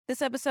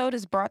This episode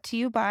is brought to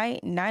you by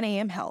 9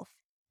 a.m. Health.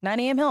 9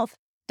 a.m. Health,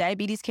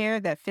 diabetes care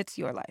that fits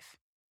your life.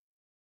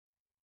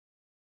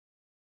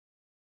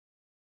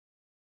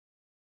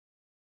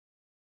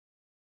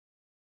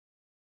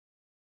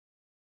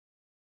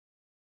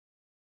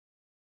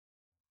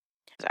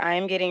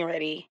 I'm getting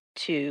ready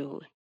to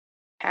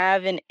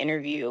have an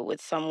interview with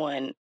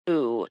someone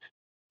who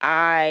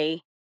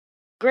I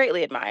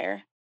greatly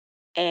admire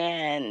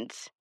and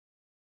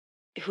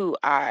who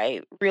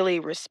I really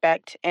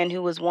respect, and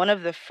who was one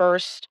of the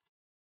first,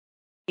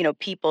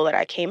 people that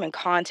I came in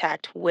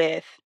contact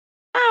with.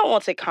 I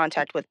won't say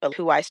contact with, but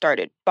who I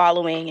started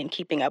following and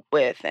keeping up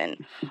with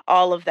and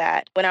all of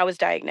that when I was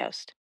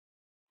diagnosed.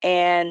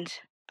 And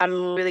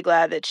I'm really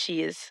glad that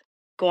she is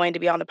going to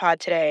be on the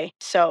pod today.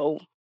 So,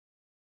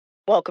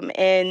 welcome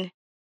in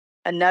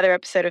another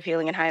episode of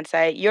Healing in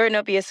Hindsight, your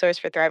no BS source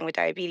for thriving with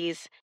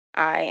diabetes.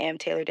 I am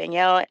Taylor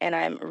Danielle, and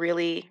I'm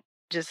really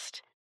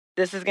just,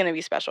 this is going to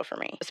be special for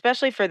me,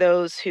 especially for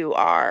those who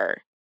are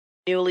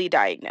newly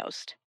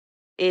diagnosed.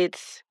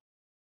 It's,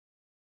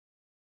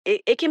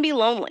 it can be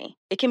lonely.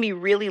 It can be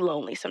really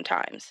lonely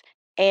sometimes.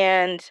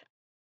 And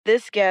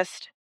this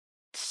guest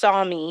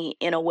saw me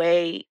in a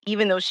way,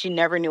 even though she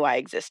never knew I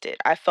existed.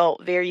 I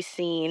felt very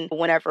seen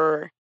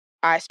whenever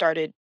I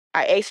started.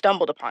 I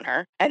stumbled upon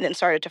her and then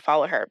started to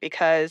follow her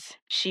because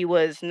she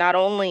was not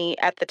only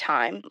at the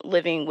time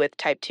living with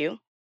type 2,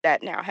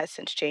 that now has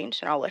since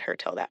changed, and I'll let her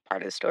tell that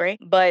part of the story,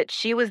 but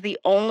she was the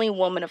only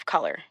woman of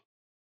color,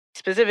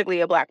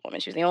 specifically a Black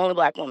woman. She was the only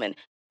Black woman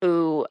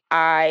who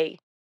I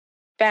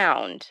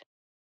found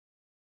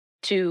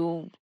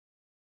to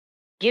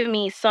give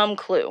me some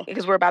clue,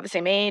 because we're about the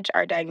same age.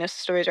 Our diagnosis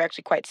stories are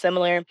actually quite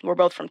similar. We're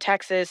both from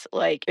Texas.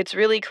 Like, it's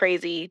really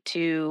crazy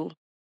to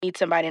meet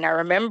somebody. And I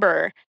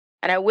remember,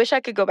 and I wish I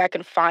could go back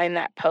and find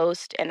that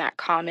post and that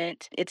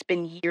comment. It's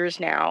been years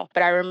now,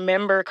 but I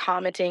remember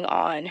commenting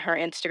on her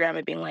Instagram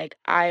and being like,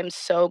 I am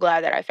so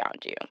glad that I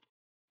found you.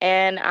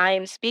 And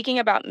I'm speaking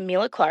about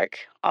Mila Clark,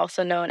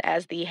 also known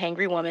as the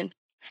Hangry Woman.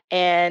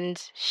 And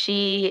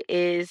she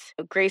is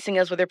gracing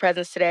us with her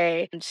presence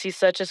today. And she's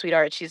such a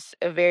sweetheart. She's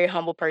a very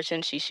humble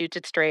person. She shoots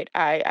it straight.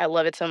 I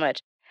love it so much.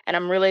 And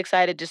I'm really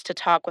excited just to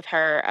talk with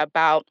her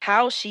about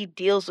how she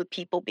deals with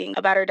people being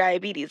about her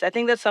diabetes. I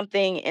think that's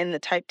something in the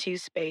type 2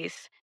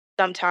 space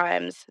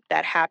sometimes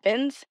that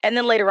happens. And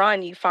then later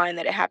on, you find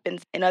that it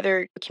happens in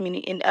other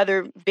community, in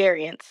other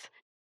variants.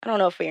 I don't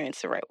know if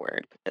variant's the right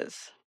word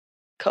because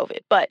COVID,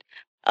 but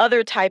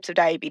other types of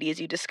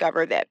diabetes, you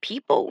discover that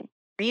people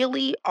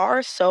really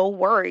are so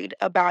worried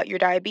about your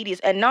diabetes,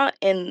 and not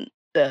in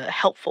the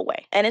helpful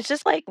way. And it's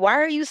just like, why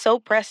are you so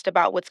pressed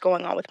about what's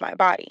going on with my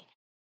body?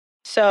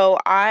 So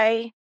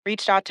I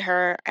reached out to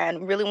her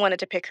and really wanted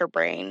to pick her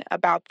brain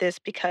about this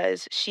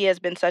because she has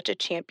been such a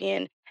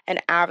champion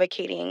and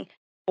advocating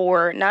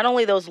for not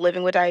only those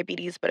living with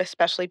diabetes, but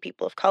especially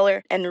people of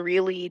color, and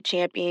really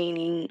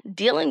championing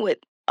dealing with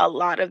a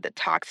lot of the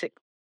toxic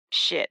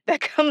shit that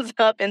comes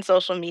up in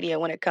social media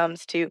when it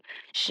comes to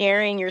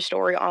sharing your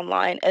story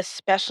online,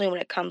 especially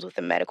when it comes with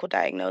a medical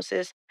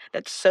diagnosis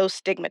that's so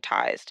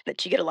stigmatized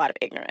that you get a lot of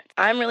ignorance.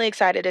 I'm really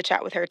excited to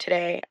chat with her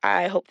today.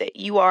 I hope that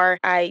you are.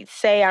 I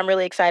say I'm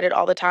really excited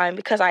all the time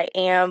because I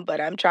am, but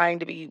I'm trying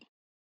to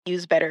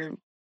use better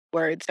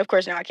words. Of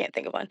course, now I can't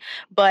think of one.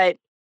 But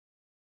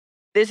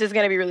this is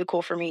going to be really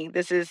cool for me.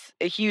 This is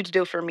a huge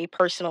deal for me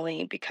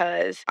personally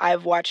because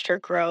I've watched her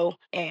grow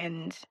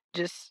and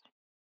just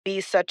be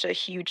such a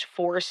huge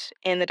force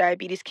in the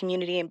diabetes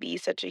community and be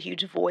such a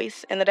huge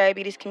voice in the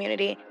diabetes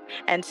community.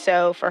 And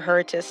so for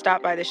her to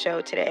stop by the show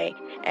today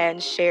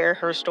and share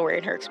her story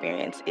and her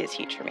experience is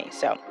huge for me.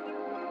 So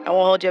I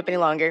won't hold you up any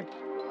longer.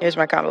 Here's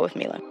my combo with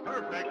Mila.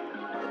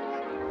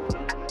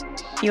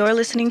 You're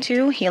listening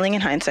to Healing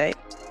in Hindsight,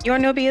 your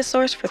no BS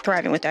source for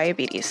thriving with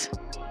diabetes.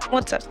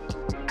 What's up?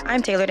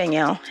 I'm Taylor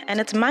Danielle, and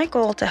it's my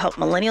goal to help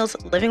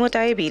millennials living with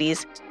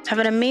diabetes have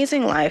an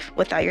amazing life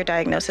without your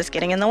diagnosis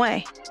getting in the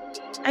way.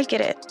 I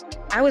get it.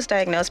 I was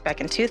diagnosed back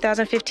in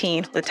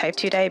 2015 with type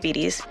 2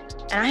 diabetes,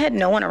 and I had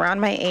no one around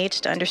my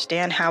age to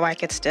understand how I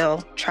could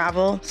still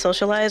travel,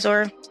 socialize,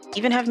 or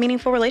even have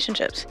meaningful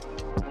relationships.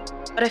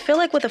 But I feel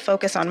like with a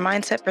focus on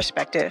mindset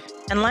perspective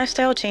and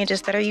lifestyle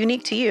changes that are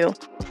unique to you,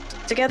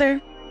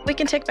 together, we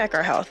can take back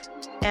our health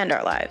and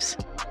our lives.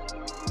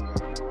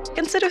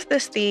 Consider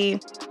this the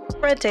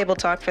red table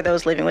talk for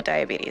those living with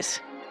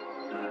diabetes.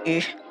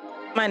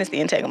 Minus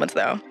the entanglements,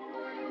 though.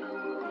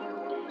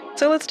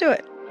 So let's do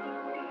it.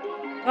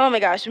 Oh my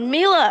gosh,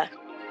 Mila!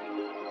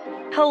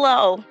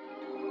 Hello.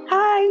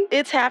 Hi.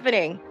 It's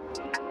happening.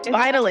 It's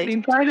Finally.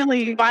 happening,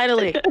 finally.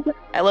 Finally.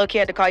 I low-key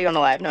had to call you on the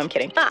live. No, I'm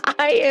kidding.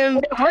 I am...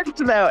 It worked,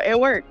 though. It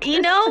worked.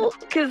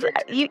 Because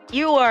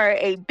you are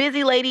a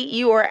busy lady.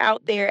 You are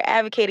out there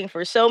advocating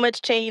for so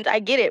much change. I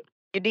get it.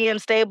 Your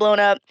DMs stay blown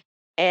up.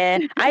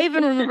 And I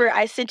even remember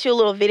I sent you a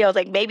little video. I was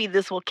like, maybe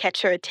this will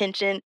catch her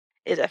attention,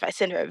 is if I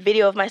send her a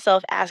video of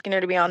myself asking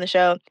her to be on the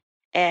show.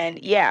 And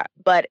yeah,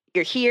 but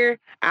you're here.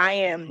 I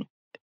am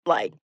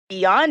like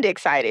beyond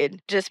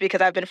excited just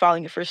because I've been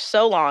following you for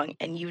so long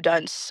and you've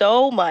done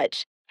so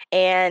much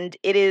And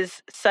it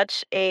is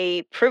such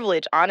a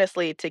privilege,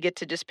 honestly, to get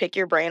to just pick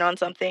your brain on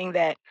something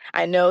that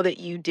I know that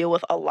you deal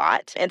with a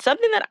lot and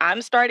something that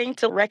I'm starting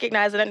to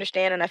recognize and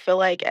understand. And I feel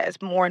like as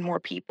more and more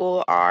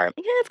people are,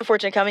 yeah, it's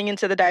unfortunate coming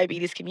into the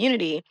diabetes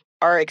community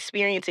are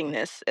experiencing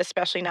this,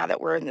 especially now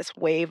that we're in this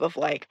wave of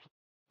like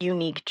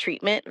unique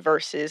treatment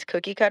versus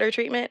cookie cutter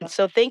treatment.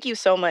 So thank you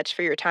so much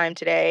for your time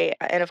today.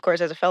 And of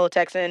course, as a fellow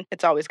Texan,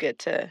 it's always good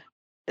to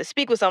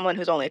speak with someone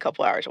who's only a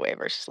couple hours away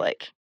versus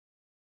like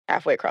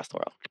halfway across the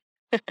world.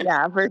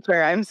 Yeah, for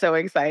sure. I'm so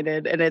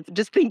excited. And it's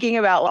just thinking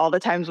about all the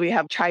times we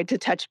have tried to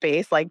touch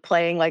base, like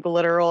playing like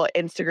literal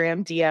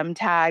Instagram DM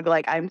tag.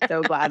 Like, I'm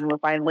so glad we're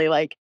finally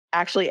like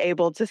actually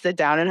able to sit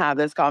down and have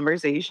this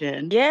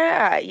conversation.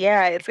 Yeah,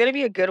 yeah, it's gonna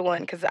be a good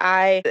one because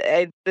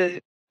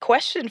the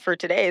question for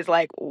today is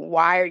like,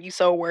 why are you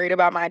so worried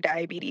about my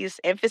diabetes?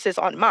 Emphasis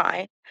on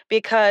my,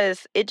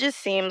 because it just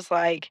seems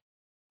like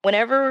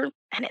whenever,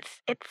 and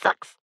it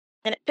sucks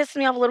and it pisses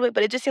me off a little bit,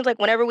 but it just seems like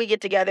whenever we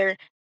get together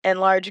in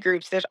large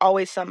groups, there's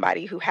always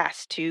somebody who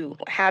has to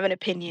have an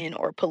opinion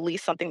or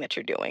police something that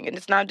you're doing. And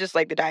it's not just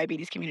like the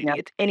diabetes community, Yep.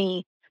 it's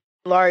any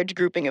large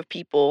grouping of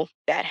people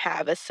that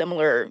have a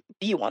similar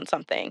view on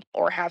something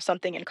or have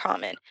something in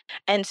common.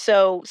 And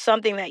so,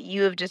 something that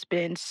you have just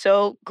been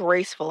so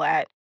graceful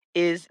at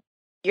is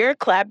your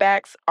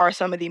clapbacks are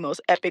some of the most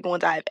epic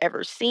ones I've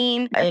ever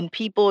seen, and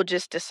people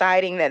just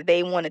deciding that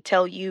they want to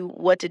tell you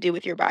what to do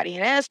with your body.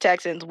 And as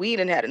Texans, we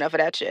didn't had enough of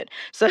that shit.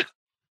 So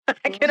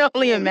I can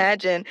only Mhm.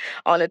 imagine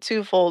on a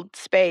twofold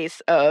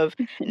space of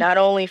not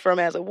only from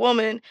as a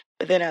woman,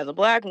 but then as a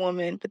black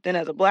woman, but then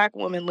as a black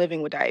woman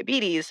living with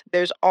diabetes,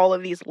 there's all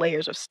of these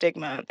layers of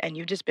stigma. And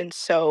you've just been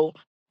so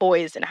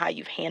poised in how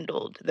you've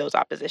handled those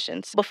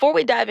oppositions. Before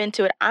we dive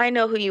into it, I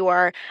know who you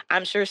are.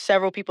 I'm sure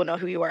several people know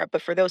who you are,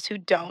 but for those who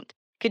don't,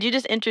 could you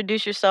just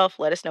introduce yourself?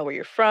 Let us know where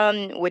you're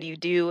from, what do you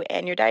do,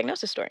 and your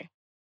diagnosis story.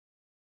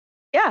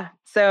 Yeah.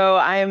 So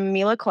I'm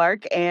Mila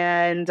Clark,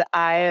 and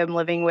I am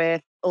living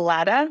with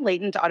LADA,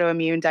 latent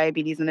autoimmune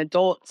diabetes in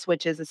adults,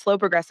 which is a slow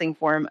progressing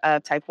form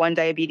of type 1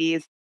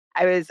 diabetes.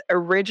 I was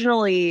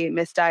originally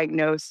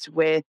misdiagnosed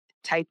with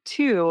type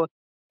 2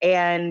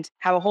 and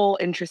have a whole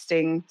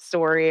interesting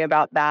story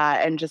about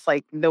that and just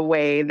like the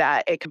way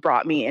that it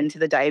brought me into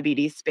the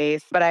diabetes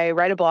space. But I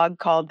write a blog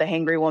called The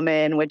Hangry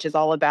Woman, which is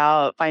all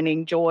about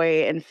finding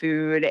joy in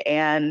food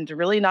and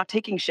really not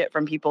taking shit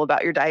from people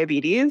about your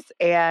diabetes.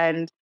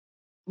 And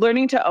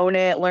learning to own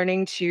it,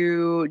 learning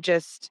to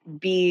just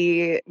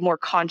be more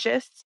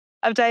conscious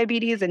of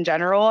diabetes in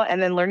general,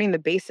 and then learning the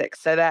basics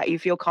so that you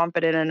feel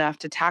confident enough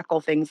to tackle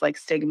things like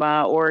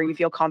stigma, or you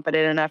feel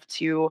confident enough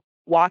to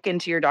walk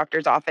into your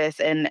doctor's office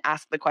and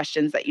ask the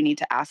questions that you need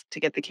to ask to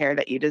get the care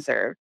that you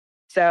deserve.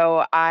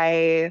 So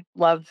I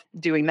love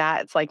doing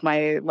that. It's like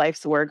my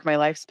life's work, my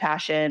life's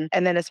passion.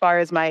 And then as far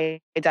as my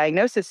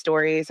diagnosis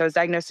story, so I was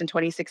diagnosed in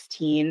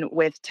 2016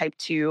 with type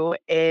 2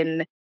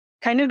 in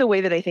kind of the way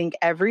that I think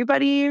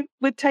everybody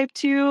with type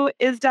 2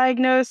 is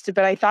diagnosed.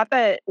 But I thought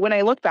that when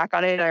I look back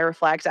on it and I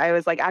reflect, I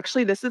was like,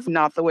 actually, this is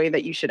not the way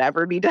that you should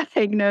ever be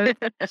diagnosed.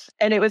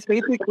 And it was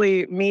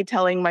basically me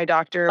telling my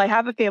doctor, I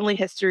have a family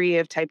history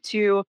of type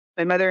 2.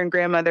 My mother and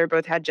grandmother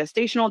both had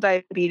gestational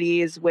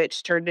diabetes,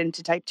 which turned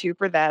into type 2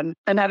 for them.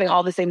 I'm having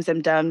all the same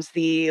symptoms,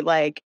 the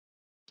like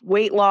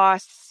weight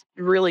loss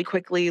really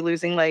quickly,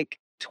 losing like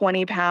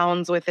 20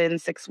 pounds within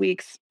 6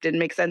 weeks didn't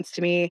make sense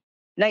to me.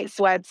 Night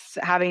sweats,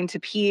 having to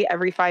pee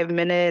every 5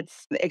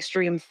 minutes,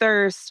 extreme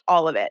thirst,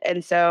 all of it.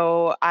 And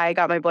so I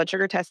got my blood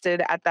sugar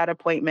tested at that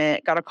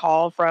appointment, got a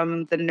call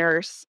from the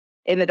nurse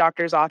in the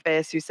doctor's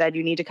office who said,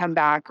 you need to come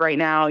back right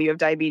now. You have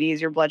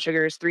diabetes, your blood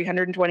sugar is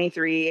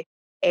 323,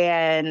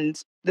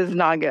 and this is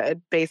not good,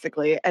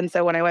 basically. And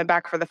so when I went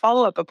back for the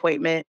follow up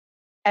appointment,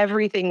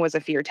 everything was a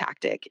fear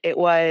tactic. It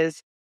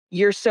was,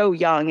 you're so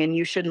young and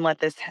you shouldn't let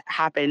this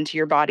happen to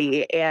your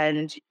body.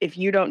 And if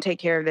you don't take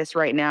care of this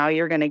right now,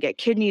 you're going to get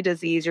kidney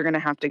disease. You're going to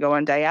have to go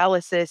on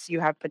dialysis.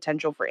 You have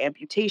potential for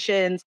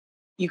amputations.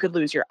 You could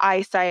lose your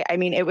eyesight. I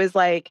mean, it was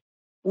like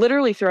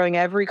literally throwing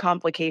every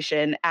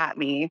complication at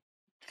me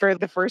for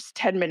the first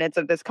 10 minutes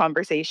of this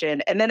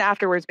conversation. And then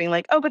afterwards being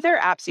like, oh, but there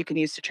are apps you can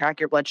use to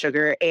track your blood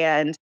sugar.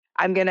 And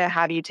I'm going to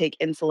have you take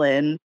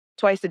insulin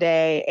twice a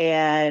day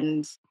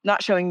and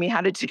not showing me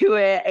how to do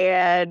it.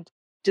 And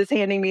just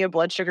handing me a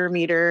blood sugar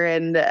meter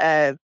and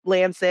a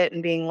lancet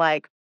and being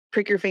like,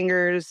 prick your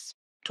fingers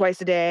twice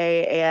a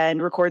day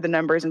and record the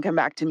numbers and come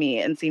back to me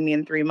and see me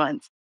in 3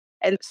 months.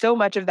 And so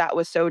much of that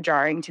was so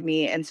jarring to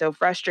me and so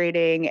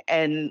frustrating.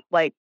 And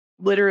like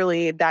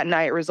literally that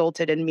night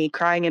resulted in me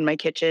crying in my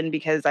kitchen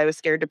because I was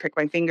scared to prick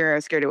my finger. I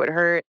was scared it would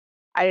hurt.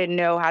 I didn't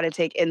know how to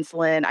take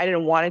insulin. I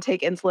didn't want to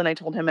take insulin. I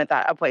told him at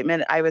that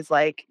appointment, I was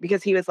like,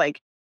 because he was like,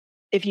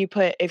 if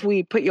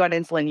we put you on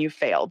insulin, you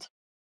failed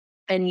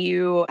and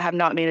you have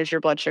not managed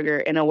your blood sugar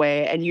in a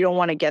way and you don't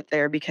want to get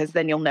there because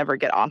then you'll never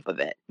get off of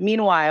it.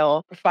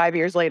 Meanwhile, 5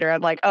 years later,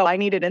 I'm like, oh, I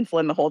needed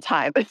insulin the whole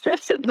time. I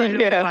don't know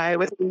Yeah. why I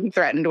was being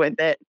threatened with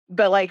it.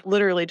 but like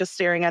literally just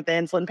staring at the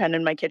insulin pen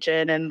in my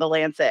kitchen and the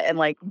lancet and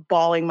like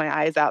bawling my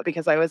eyes out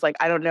because I was like,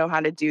 I don't know how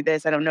to do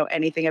this. I don't know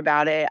anything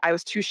about it. I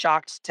was too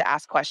shocked to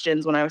ask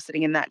questions when I was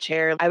sitting in that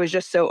chair. I was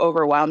just so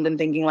overwhelmed and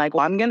thinking like,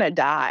 well, I'm going to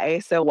die.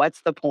 So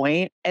what's the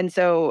point? And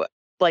so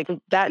like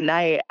that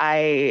night,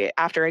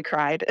 after I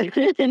cried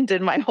and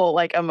did my whole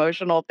like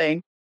emotional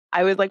thing,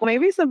 I was like, well,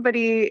 maybe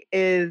somebody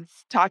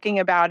is talking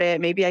about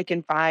it. Maybe I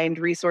can find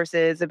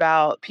resources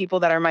about people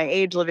that are my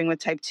age living with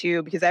type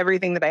 2, because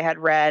everything that I had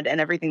read and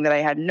everything that I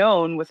had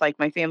known with like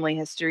my family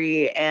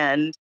history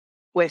and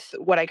with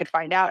what I could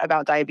find out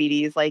about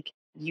diabetes, like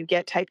you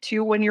get type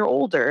 2 when you're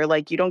older,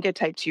 like you don't get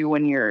type 2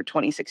 when you're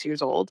 26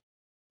 years old.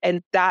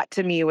 And that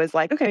to me was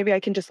like, okay, maybe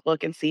I can just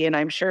look and see. And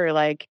I'm sure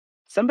like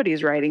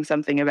somebody's writing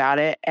something about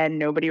it and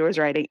nobody was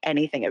writing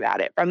anything about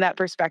it from that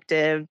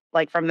perspective,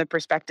 like from the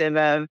perspective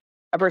of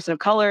a person of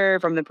color,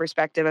 from the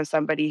perspective of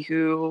somebody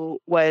who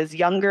was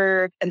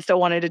younger and still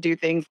wanted to do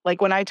things.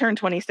 Like when I turned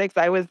 26,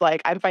 I was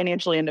like, I'm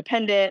financially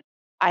independent.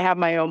 I have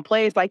my own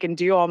place. I can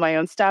do all my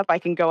own stuff. I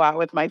can go out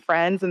with my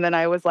friends. And then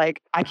I was like,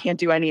 I can't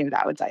do any of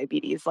that with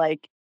diabetes.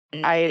 Like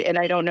Mm.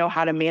 I don't know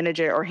how to manage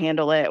it or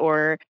handle it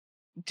or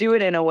do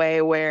it in a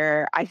way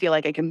where I feel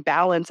like I can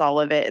balance all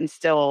of it and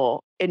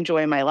still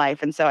enjoy my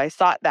life. And so I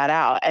sought that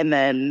out and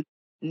then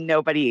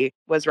nobody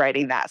was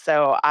writing that.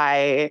 So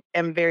I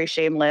am very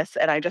shameless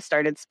and I just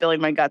started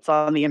spilling my guts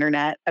on the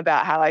internet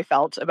about how I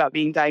felt about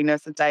being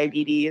diagnosed with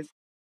diabetes.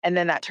 And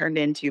then that turned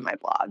into my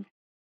blog.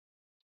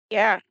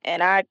 Yeah,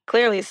 and I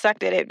clearly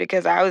sucked at it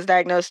because I was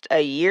diagnosed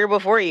a year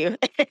before you.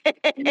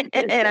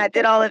 And I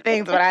did all the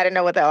things, but I didn't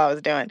know what the hell I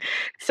was doing.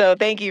 So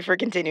thank you for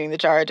continuing the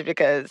charge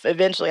because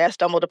eventually I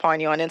stumbled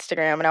upon you on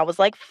Instagram and I was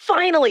like,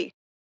 finally,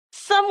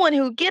 someone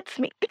who gets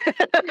me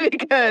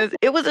because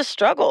it was a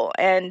struggle.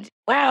 And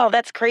wow,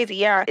 that's crazy.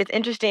 Yeah, it's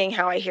interesting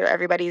how I hear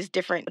everybody's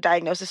different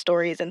diagnosis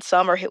stories, and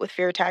some are hit with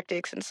fear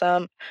tactics, and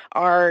some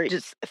are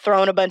just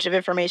thrown a bunch of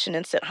information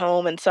and sent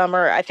home. And some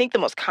are, I think the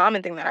most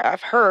common thing that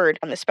I've heard,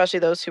 especially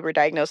those who were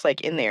diagnosed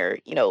like in their,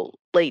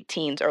 late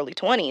teens, early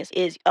 20s,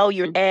 is, oh,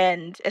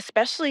 and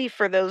especially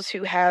for those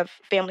who have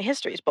family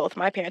histories. Both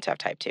my parents have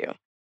type 2.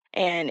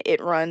 And it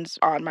runs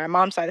on my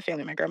mom's side of the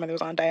family. My grandmother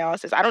was on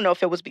dialysis. I don't know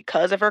if it was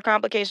because of her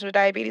complications with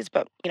diabetes,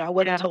 but it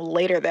wasn't Yeah. until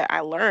later that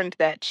I learned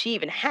that she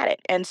even had it.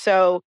 And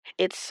so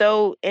it's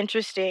so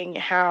interesting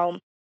how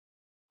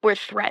we're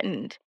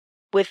threatened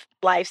with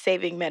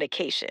life-saving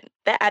medication.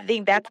 That I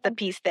think that's the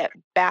piece that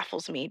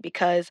baffles me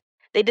because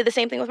they did the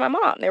same thing with my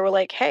mom. They were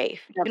like, "Hey,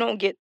 if Yep. you don't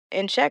get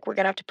in check, we're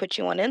gonna have to put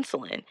you on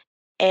insulin."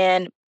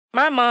 And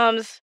my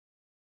mom's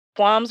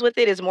qualms with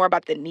it is more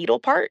about the needle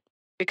part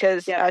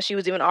because Yep. she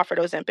was even offered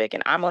Ozempic,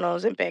 and I'm on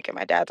Ozempic, and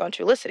my dad's on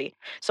Trulicity.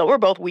 So we're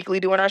both weekly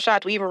doing our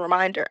shots. We even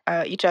remind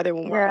each other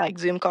when we're on Yeah. like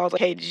Zoom calls,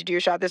 like, "Hey, did you do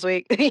your shot this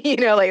week?"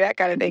 Like that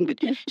kind of thing. But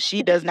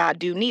she does not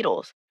do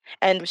needles,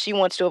 and she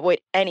wants to avoid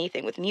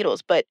anything with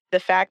needles. But the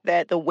fact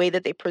that the way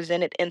that they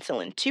presented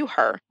insulin to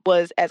her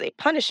was as a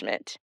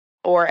punishment.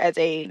 Or as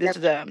this Yep.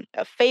 is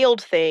a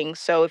failed thing.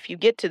 So if you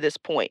get to this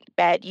point,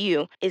 bad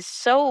you is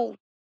so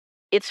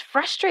it's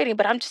frustrating,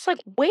 but I'm just like,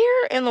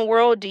 where in the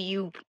world do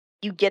you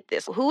get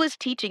this? Who is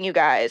teaching you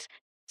guys?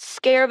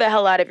 Scare the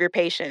hell out of your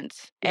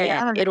patients and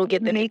Yeah, it'll it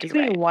get them to do makes me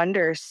right.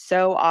 wonder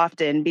so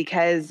often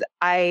because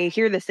I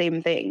hear the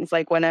same things.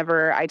 Like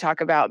whenever I talk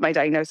about my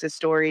diagnosis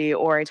story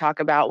or I talk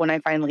about when I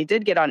finally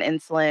did get on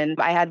insulin,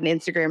 I had an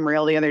Instagram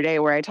reel the other day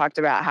where I talked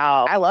about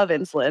how I love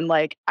insulin.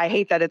 Like I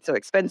hate that it's so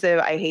expensive.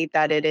 I hate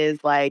that it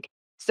is like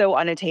so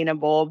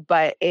unattainable,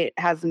 but it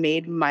has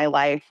made my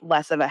life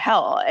less of a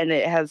hell and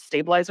it has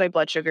stabilized my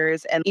blood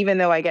sugars. And even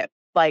though I get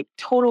like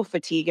total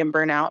fatigue and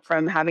burnout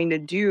from having to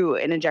do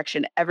an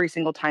injection every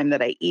single time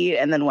that I eat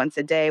and then once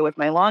a day with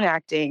my long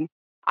acting,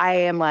 I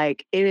am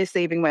like, it is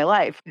saving my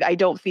life. I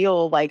don't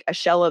feel like a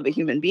shell of a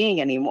human being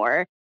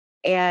anymore.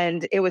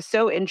 And it was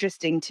so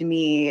interesting to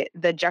me,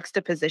 the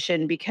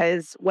juxtaposition,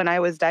 because when I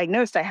was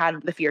diagnosed, I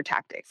had the fear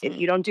tactics. If Mm,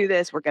 you don't do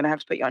this, we're going to have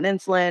to put you on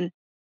insulin.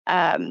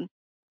 Um,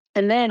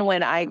 and then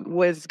when I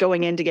was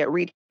going in to get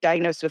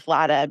re-diagnosed with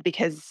LADA,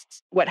 because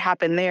what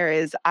happened there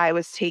is I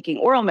was taking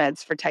oral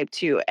meds for type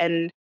 2.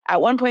 And at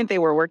one point they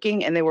were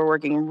working and they were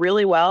working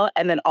really well.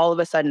 And then all of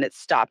a sudden it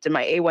stopped and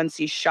my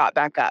A1C shot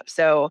back up.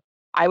 So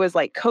I was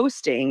like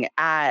coasting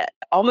at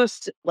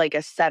almost like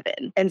a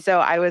 7. And so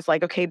I was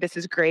like, okay, this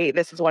is great.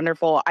 This is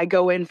wonderful. I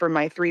go in for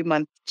my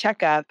 3-month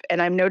checkup and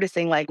I'm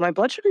noticing like my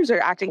blood sugars are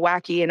acting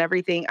wacky and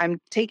everything. I'm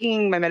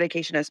taking my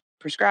medication as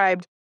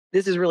prescribed.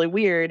 This is really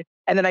weird.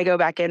 And then I go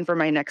back in for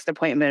my next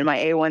appointment, and my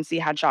A1C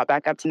had shot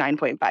back up to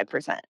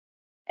 9.5%.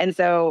 And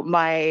so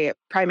my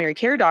primary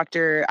care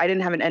doctor, I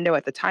didn't have an endo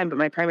at the time, but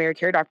my primary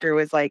care doctor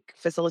was like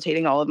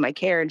facilitating all of my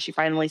care. And she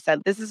finally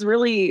said, this is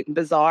really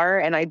bizarre.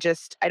 And I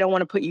don't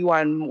want to put you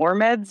on more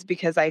meds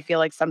because I feel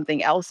like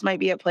something else might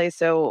be at play.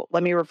 So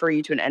let me refer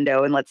you to an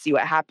endo and let's see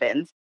what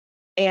happens.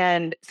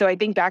 And so I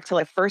think back to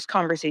like first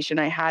conversation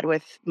I had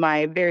with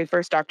my very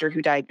first doctor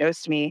who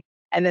diagnosed me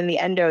and then the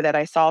endo that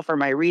I saw for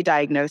my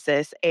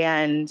re-diagnosis.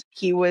 And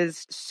he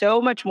was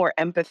so much more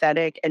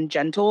empathetic and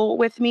gentle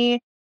with me.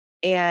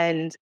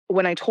 And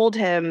when I told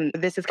him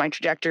this is my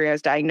trajectory, I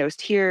was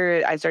diagnosed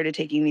here, I started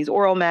taking these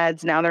oral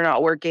meds, now they're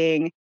not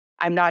working.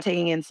 I'm not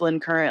taking insulin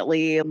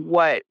currently.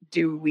 What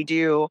do we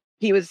do?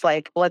 He was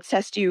like, let's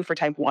test you for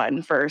type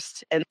 1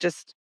 first. And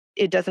just,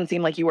 it doesn't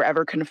seem like you were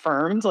ever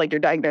confirmed, like your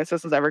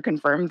diagnosis was ever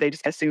confirmed. They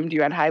just assumed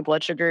you had high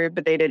blood sugar,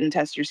 but they didn't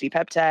test your C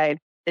peptide.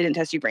 They didn't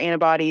test you for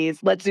antibodies.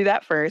 Let's do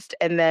that first,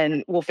 and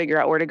then we'll figure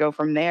out where to go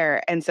from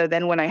there. And so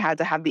then when I had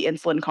to have the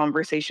insulin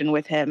conversation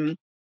with him,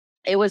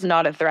 it was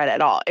not a threat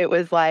at all. It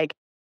was like,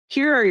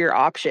 here are your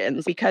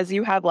options. Because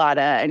you have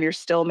LADA and you're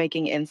still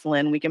making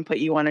insulin, we can put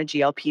you on a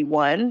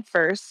GLP-1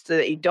 first so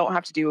that you don't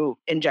have to do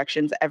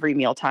injections every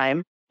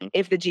mealtime.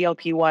 If the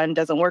GLP-1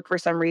 doesn't work for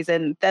some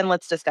reason, then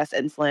let's discuss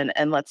insulin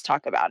and let's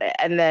talk about it.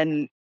 And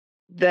then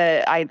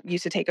I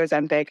used to take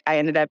Ozempic. I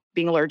ended up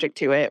being allergic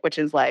to it, which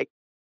is like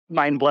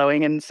mind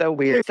blowing and so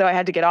weird. So I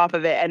had to get off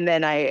of it. And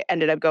then I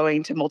ended up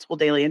going to multiple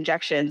daily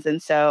injections.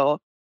 And so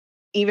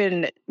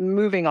even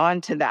moving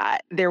on to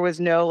that, there was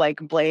no like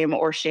blame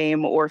or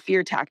shame or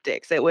fear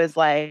tactics. It was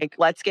like,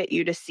 let's get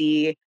you to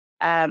see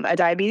a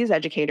diabetes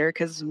educator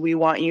because we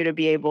want you to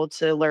be able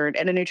to learn,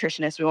 and a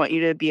nutritionist. We want you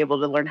to be able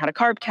to learn how to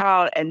carb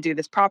count and do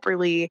this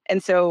properly.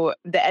 And so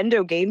the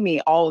endo gave me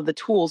all of the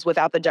tools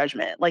without the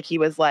judgment. Like he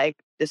was like,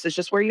 this is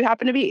just where you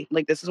happen to be.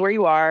 Like, this is where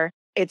you are.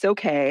 It's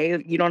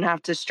okay. You don't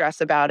have to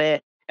stress about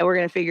it. And we're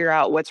going to figure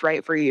out what's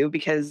right for you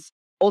because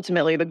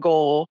ultimately the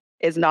goal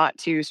is not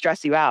to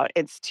stress you out.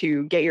 It's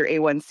to get your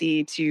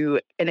A1C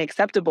to an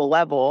acceptable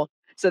level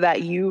so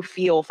that you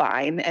feel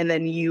fine and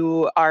then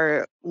you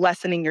are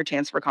lessening your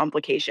chance for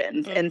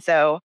complications. Mm. And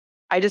so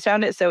I just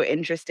found it so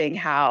interesting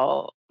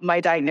how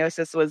my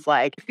diagnosis was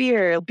like,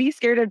 fear, be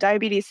scared of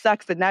diabetes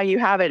sucks, and now you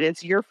have it.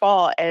 It's your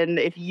fault. And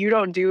if you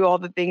don't do all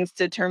the things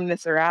to turn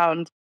this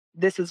around,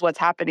 this is what's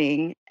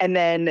happening. And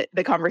then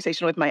the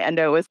conversation with my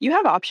endo was, you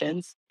have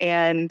options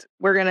and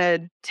we're going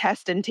to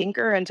test and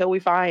tinker until we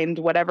find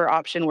whatever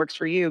option works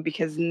for you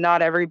because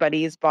not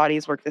everybody's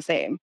bodies work the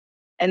same.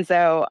 And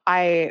so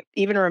I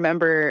even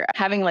remember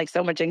having like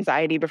so much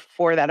anxiety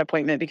before that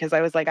appointment because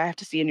I was like, I have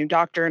to see a new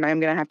doctor and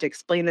I'm going to have to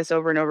explain this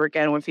over and over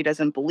again if he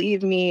doesn't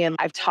believe me. And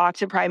I've talked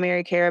to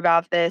primary care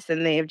about this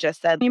and they've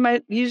just said,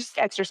 you just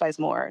exercise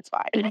more. It's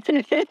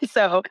fine.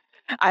 So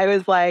I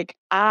was like,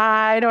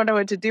 I don't know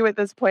what to do at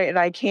this point, and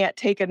I can't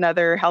take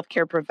another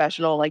healthcare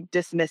professional like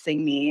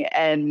dismissing me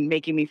and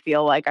making me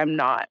feel like I'm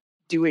not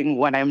doing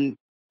what I'm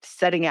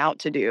setting out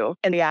to do.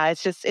 And yeah,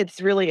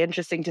 it's really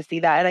interesting to see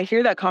that. And I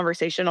hear that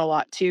conversation a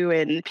lot too,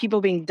 and people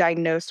being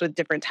diagnosed with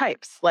different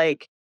types.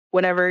 Like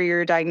whenever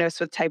you're diagnosed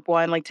with type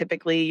 1, like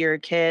typically you're a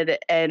kid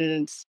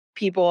and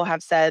people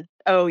have said,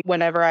 oh,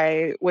 whenever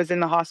I was in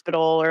the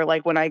hospital or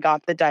like when I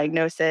got the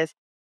diagnosis,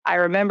 I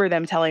remember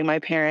them telling my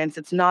parents,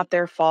 it's not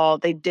their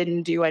fault. They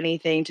didn't do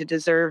anything to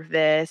deserve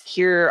this.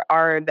 Here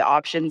are the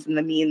options and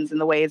the means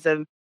and the ways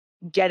of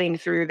getting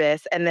through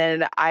this. And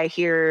then I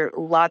hear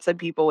lots of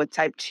people with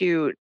type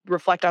 2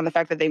 reflect on the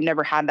fact that they've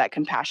never had that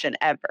compassion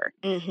ever,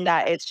 Mhm.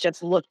 that it's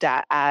just looked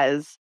at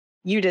as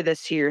you did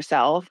this to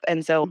yourself.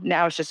 And so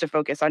now it's just a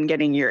focus on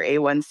getting your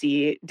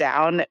A1C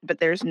down, but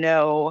there's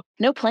no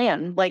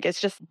plan. Like it's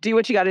just do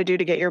what you got to do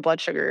to get your blood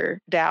sugar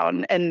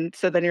down. And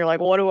so then you're like,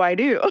 well, what do I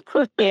do?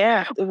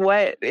 Yeah.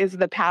 What is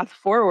the path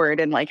forward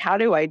and like how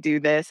do I do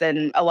this?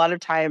 And a lot of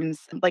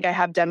times like I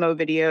have demo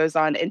videos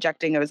on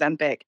injecting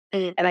Ozempic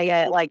Mm. and I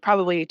get like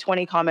probably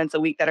 20 comments a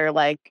week that are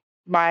like,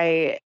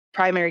 my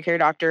primary care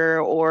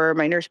doctor or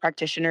my nurse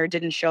practitioner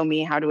didn't show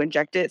me how to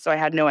inject it. So I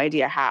had no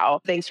idea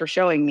how. Thanks for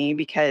showing me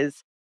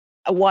because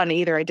one,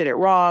 either I did it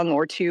wrong,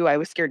 or two, I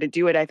was scared to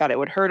do it. I thought it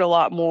would hurt a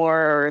lot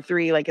more, or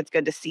three, like it's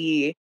good to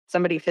see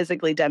somebody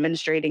physically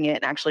demonstrating it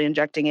and actually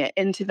injecting it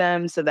into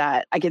them so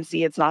that I can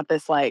see it's not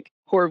this like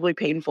horribly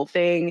painful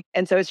thing.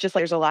 And so it's just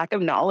like there's a lack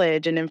of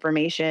knowledge and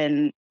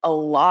information a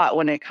lot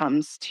when it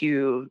comes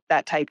to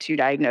that type 2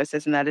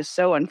 diagnosis. And that is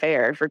so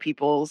unfair for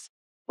people's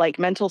like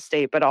mental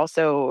state, but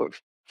also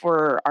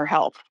for our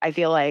health. I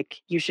feel like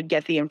you should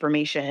get the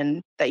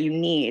information that you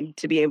need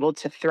to be able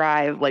to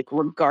thrive, like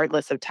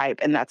regardless of type.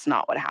 And that's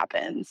not what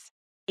happens.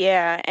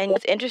 Yeah, and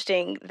it's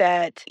interesting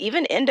that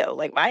even endo,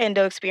 like my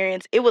endo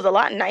experience, it was a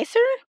lot nicer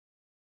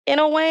in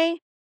a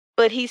way,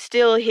 but he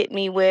still hit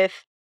me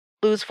with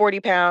lose 40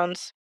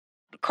 pounds,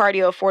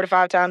 cardio 4 to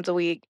 5 times a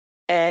week,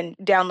 and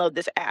download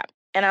this app.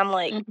 And I'm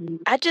like, Mhm.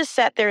 I just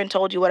sat there and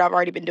told you what I've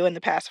already been doing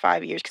the past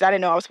 5 years because I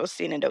didn't know I was supposed to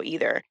see an endo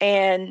either.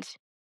 And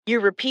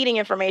you're repeating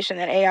information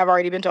that A, I've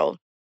already been told.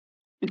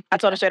 I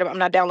told him straight up, I'm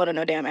not downloading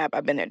no damn app.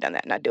 I've been there, done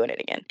that, not doing it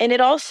again. And it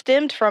all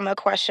stemmed from a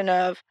question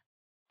of,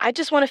 I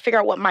just want to figure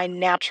out what my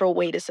natural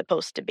weight is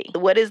supposed to be.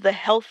 What is the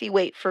healthy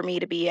weight for me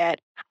to be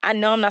at? I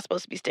know I'm not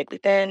supposed to be stickly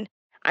thin.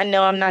 I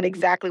know I'm not Mhm.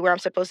 exactly where I'm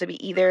supposed to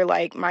be either.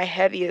 Like my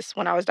heaviest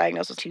when I was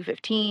diagnosed was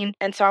 215.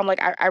 And so I'm like,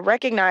 I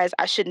recognize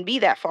I shouldn't be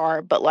that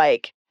far, but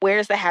like,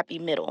 where's the happy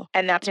middle?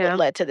 And that's what Yeah.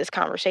 led to this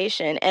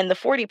conversation. And the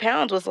 40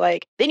 pounds was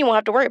like, then you won't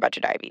have to worry about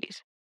your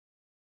diabetes.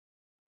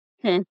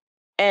 Hmm.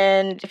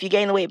 And if you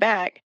gain the weight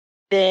back,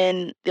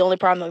 then the only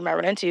problem that we might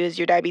run into is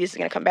your diabetes is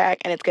going to come back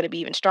and it's going to be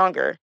even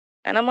stronger.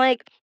 And I'm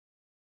like,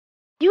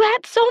 you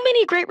had so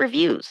many great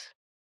reviews.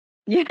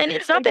 Yeah. And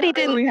it's not Like, that he how are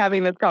didn't. we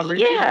having this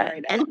conversation Yeah,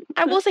 right and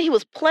now? I will say he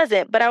was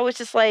pleasant, but I was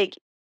just like,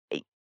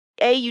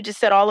 A, you just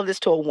said all of this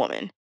to a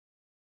woman.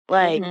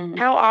 Like, Mhm.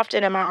 how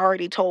often am I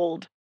already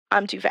told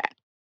I'm too fat?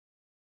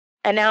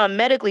 And now I'm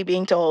medically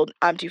being told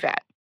I'm too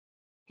fat.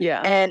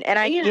 Yeah. And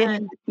I get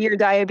And your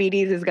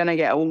diabetes is gonna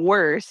get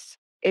worse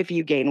if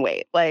you gain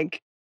weight.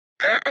 Like,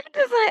 I'm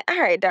just like,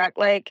 all right, doc,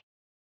 like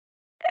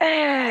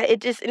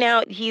it just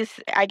now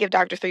I give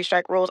doctors three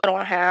strike rules. I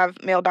don't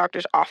have male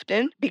doctors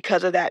often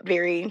because of that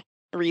very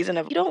reason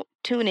of you don't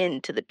tune in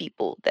to the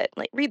people that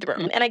like read the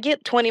room. mm, And I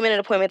get 20-minute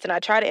appointments and I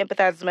try to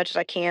empathize as much as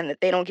I can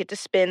that they don't get to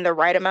spend the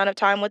right amount of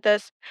time with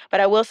us. But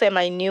I will say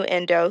my new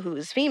endo, who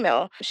is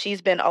female,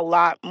 she's been a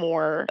lot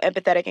more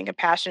empathetic and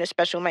compassionate,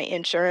 especially when my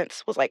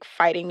insurance was like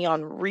fighting me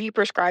on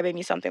re-prescribing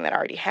me something that I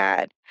already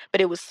had,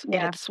 but it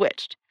yeah. had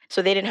switched.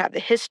 So they didn't have the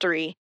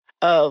history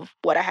of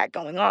what I had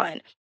going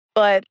on.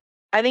 But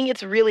I think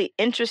it's really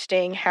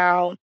interesting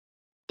how,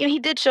 he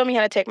did show me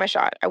how to take my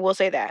shot. I will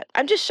say that.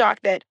 I'm just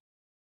shocked that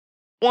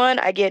one,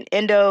 I get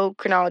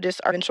endocrinologists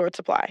are in short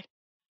supply,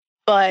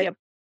 but Yep.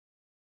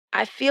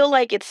 I feel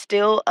like it's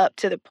still up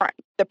to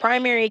the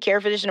primary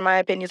care physician, in my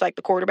opinion, is like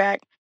the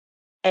quarterback,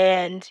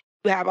 and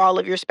you have all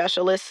of your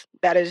specialists.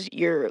 That is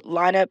your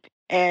lineup,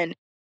 and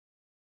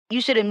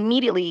you should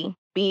immediately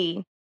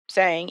be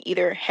saying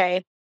either,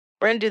 "Hey,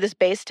 we're gonna do this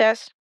base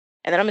test,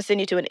 and then I'm gonna send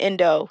you to an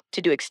endo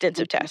to do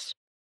extensive Mhm. tests,"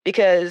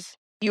 because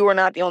you are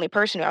not the only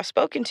person who I've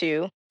spoken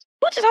to,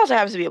 which just also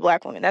happens to be a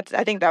black woman. I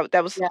think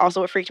that was Yeah.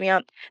 also what freaked me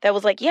out. That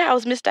was like, "Yeah, I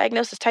was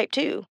misdiagnosed as type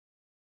 2,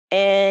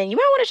 and you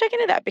might wanna check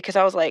into that," because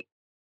I was like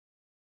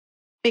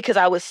because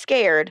I was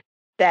scared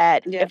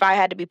that Yeah. if I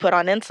had to be put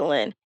on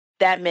insulin,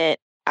 that meant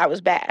I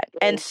was bad.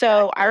 And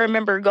so I Exactly.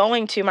 remember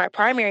going to my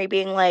primary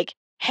being like,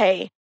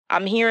 "Hey,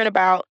 I'm hearing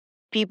about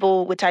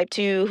people with type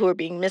 2 who are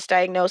being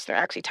misdiagnosed. They're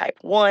actually type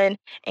 1.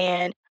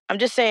 And I'm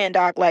just saying,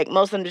 doc, like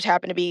most of them just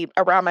happen to be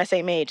around my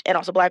same age and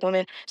also black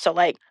women. So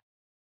like,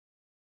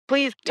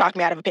 please Yeah. talk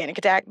me out of a panic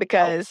attack Oh,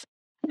 because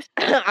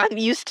I'm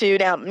used to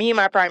now, me and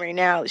my primary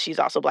now, she's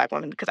also a black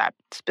woman because I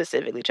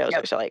specifically chose her.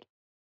 yep. So like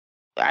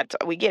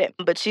we get it.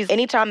 But she's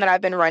anytime that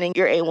I've been running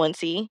your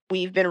A1C,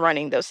 we've been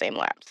running those same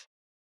labs.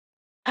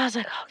 I was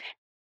like, okay,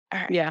 all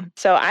right. Yeah.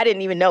 So I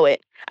didn't even know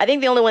it. I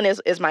think the only one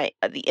is my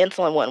the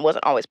insulin one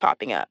wasn't always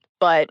popping up.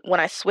 But when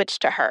I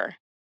switched to her,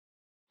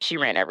 she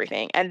ran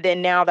everything. And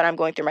then now that I'm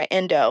going through my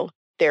endo,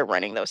 they're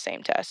running those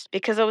same tests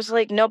because I was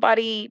like,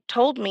 nobody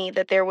told me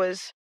that there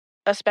was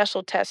a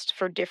special test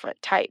for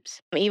different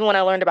types. Even when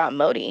I learned about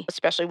Modi,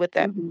 especially with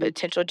that Mhm.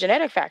 potential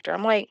genetic factor,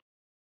 I'm like,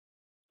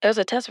 there's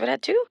a test for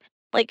that too?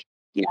 Like,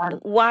 Yeah.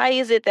 why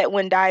is it that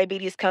when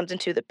diabetes comes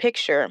into the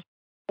picture,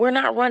 we're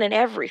not running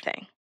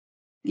everything?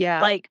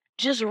 Yeah. Like,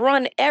 just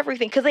run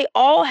everything because they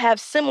all have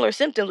similar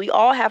symptoms. We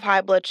all have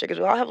high blood sugars.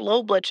 We all have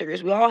low blood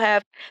sugars. We all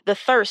have the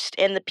thirst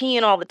and the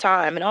peeing all the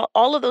time. And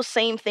all of those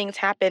same things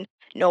happen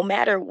no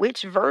matter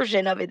which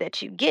version of it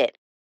that you get.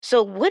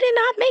 So, would it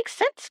not make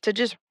sense to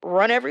just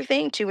run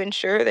everything to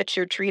ensure that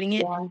you're treating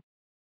it Yeah.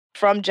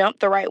 from jump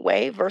the right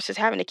way versus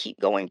having to keep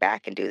going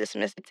back and do this?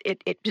 And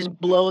it just Mhm.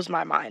 blows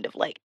my mind of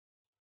like,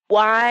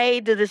 why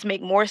does this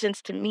make more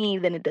sense to me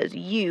than it does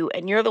you?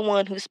 And you're the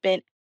one who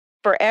spent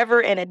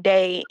forever and a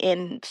day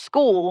in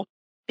school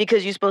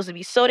because you're supposed to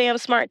be so damn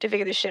smart to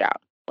figure this shit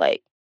out.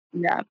 Like,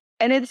 Yeah.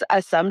 And it's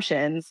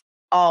assumptions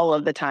all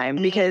of the time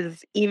mhm,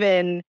 because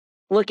even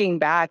looking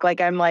back, like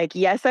I'm like,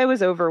 yes, I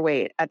was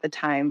overweight at the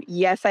time.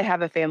 Yes, I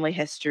have a family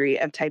history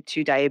of type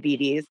 2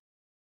 diabetes,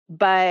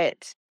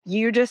 but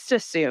you just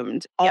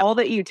assumed yep, all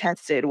that you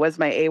tested was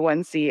my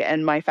A1C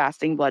and my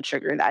fasting blood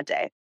sugar that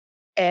day.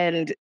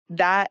 And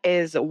that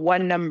is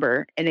one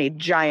number in a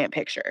giant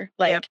picture.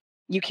 yep, Like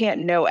you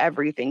can't know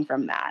everything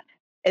from that.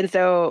 And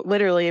so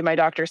literally my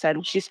doctor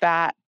said she's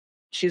fat.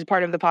 She's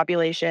part of the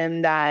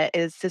population that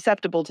is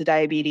susceptible to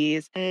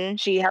diabetes. mm,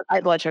 She has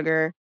high blood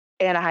sugar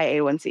and a high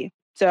A1C.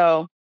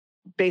 So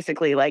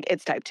basically like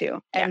it's type 2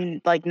 yeah,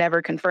 and like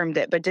never confirmed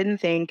it, but didn't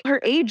think her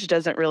age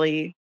doesn't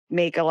really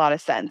make a lot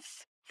of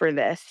sense for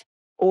this.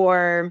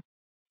 Or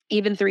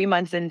even 3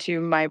 months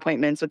into my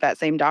appointments with that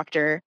same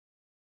doctor,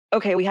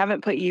 okay, we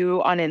haven't put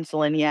you on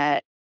insulin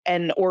yet,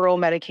 and oral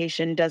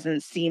medication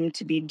doesn't seem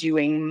to be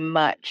doing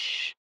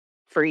much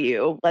for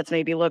you. Let's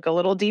maybe look a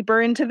little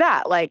deeper into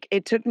that. Like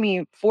it took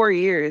me 4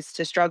 years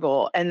to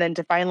struggle and then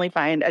to finally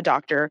find a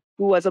doctor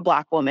who was a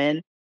Black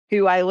woman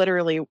who I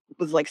literally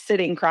was like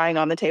sitting crying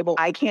on the table.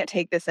 I can't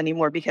take this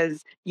anymore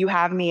because you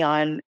have me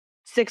on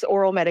 6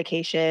 oral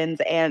medications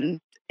and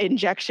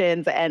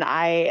injections and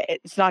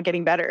it's not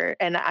getting better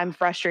and I'm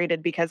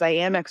frustrated because I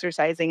am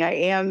exercising. I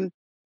am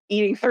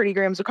eating 30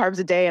 grams of carbs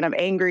a day and I'm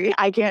angry.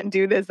 I can't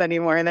do this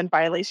anymore. And then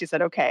finally she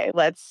said, okay,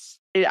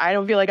 I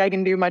don't feel like I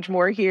can do much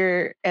more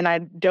here and I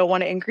don't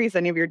want to increase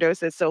any of your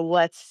doses. So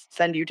let's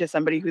send you to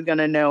somebody who's going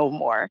to know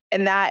more.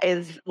 And that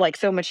is like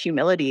so much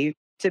humility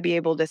to be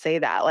able to say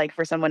that, like,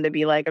 for someone to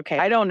be like, "Okay,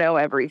 I don't know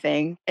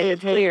everything.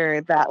 It's Mhm.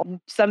 clear that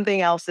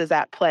something else is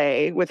at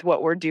play with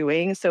what we're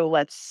doing, so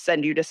let's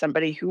send you to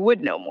somebody who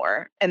would know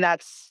more." And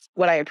that's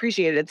what I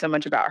appreciated so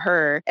much about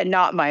her, and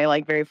not my,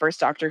 like, very first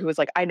doctor who was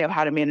like, "I know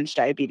how to manage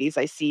diabetes.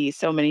 I see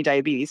so many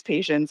diabetes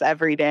patients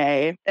every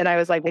day." And I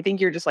was like, "I think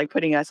you're just, like,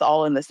 putting us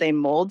all in the same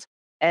mold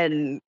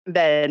and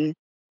then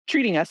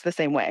treating us the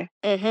same way."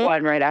 Mhm.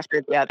 One right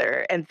after the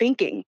other and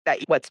thinking that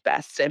what's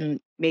best,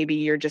 and maybe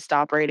you're just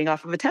operating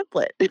off of a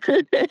template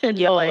and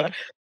you're like Yeah.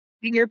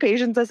 treating your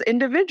patients as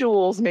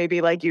individuals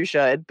maybe like you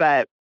should,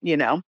 but, It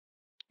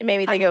made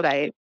me think of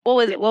hindsight.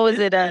 was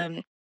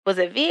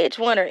it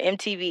VH1 or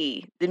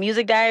MTV? The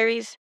Music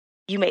Diaries?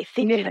 You may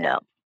think you Yeah, know,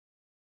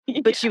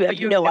 but yeah, you but have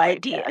you have no no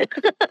idea.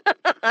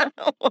 idea.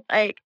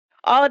 Like,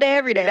 all day,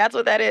 every day, that's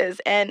what that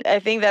is, and I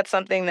think that's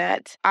something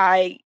that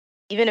I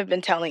even have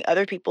been telling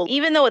other people,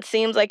 even though it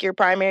seems like your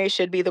primary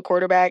should be the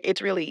quarterback,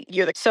 it's really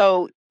you're the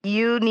so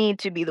you need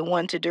to be the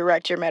one to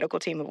direct your medical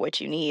team of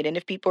what you need, and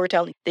if people are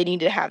telling they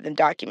need to have them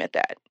document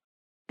that.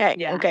 Hey,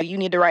 Yeah, okay, you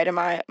need to write in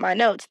my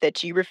notes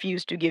that you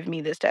refuse to give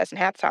me this test. And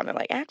half the time they're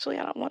like, actually,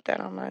 I don't want that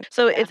on mine.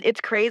 So yeah, it's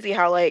crazy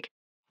how like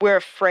we're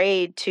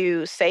afraid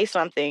to say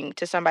something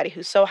to somebody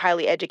who's so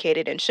highly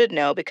educated and should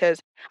know because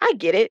I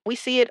get it. We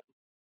see it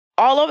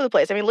all over the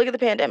place. I mean, look at the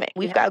pandemic.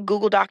 We've yeah, got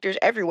Google doctors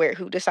everywhere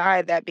who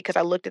decide that because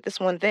I looked at this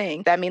one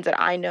thing, that means that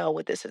I know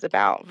what this is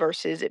about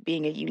versus it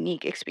being a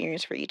unique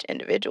experience for each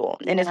individual.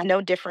 And it's yeah,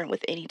 no different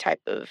with any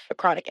type of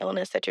chronic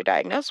illness that you're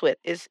diagnosed with.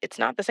 Is it's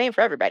not the same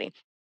for everybody.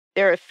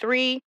 There are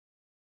three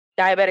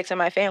diabetics in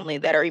my family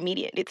that are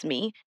immediate. It's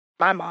me,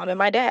 my mom, and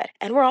my dad.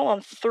 And we're all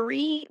on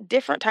three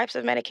different types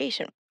of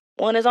medication.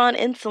 One is on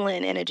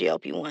insulin and a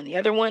GLP-1. The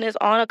other one is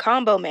on a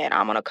combo med.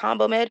 I'm on a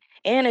combo med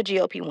and a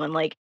GLP-1.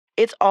 Like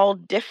it's all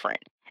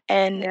different.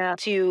 And yeah,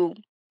 to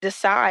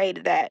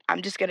decide that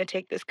I'm just going to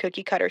take this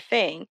cookie cutter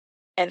thing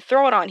and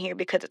throw it on here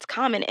because it's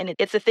common and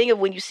it's a thing of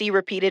when you see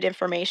repeated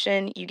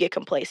information, you get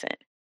complacent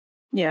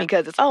yeah,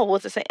 because it's, oh, well,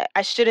 it's the same.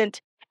 I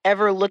shouldn't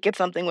ever look at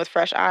something with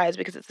fresh eyes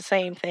because it's the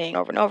same thing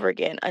over and over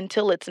again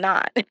until it's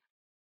not. And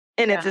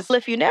it's yeah, as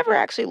if you never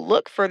actually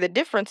look for the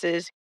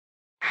differences,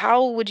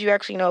 how would you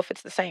actually know if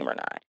it's the same or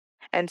not?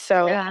 And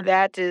so yeah,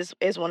 that is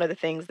one of the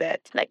things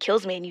that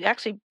kills me. And you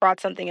actually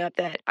brought something up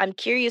that I'm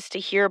curious to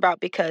hear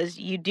about because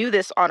you do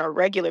this on a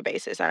regular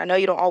basis. And I know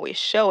you don't always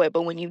show it,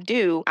 but when you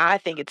do, I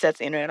think it sets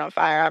the internet on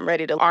fire. I'm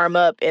ready to arm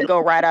up and go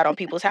right out on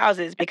people's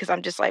houses because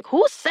I'm just like,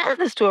 who says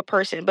this to a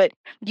person? But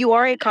you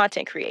are a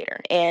content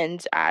creator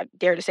and I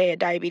dare to say a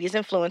diabetes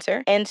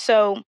influencer. And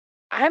so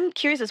I'm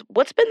curious as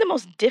what's been the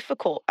most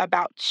difficult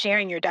about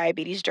sharing your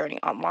diabetes journey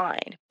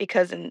online?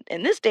 Because in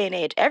this day and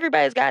age,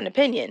 everybody's got an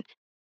opinion.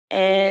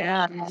 And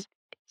yeah,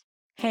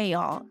 Hey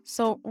y'all.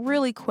 So,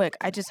 really quick,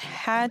 I just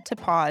had to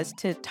pause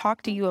to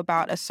talk to you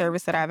about a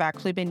service that I've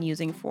actually been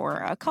using for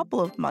a couple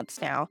of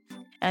months now.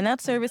 And that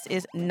service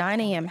is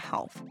 9am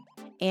Health.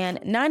 And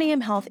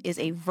 9am Health is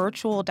a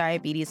virtual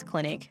diabetes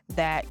clinic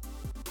that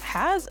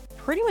has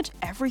pretty much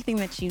everything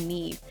that you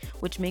need,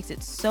 which makes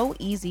it so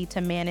easy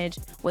to manage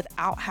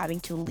without having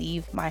to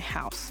leave my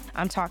house.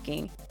 I'm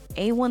talking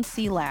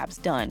A1C labs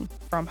done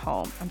from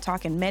home. I'm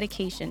talking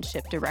medication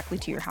shipped directly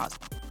to your house.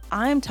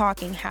 I'm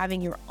talking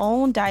having your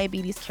own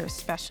diabetes care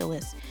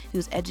specialist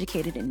who's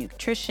educated in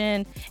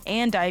nutrition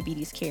and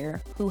diabetes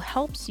care, who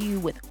helps you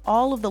with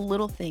all of the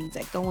little things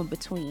that go in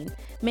between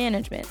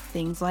management.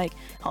 Things like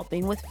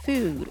helping with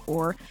food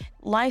or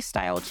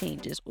lifestyle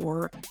changes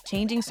or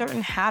changing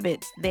certain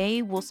habits.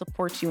 They will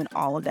support you in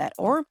all of that.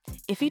 Or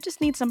if you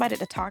just need somebody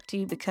to talk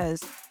to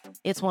because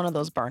it's one of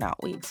those burnout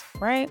weeks,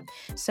 right?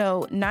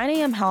 So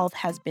 9am Health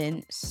has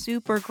been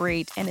super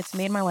great and it's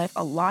made my life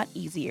a lot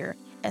easier,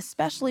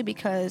 especially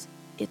because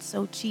it's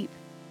so cheap.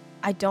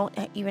 I don't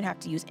even have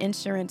to use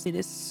insurance. It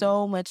is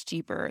so much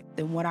cheaper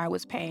than what I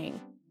was paying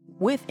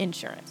with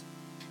insurance.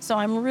 So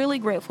I'm really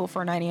grateful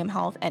for 9am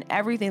Health and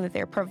everything that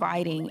they're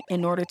providing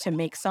in order to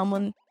make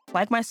someone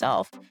like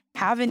myself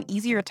have an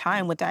easier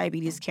time with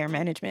diabetes care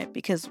management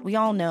because we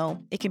all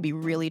know it can be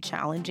really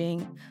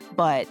challenging.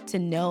 But to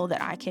know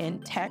that I can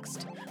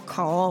text,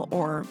 call,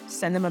 or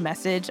send them a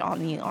message on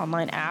the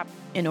online app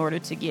in order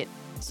to get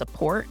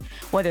support,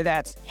 whether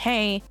that's,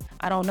 hey,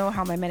 I don't know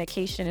how my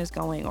medication is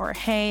going, or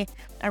hey,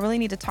 I really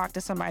need to talk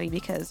to somebody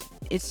because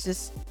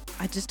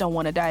I just don't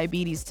want a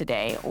diabetes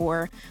today,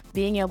 or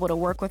being able to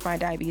work with my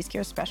diabetes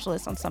care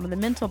specialist on some of the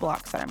mental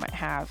blocks that I might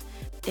have.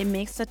 It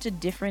makes such a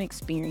different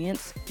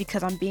experience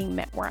because I'm being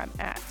met where I'm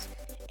at.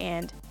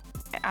 And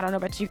I don't know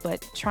about you,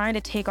 but trying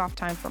to take off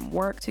time from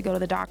work to go to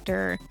the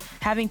doctor,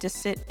 having to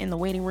sit in the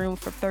waiting room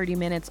for 30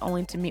 minutes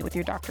only to meet with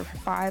your doctor for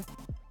 5,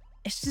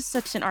 it's just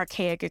such an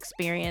archaic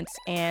experience.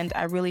 And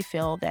I really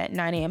feel that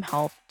 9am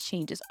Health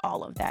changes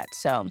all of that.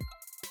 So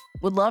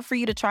would love for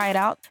you to try it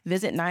out.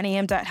 Visit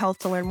 9am.health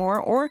to learn more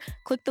or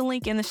click the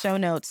link in the show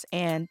notes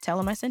and tell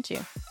them I sent you.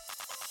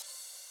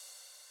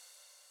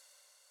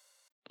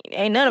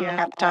 ain't none of them yeah.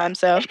 half the time.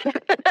 So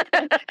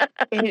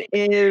It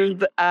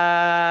is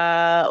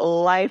a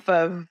life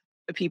of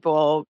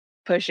people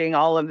pushing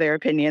all of their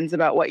opinions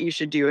about what you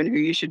should do and who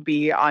you should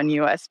be on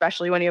you,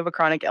 especially when you have a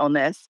chronic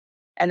illness.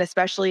 And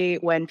especially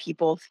when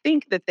people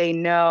think that they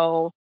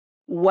know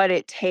what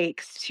it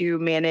takes to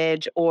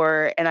manage,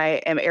 or, and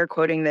I am air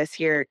quoting this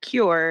here,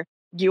 cure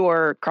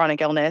your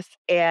chronic illness.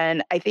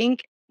 And I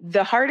think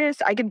the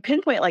hardest, I can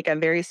pinpoint like a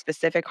very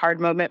specific hard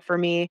moment for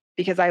me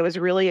because I was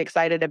really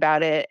excited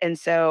about it. And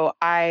so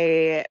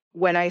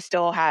when I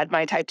still had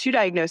my type 2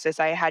 diagnosis,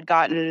 I had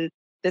gotten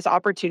this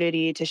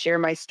opportunity to share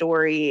my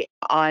story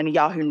on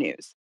Yahoo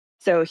News.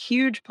 So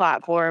huge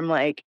platform,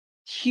 like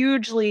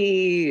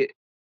hugely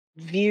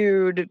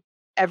viewed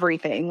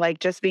everything, like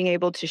just being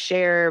able to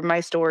share my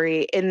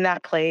story in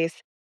that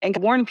place and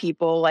warn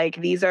people like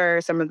these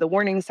are some of the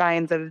warning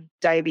signs of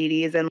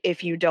diabetes. And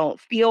if you don't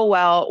feel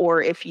well,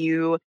 or if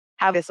you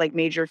have this like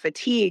major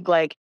fatigue,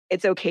 like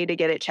it's okay to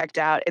get it checked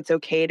out. It's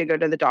okay to go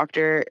to the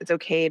doctor. It's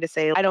okay to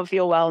say, I don't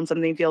feel well and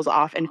something feels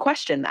off, and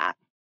question that.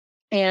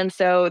 And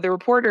so the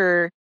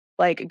reporter,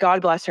 like,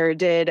 God bless her,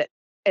 did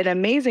an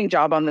amazing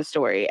job on the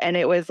story. And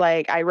it was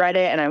like, I read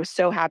it and I was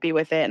so happy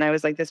with it. And I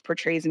was like, this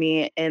portrays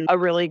me in a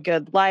really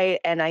good light.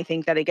 And I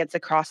think that it gets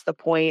across the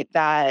point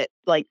that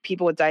like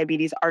people with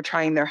diabetes are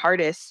trying their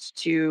hardest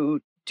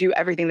to do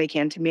everything they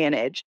can to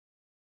manage.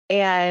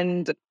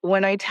 And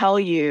when I tell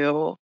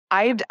you,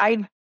 I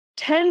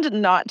tend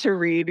not to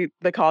read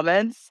the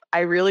comments.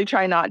 I really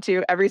try not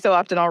to. Every so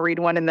often I'll read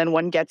one and then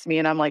one gets me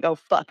and I'm like, oh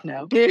fuck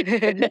no.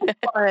 And this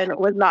one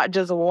was not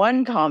just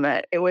one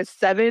comment, it was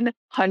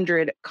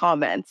 700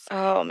 comments.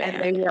 Oh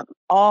And they man. were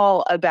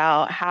all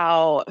about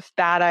how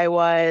fat I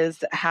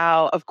was,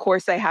 how, of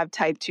course, I have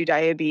type 2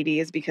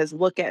 diabetes because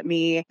look at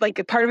me.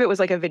 Like, part of it was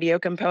like a video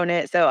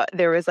component. So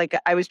there was like,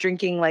 I was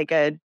drinking like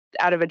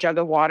out of a jug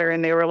of water,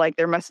 and they were like,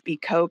 there must be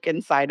Coke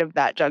inside of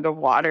that jug of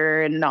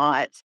water and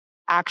not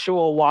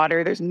actual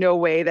water. There's no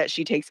way that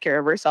she takes care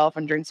of herself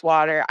and drinks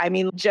water. I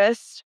mean,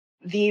 just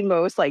the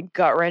most like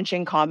gut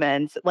wrenching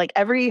comments, like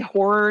every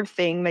horror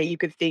thing that you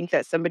could think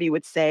that somebody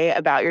would say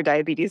about your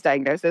diabetes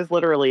diagnosis,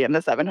 literally in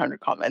the 700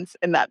 comments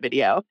in that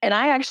video. And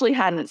I actually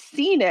hadn't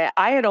seen it.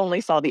 I had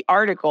only saw the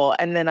article.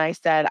 And then I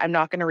said, I'm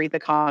not going to read the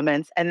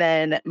comments. And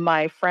then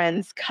my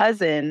friend's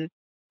cousin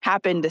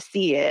happened to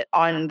see it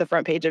on the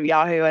front page of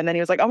Yahoo. And then he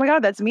was like, oh my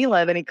God, that's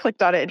Mila. Then he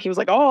clicked on it and he was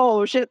like,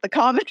 oh shit, the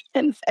comments.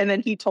 And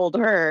then he told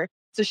her.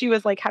 So she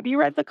was like, have you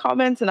read the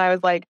comments? And I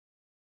was like,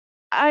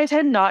 I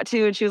tend not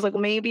to. And she was like,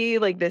 well, maybe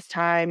like this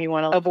time you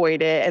want to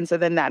avoid it. And so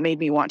then that made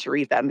me want to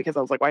read them because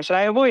I was like, why should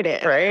I avoid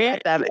it? And I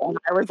read them, and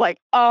I was like,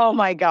 oh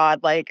my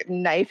God, like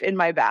knife in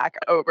my back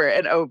over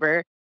and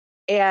over.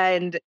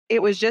 And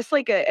it was just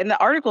like and the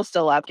article's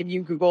still up. If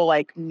you Google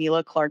like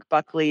Mila Clark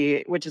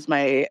Buckley, which is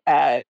my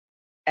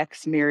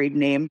ex-married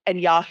name, and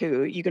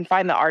Yahoo, you can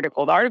find the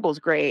article. The article's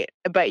great,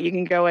 but you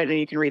can go in and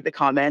you can read the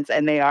comments,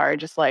 and they are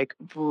just like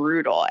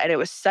brutal. And it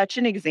was such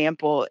an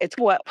example. It's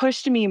what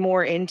pushed me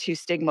more into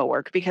stigma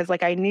work because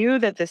like I knew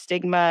that the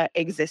stigma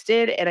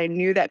existed and I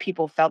knew that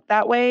people felt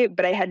that way,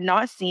 but I had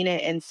not seen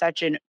it in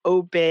such an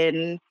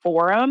open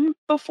forum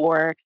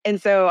before.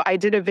 And so I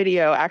did a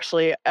video,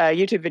 actually a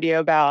YouTube video,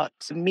 about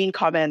some mean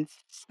comments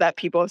that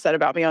people have said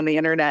about me on the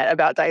internet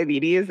about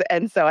diabetes.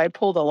 And so I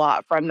pulled a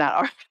lot from that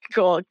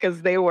article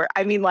because they were,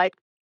 I mean, like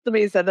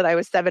somebody said that I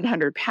was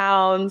 700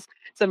 pounds.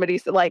 Somebody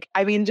said like,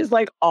 I mean, just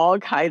like all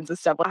kinds of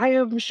stuff. I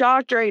am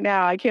shocked right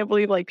now. I can't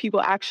believe like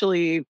people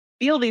actually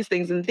feel these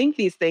things and think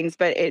these things,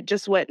 but it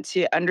just went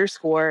to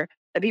underscore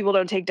that people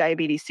don't take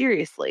diabetes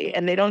seriously.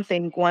 And they don't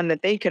think, one,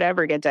 that they could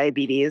ever get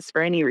diabetes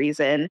for any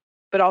reason,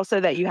 but also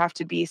that you have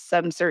to be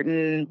some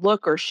certain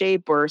look or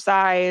shape or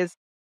size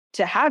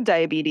to have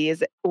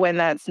diabetes when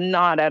that's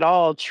not at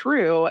all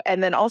true.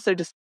 And then also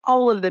just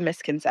all of the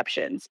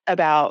misconceptions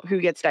about who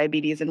gets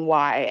diabetes and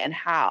why and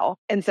how.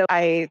 And so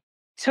I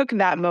took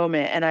that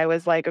moment and I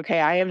was like, okay,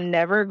 I am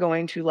never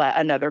going to let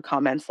another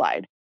comment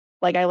slide.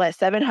 Like I let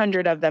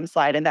 700 of them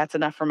slide, and that's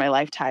enough for my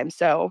lifetime.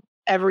 So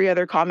every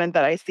other comment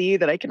that I see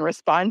that I can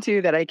respond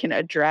to, that I can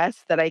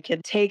address, that I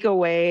can take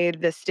away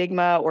the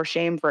stigma or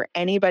shame for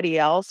anybody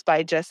else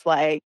by just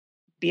like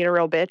being a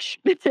real bitch,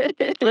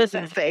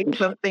 listen, saying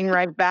something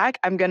right back,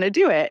 I'm going to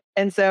do it.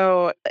 And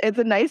so it's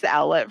a nice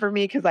outlet for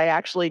me because I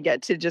actually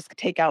get to just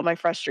take out my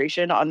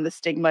frustration on the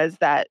stigmas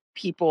that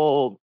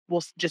people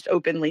will just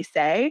openly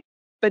say.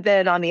 But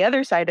then on the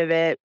other side of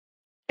it,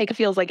 it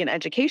feels like an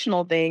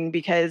educational thing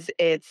because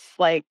it's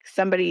like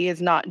somebody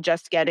is not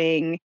just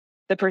getting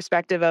the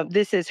perspective of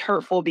this is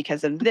hurtful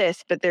because of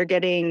this, but they're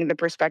getting the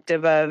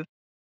perspective of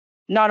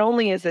not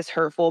only is this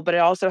hurtful, but it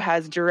also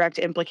has direct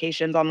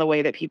implications on the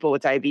way that people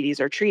with diabetes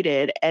are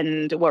treated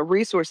and what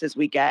resources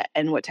we get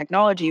and what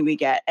technology we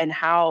get and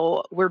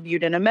how we're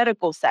viewed in a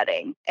medical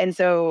setting. And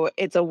so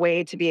it's a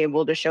way to be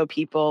able to show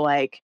people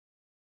like,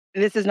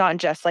 this is not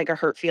just like a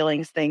hurt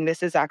feelings thing.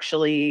 This is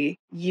actually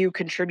you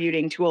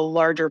contributing to a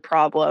larger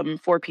problem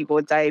for people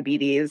with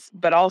diabetes,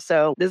 but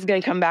also this is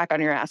going to come back on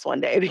your ass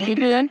one day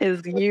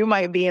because you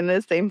might be in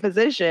the same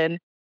position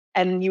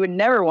and you would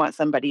never want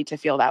somebody to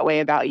feel that way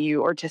about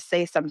you or to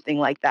say something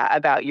like that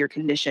about your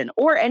condition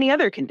or any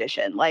other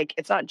condition. Like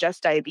it's not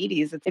just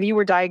diabetes. If you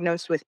were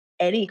diagnosed with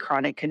any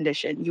chronic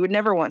condition. You would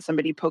never want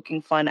somebody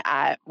poking fun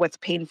at what's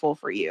painful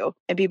for you.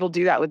 And people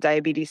do that with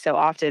diabetes so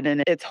often,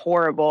 and it's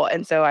horrible.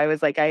 And so I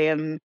was like, I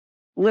am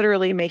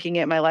literally making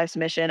it my life's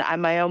mission.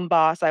 I'm my own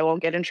boss. I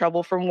won't get in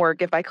trouble from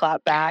work if I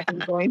clap back. I'm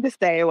going to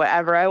say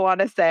whatever I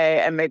want to say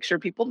and make sure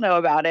people know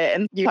about it.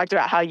 And you talked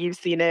about how you've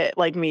seen it,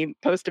 like me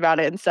post about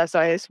it and stuff. So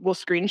I will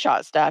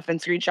screenshot stuff and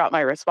screenshot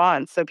my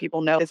response so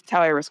people know this is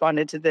how I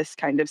responded to this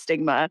kind of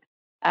stigma.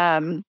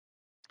 Um,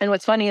 and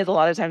what's funny is a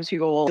lot of times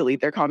people will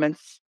delete their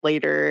comments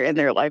later and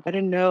they're like, I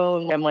didn't know.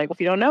 And I'm like, well,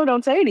 if you don't know,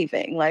 don't say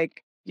anything.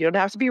 Like, you don't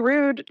have to be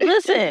rude.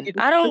 Listen, You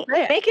just I have to don't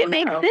say, make it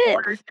make know,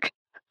 or sense.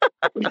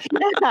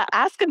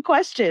 ask a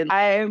question.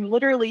 I'm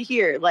literally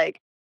here. Like,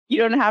 you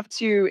don't have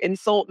to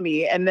insult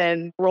me and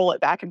then roll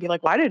it back and be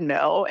like, well, I didn't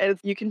know. And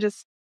you can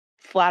just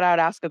flat out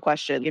ask a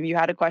question. If you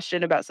had a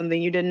question about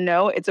something you didn't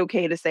know, it's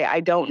okay to say, I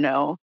don't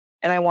know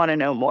and I want to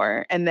know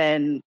more. And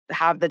then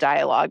have the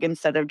dialogue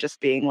instead of just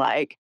being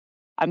like,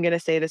 I'm going to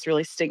say this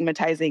really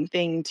stigmatizing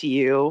thing to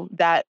you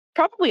that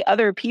probably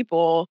other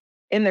people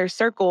in their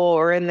circle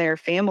or in their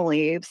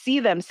family see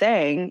them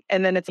saying,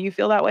 and then it's you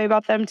feel that way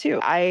about them too.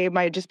 I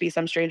might just be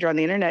some stranger on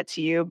the internet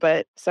to you,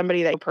 but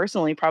somebody that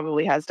personally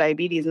probably has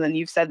diabetes, and then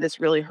you've said this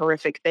really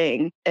horrific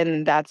thing,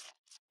 and that's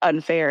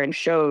unfair and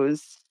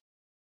shows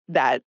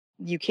that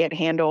you can't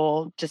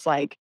handle just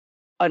like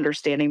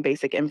understanding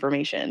basic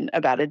information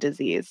about a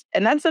disease.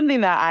 And that's something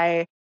that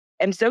I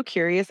am so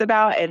curious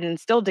about and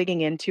still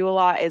digging into a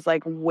lot is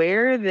like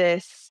where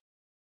this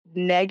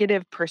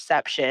negative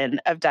perception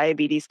of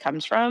diabetes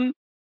comes from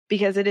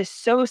because it is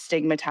so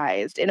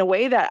stigmatized in a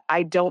way that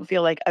I don't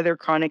feel like other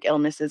chronic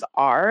illnesses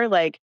are.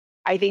 Like,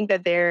 I think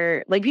that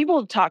they're like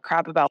people talk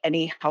crap about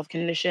any health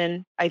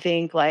condition. I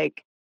think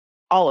like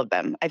all of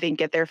them, I think,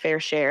 get their fair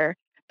share.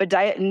 But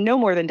diet, no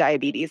more than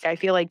diabetes. I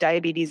feel like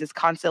diabetes is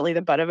constantly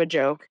the butt of a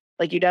joke.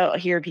 Like you don't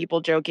hear people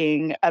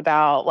joking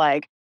about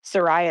like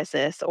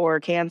psoriasis or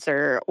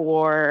cancer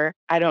or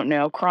I don't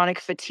know, chronic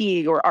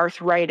fatigue or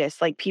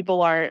arthritis. Like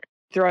people aren't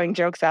throwing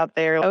jokes out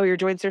there. Oh, your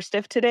joints are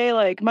stiff today.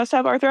 Like must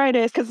have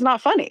arthritis because it's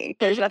not funny.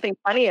 There's nothing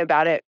funny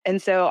about it.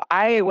 And so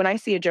when I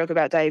see a joke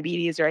about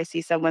diabetes or I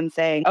see someone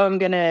saying, oh, I'm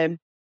gonna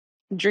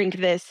drink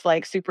this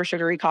like super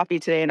sugary coffee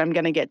today and I'm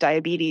going to get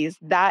diabetes,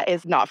 that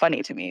is not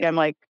funny to me. I'm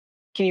like,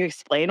 can you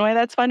explain why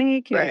that's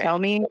funny? Can you Right. tell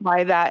me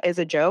why that is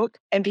a joke?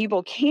 And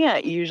people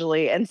can't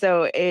usually. And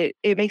so it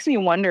makes me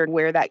wonder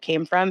where that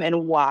came from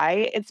and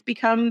why it's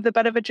become the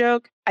butt of a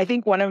joke. I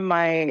think one of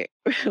my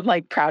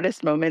like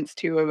proudest moments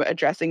too of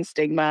addressing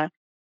stigma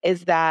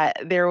is that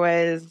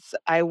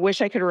I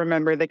wish I could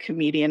remember the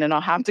comedian and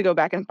I'll have to go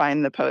back and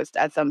find the post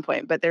at some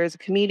point, but there's a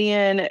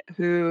comedian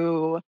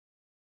who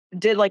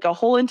did like a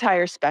whole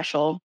entire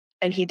special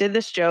and he did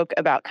this joke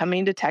about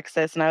coming to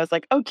Texas and I was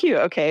like, "Oh cute.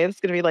 Okay,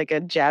 it's going to be like a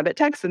jab at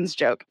Texans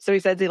joke." So he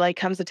says he like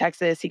comes to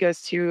Texas, he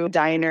goes to a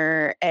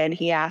diner and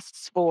he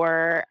asks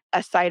for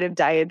a side of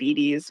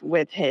diabetes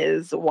with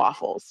his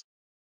waffles.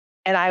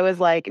 And I was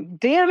like,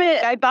 "Damn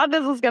it. I thought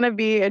this was going to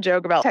be a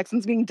joke about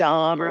Texans being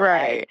dumb or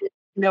Right. like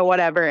no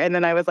whatever." And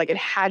then I was like, it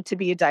had to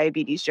be a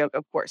diabetes joke,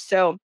 of course.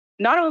 So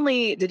not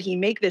only did he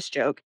make this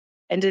joke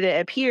and did it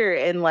appear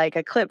in like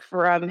a clip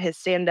from his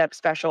stand-up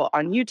special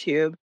on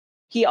YouTube,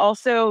 he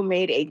also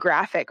made a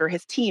graphic or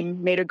his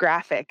team made a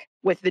graphic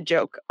with the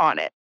joke on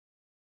it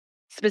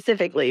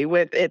specifically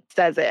with it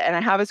says it and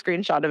I have a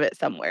screenshot of it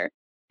somewhere.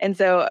 And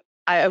so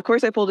of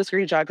course I pulled a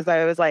screenshot because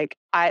I was like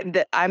I'm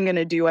going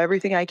to do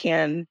everything I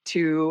can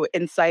to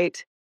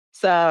incite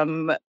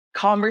some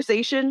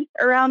conversation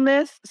around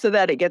this so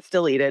that it gets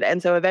deleted.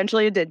 And so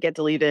eventually it did get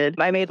deleted.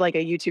 I made like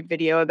a YouTube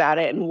video about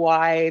it and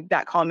why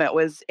that comment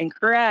was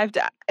incorrect.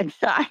 And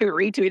I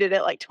retweeted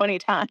it like 20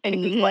 times.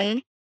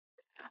 Like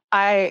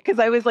Hmm. because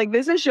I was like,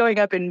 this is showing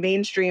up in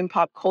mainstream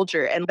pop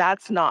culture, and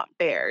that's not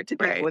fair to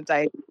people Right. with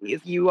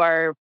diabetes. You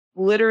are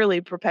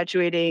literally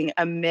perpetuating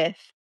a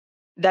myth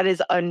that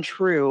is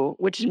untrue,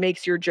 which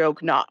makes your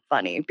joke not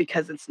funny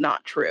because it's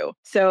not true.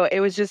 So it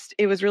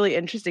was really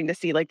interesting to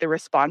see like the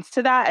response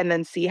to that and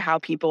then see how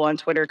people on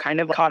Twitter kind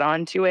of caught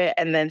on to it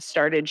and then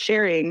started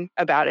sharing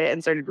about it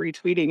and started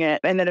retweeting it.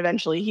 And then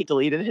eventually he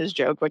deleted his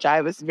joke, which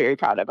I was very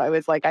proud of. I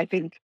was like, I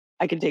think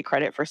I can take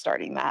credit for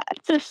starting that.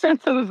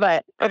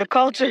 But For the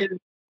culture.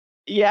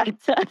 yeah.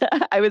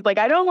 I was like,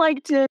 I don't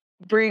like to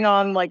bring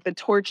on like the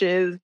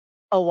torches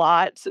a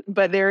lot,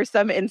 but there are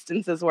some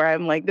instances where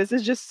I'm like, this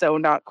is just so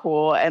not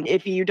cool. And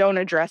if you don't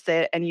address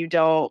it and you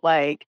don't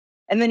like,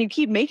 and then you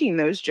keep making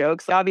those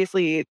jokes,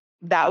 obviously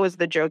that was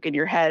the joke in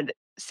your head.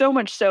 So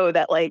much so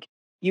that like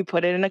you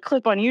put it in a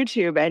clip on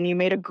YouTube and you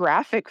made a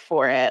graphic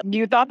for it.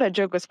 You thought that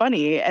joke was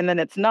funny and then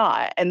it's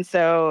not. And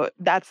so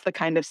that's the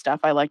kind of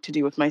stuff I like to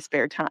do with my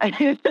spare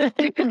time.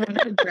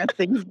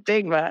 Addressing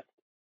stigma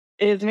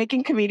is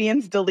making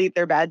comedians delete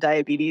their bad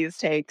diabetes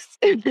takes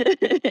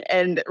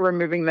and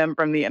removing them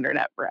from the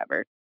internet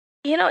forever.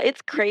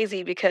 It's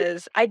crazy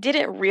because I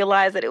didn't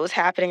realize that it was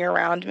happening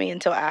around me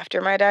until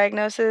after my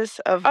diagnosis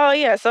of, oh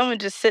yeah, someone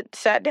just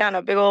sat down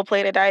a big old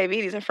plate of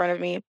diabetes in front of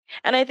me.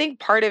 And I think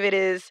part of it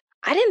is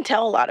I didn't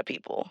tell a lot of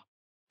people.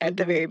 at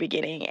the Mhm. very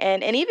beginning.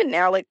 And even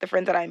now, like the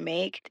friends that I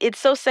make, it's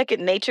so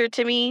second nature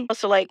to me.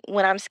 So like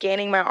when I'm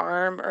scanning my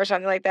arm or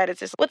something like that, it's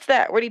just, what's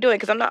that? What are you doing?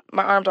 Because I'm not,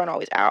 my arms aren't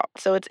always out.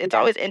 So it's Yeah.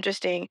 always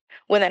interesting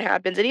when that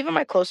happens. And even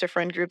my closer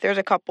friend group, there's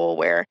a couple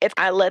where it's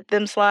I let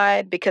them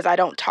slide because I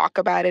don't talk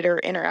about it or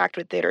interact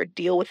with it or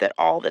deal with it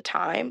all the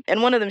time.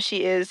 And one of them,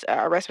 she is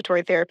a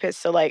respiratory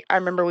therapist. So like I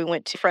remember we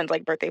went to friends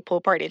like birthday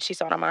pool party and she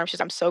saw it on my arm. She's,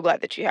 I'm so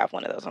glad that you have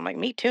one of those. I'm like,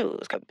 me too.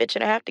 It's a bitch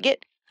and I have to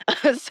get.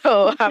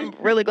 So I'm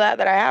really glad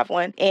that I have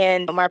one.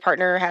 And my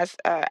partner has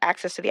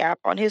access to the app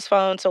on his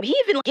phone. So he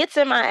even gets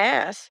in my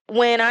ass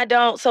when I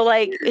don't. So,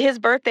 like, his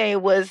birthday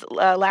was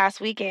last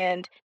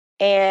weekend.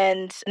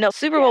 And no,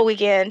 Super Yeah. Bowl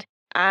weekend,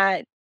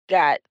 I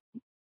got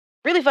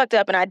really fucked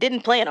up and I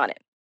didn't plan on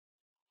it.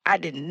 I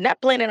did not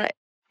plan on it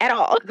at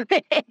all.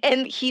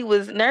 And he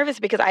was nervous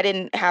because I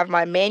didn't have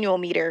my manual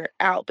meter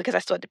out because I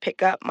still had to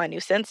pick up my new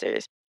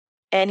sensors.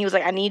 And he was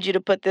like, I need you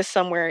to put this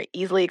somewhere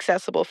easily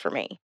accessible for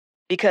me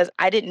because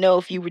I didn't know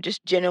if you were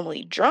just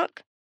genuinely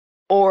drunk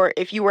or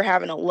if you were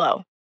having a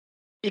low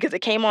because it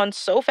came on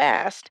so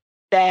fast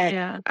that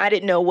Yeah. I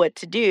didn't know what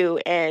to do.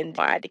 And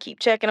I had to keep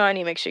checking on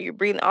you, make sure you're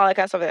breathing, all that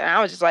kind of stuff. And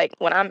I was just like,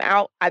 when I'm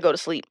out, I go to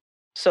sleep.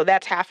 So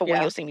that's half of what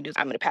Yeah. you'll see me do. Is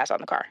I'm going to pass out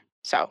in the car.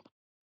 So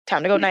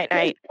time to go night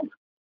night.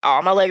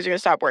 All my legs are going to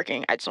stop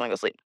working. I just want to go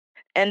sleep.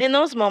 And in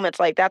those moments,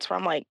 like, that's where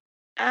I'm like,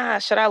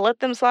 should I let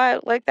them slide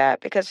like that?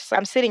 Because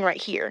I'm sitting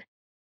right here.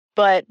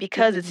 But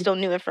because it's Mhm. still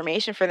new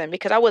information for them,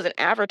 because I wasn't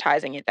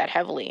advertising it that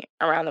heavily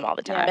around them all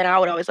the time. Yeah. And I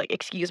would always like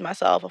excuse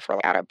myself if we're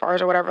like, out at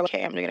bars or whatever, like,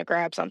 hey, I'm gonna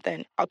grab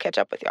something. I'll catch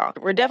up with y'all.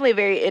 We're definitely a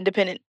very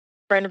independent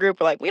friend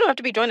group. We're like, we don't have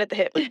to be joined at the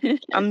hip. Like,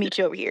 I'll meet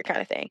you over here kind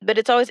of thing. But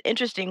it's always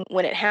interesting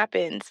when it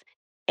happens.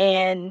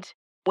 And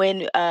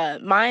when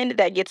mine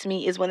that gets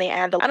me is when they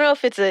add the I don't know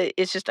if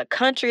it's just a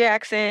country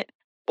accent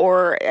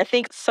or I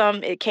think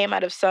it came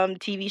out of some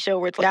TV show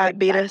where it's like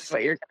Exactly diabetes.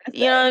 what you're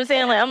You know what I'm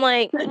saying? Like I'm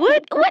like,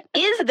 what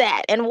is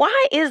that? And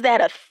why is that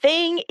a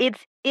thing? It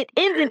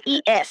ends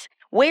in ES.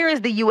 Where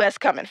is the US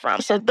coming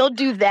from? So they'll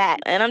do that.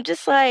 And I'm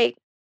just like,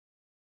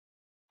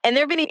 and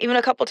there've been even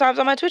a couple times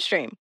on my Twitch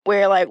stream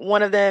where like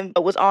one of them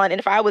was on, and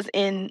if I was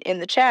in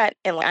the chat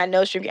and like I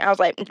know stream, I was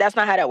like, that's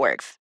not how that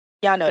works.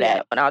 Y'all know Yeah.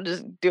 that, but I'll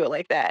just do it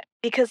like that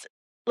because,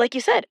 like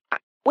you said,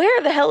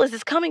 where the hell is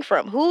this coming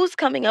from? Who's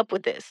coming up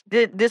with this?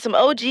 Did some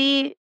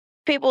OG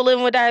people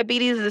living with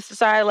diabetes in the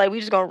society like we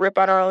just gonna rip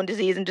on our own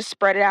disease and just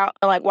spread it out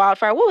like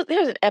wildfire?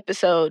 There's an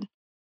episode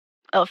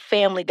of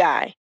Family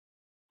Guy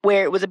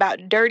where it was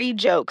about dirty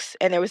jokes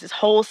and there was this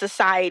whole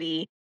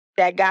society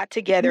that got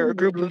together, a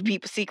group of Mhm.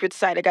 people, secret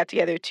society that got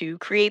together to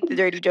create the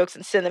dirty jokes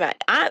and send them out.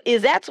 I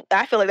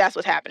feel like that's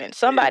what's happening.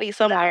 Somebody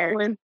somewhere,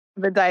 With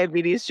the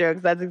diabetes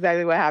jokes, that's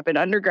exactly what happened.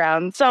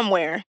 Underground.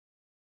 somewhere.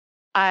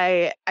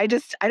 I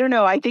don't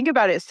know. I think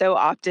about it so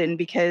often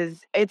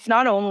because it's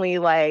not only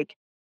like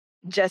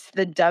just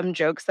the dumb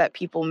jokes that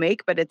people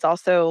make, but it's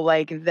also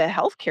like the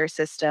healthcare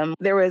system.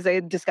 There was a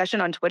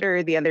discussion on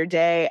Twitter the other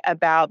day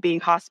about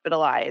being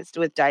hospitalized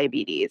with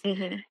diabetes.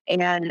 Hmm.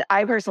 And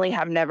I personally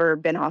have never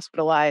been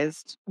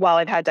hospitalized while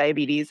I've had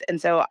diabetes.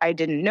 And so I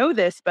didn't know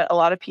this, but a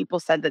lot of people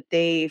said that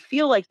they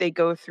feel like they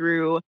go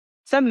through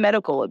some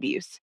medical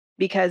abuse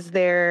because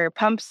their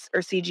pumps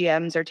or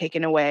CGMs are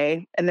taken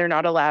away and they're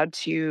not allowed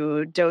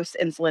to dose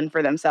insulin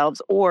for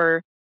themselves,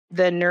 or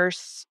the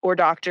nurse or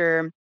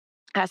doctor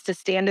has to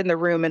stand in the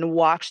room and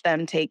watch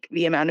them take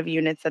the amount of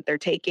units that they're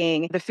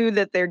taking. The food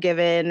that they're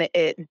given,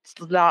 it's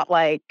not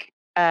like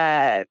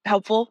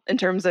helpful in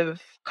terms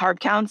of carb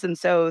counts. And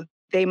so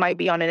they might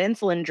be on an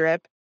insulin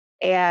drip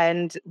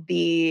and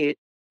the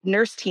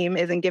nurse team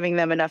isn't giving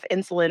them enough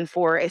insulin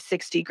for a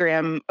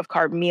 60-gram of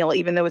carb meal,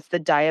 even though it's the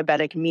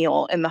diabetic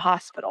meal in the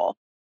hospital.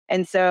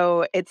 And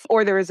so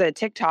or there was a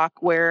TikTok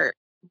where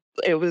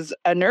it was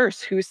a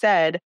nurse who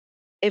said,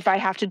 if I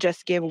have to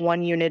just give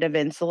 1 unit of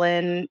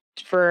insulin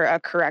for a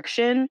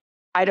correction,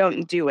 I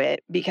don't do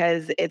it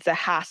because it's a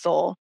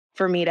hassle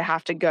for me to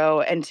have to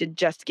go and to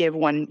just give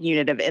 1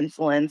 unit of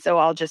insulin. So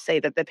I'll just say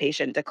that the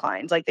patient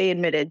declines. Like they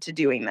admitted to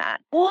doing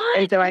that. What?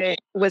 And so I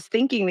was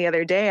thinking the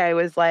other day, I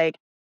was like,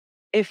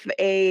 if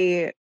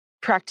a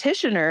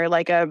practitioner,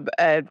 like a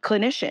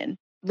clinician,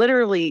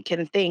 literally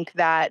can think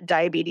that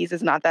diabetes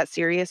is not that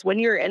serious when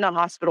you're in a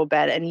hospital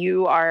bed and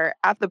you are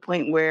at the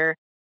point where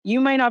you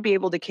might not be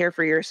able to care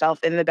for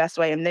yourself in the best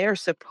way and they are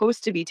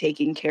supposed to be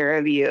taking care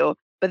of you,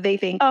 but they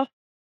think, oh,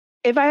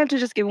 if I have to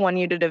just give 1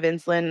 unit of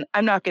insulin,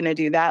 I'm not going to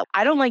do that.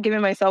 I don't like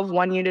giving myself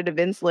 1 unit of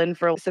insulin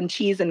for some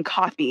cheese and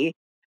coffee,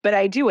 but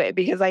I do it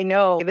because I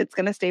know if it's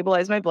going to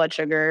stabilize my blood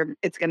sugar,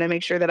 it's going to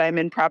make sure that I'm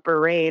in proper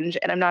range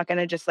and I'm not going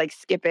to just like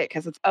skip it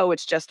because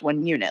it's just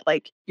 1 unit.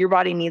 Like your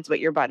body needs what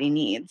your body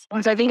needs.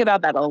 And so I think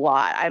about that a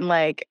lot. I'm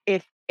like,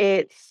 if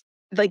it's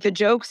like the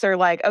jokes are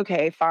like,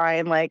 okay,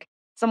 fine. Like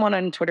someone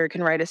on Twitter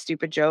can write a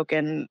stupid joke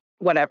and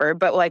whatever.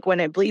 But like when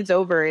it bleeds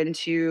over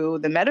into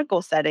the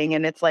medical setting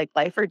and it's like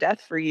life or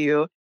death for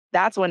you,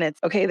 that's when it's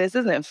okay, this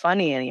isn't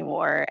funny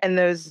anymore. And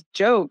those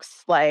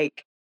jokes,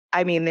 like,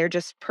 I mean, they're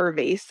just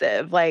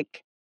pervasive.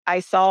 Like I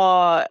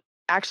saw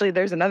Actually,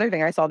 there's another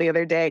thing I saw the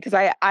other day because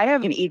I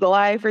have an eagle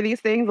eye for these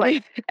things.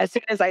 Like as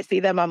soon as I see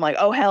them, I'm like,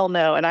 oh hell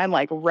no, and I'm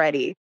like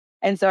ready.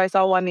 And so I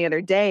saw one the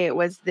other day. It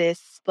was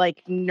this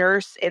like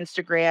nurse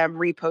Instagram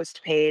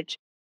repost page,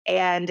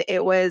 and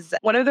it was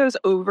one of those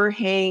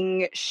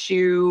overhang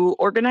shoe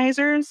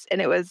organizers,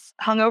 and it was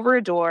hung over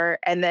a door,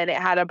 and then it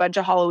had a bunch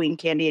of Halloween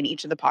candy in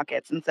each of the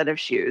pockets instead of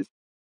shoes.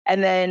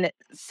 And then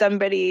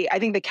somebody, I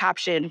think the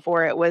caption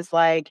for it was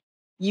like,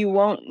 you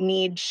won't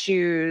need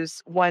shoes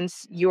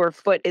once your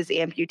foot is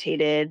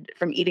amputated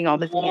from eating all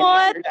this candy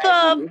What after the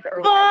diabetes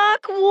or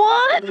fuck?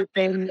 What?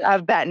 anything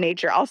of that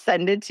nature. I'll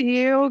send it to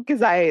you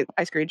because I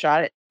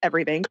screenshot it,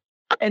 everything.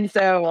 And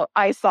so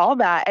I saw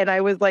that and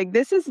I was like,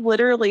 this is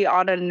literally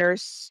on a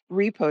nurse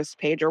repost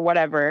page or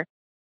whatever.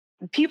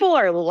 People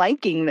are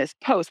liking this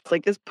post.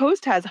 Like this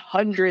post has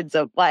hundreds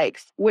of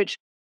likes, which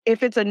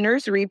if it's a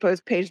nurse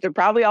repost page, they're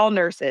probably all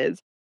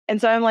nurses. And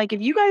so I'm like,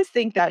 if you guys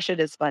think that shit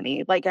is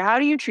funny, like how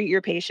do you treat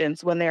your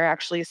patients when they're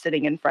actually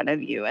sitting in front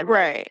of you? And like,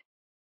 Right.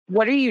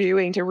 what are you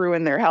doing to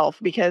ruin their health?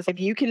 Because if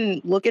you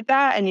can look at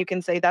that and you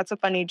can say that's a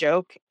funny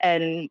joke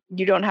and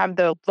you don't have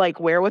the like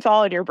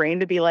wherewithal in your brain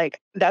to be like,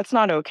 that's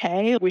not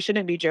okay. We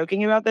shouldn't be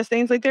joking about these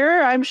things. Like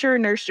there are, I'm sure,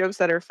 nurse jokes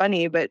that are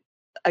funny, but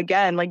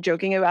again, like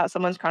joking about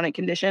someone's chronic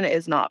condition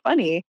is not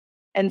funny.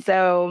 And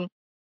so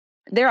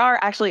there are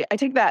actually,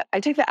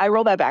 I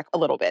roll that back a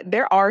little bit.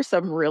 There are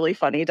some really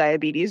funny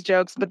diabetes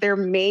jokes, but they're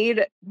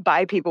made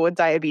by people with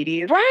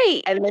diabetes.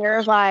 Right. And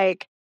they're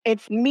like,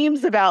 it's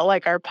memes about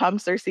like our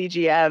pumps or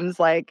CGMs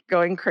like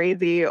going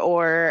crazy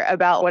or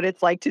about what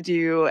it's like to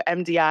do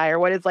MDI or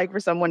what it's like for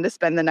someone to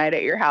spend the night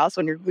at your house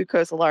when your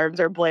glucose alarms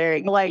are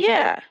blaring. Like,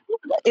 Yeah.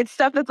 it's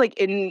stuff that's like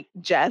in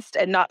jest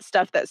and not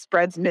stuff that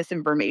spreads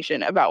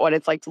misinformation about what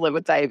it's like to live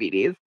with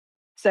diabetes.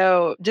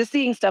 So just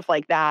seeing stuff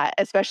like that,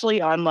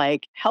 especially on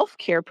like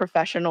healthcare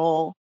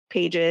professional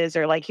pages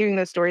or like hearing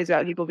those stories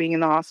about people being in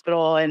the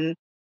hospital and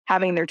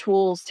having their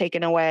tools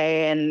taken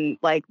away and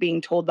like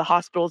being told the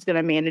hospital is going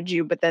to manage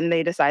you, but then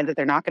they decide that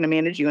they're not going to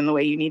manage you in the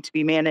way you need to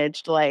be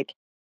managed. Like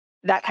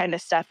that kind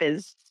of stuff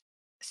is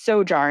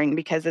so jarring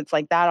because it's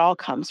like that all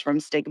comes from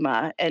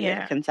stigma and Yeah.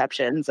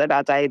 misconceptions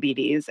about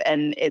diabetes.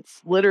 And it's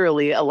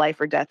literally a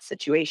life or death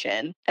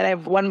situation. And I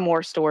have one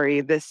more story.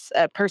 This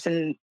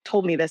person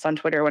told me this on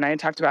Twitter when I had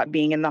talked about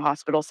being in the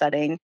hospital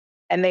setting.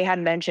 And they had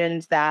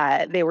mentioned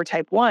that they were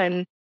type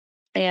 1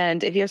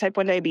 and if you have type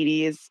 1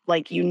 diabetes,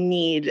 like you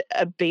need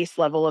a base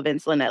level of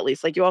insulin at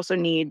least. Like you also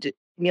need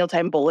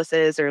mealtime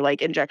boluses or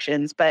like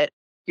injections, but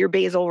your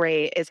basal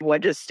rate is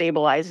what just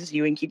stabilizes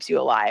you and keeps you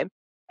alive.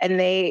 And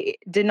they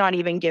did not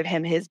even give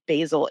him his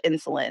basal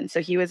insulin. So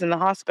he was in the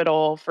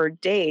hospital for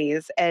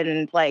days.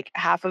 And like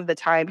half of the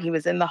time he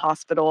was in the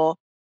hospital,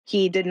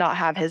 he did not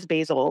have his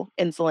basal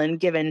insulin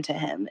given to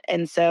him.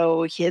 And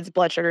so his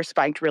blood sugar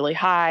spiked really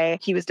high.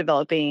 He was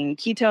developing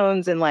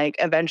ketones and like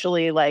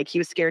eventually like he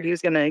was scared he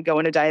was going to go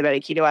into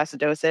diabetic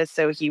ketoacidosis.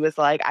 So he was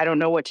like, I don't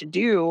know what to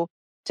do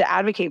to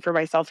advocate for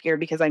myself here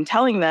because I'm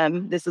telling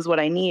them this is what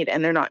I need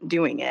and they're not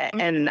doing it.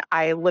 And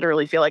I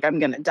literally feel like I'm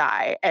going to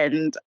die.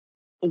 And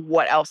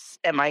what else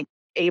am I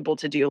able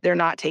to do? They're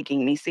not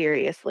taking me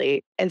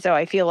seriously. And so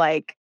I feel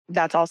like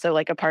that's also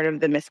like a part of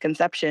the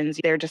misconceptions.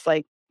 They're just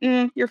like,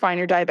 you're fine,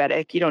 you're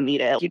diabetic, you don't need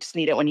it. You just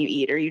need it when you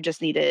eat, or you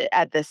just need it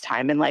at this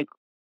time. And like,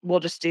 we'll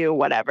just do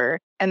whatever.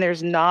 And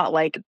there's not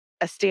like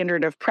a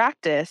standard of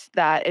practice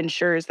that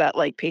ensures that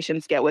like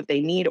patients get what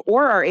they need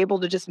or are able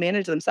to just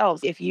manage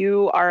themselves. If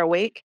you are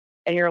awake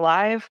and you're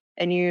alive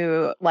and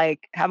you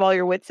like have all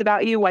your wits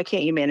about you, why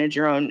can't you manage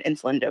your own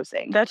insulin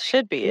dosing? That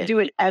should be You it. do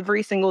it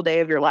every single day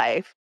of your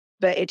life,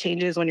 but it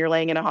changes when you're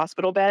laying in a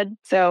hospital bed.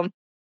 So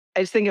I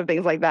just think of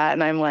things like that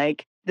and I'm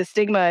like, the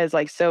stigma is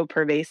like so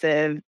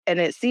pervasive and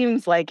it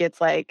seems like it's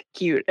like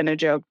cute and a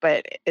joke,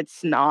 but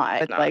it's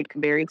not. It's like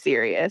very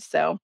serious.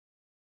 So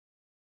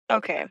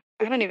Okay.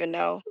 I don't even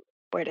know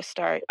where to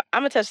start.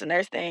 I'm gonna touch the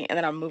nurse thing and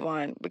then I'll move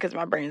on because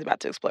my brain is about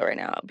to explode right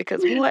now.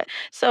 Because what?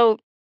 So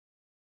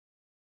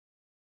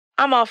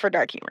I'm all for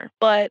dark humor,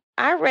 but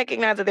I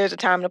recognize that there's a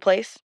time and a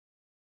place.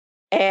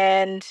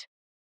 And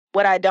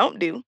what I don't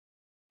do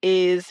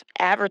is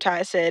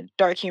advertise said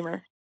dark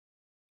humor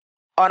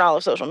on all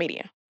of social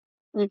media.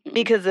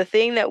 Because the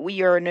thing that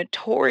we are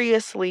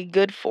notoriously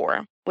good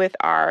for with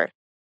our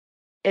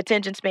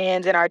attention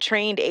spans and our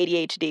trained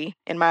ADHD,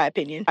 in my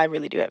opinion, I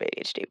really do have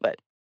ADHD, but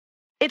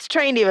it's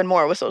trained even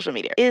more with social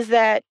media, is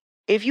that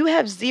if you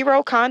have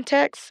zero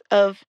context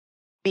of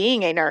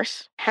being a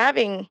nurse,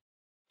 having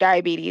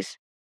diabetes,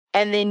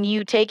 and then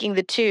you taking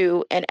the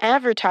two and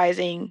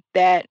advertising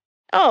that,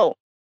 oh,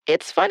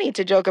 it's funny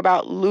to joke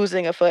about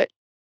losing a foot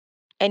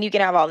and you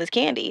can have all this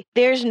candy.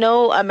 There's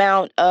no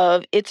amount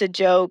of it's a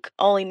joke,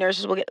 only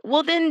nurses will get.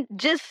 Well, then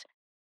just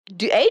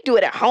do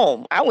it at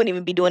home. I wouldn't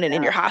even be doing it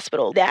in your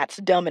hospital. That's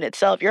dumb in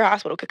itself. Your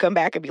hospital could come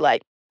back and be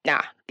like,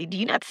 nah, do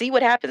you not see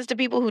what happens to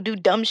people who do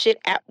dumb shit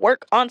at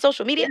work on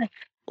social media?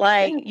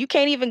 Like, you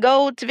can't even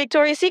go to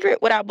Victoria's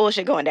Secret without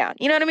bullshit going down.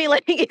 You know what I mean?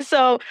 Like,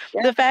 so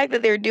the fact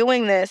that they're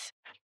doing this,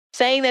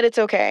 saying that it's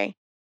okay,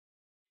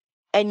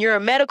 and you're a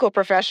medical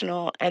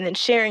professional and then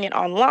sharing it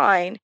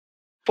online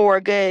for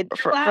a good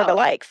for the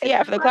likes.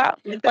 Yeah, for the clout.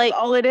 That's Like,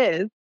 all it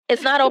is.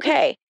 it's not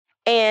okay.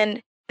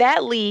 And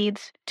that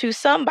leads to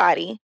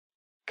somebody,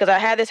 because I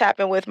had this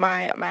happen with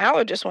my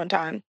allergist one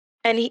time,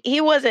 and he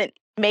wasn't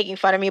making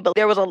fun of me, but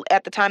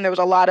at the time there was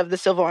a lot of the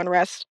civil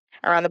unrest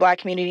around the Black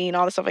community and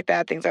all the stuff like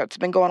that, things that's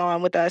been going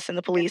on with us and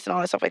the police and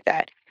all that stuff like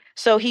that.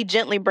 So he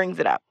gently brings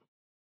it up.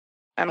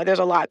 I know there's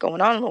a lot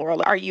going on in the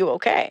world. Are you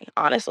okay?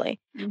 Honestly.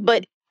 Mhm.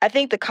 But I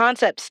think the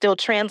concept still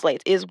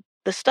translates, is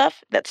the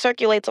stuff that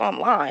circulates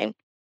online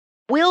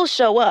will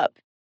show up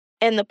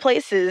in the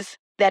places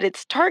that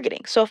it's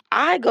targeting. So if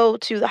I go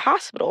to the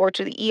hospital or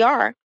to the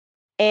ER,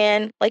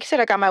 and like you said,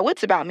 I got my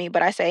wits about me,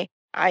 but I say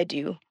I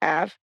do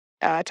have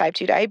type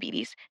 2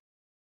 diabetes,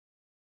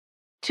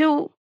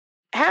 to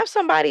have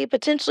somebody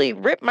potentially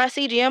rip my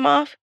CGM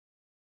off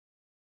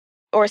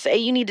or say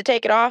you need to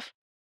take it off,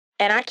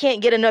 and I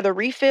can't get another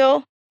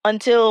refill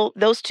until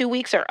those 2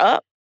 weeks are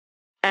up,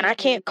 and I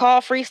can't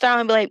call Freestyle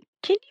and be like,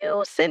 can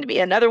you send me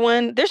another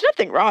one? There's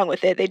nothing wrong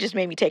with it. They just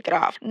made me take it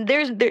off.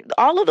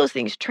 All of those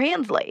things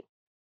translate.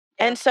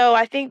 And so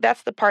I think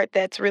that's the part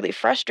that's really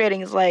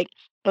frustrating, is like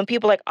when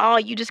people are like, oh,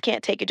 you just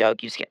can't take a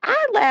joke. You just can't.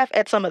 I laugh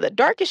at some of the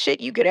darkest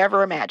shit you could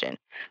ever imagine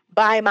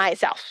by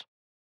myself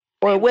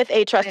or with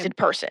a trusted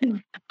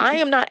person. I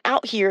am not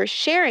out here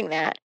sharing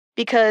that,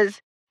 because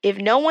if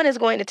no one is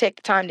going to take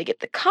the time to get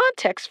the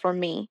context from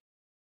me,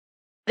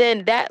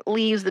 then that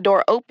leaves the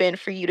door open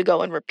for you to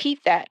go and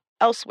repeat that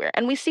elsewhere.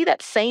 And we see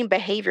that same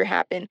behavior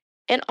happen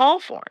in all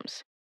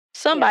forms.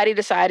 Somebody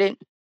decided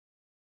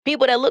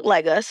people that look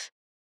like us,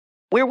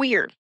 we're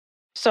weird.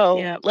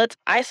 So let's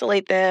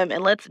isolate them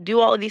and let's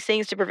do all of these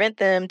things to prevent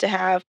them to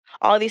have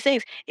all of these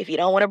things. If you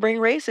don't want to bring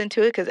race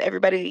into it, because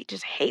everybody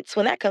just hates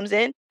when that comes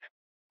in,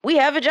 we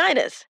have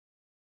vaginas.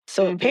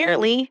 So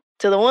apparently,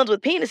 to the ones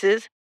with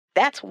penises,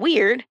 that's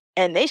weird,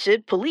 and they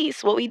should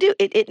police what we do.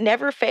 It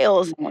never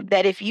fails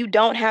that if you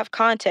don't have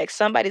context,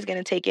 somebody's going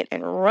to take it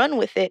and run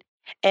with it,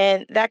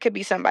 and that could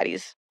be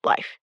somebody's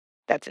life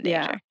that's in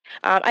danger.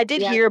 I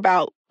did hear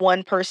about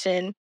one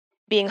person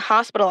being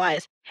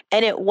hospitalized,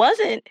 and it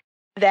wasn't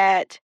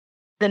that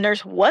the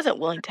nurse wasn't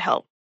willing to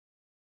help.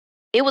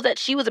 It was that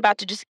she was about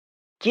to just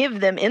give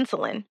them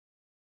insulin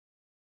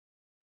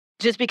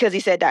just because he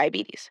said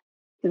diabetes,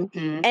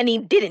 and he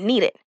didn't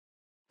need it.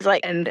 It's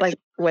like, And like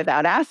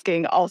without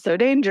asking, also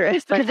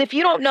dangerous. because if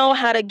you don't know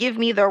how to give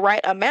me the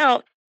right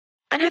amount,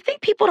 and I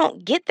think people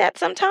don't get that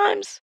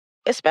sometimes,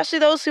 especially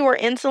those who are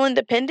insulin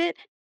dependent,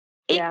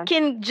 it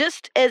can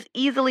just as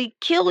easily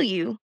kill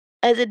you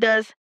as it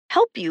does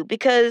help you,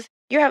 because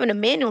you're having to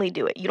manually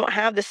do it. You don't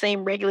have the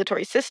same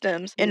regulatory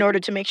systems in order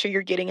to make sure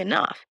you're getting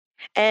enough.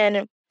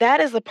 And that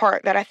is the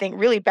part that I think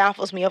really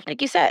baffles me. Of,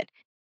 like you said,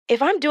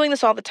 if I'm doing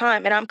this all the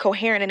time and I'm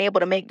coherent and able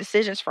to make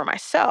decisions for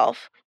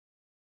myself,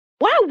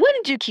 why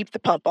wouldn't you keep the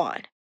pump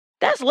on?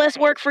 That's less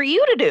work for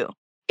you to do.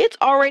 It's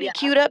already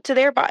queued up to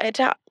their body.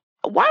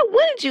 Why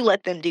wouldn't you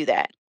let them do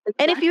that?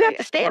 And if you have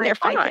to stand there,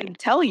 I fine. can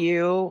tell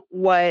you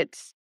what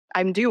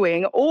I'm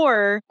doing,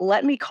 or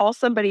let me call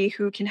somebody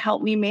who can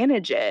help me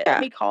manage it. Let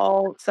me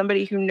call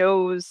somebody who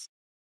knows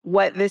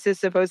what this is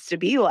supposed to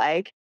be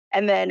like.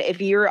 And then if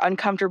you're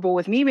uncomfortable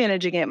with me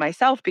managing it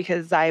myself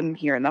because I'm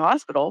here in the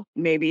hospital,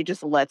 maybe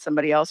just let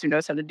somebody else who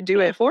knows how to do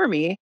it for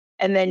me.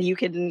 And then you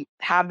can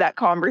have that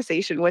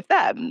conversation with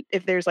them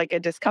if there's like a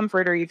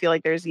discomfort or you feel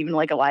like there's even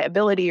like a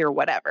liability or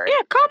whatever. Yeah,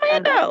 call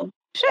And Mando.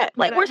 Shit,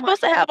 like but we're I'm supposed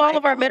to like, have all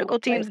of our I medical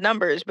don't, like- team's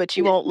numbers, but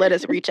you won't let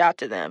us reach out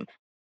to them.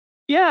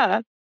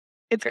 Yeah,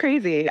 it's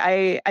crazy.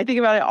 I think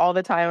about it all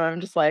the time.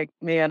 I'm just like,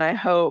 man, I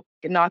hope,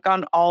 knock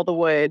on all the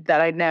wood,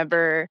 that I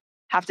never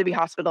have to be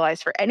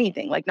hospitalized for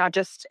anything, like not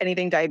just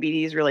anything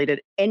diabetes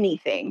related,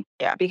 anything.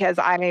 Yeah. Because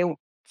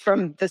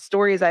from the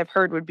stories I've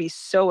heard, would be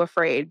so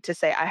afraid to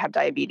say I have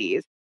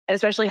diabetes. And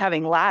especially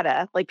having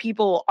LADA, like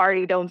people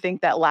already don't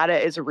think that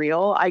LADA is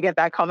real. I get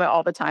that comment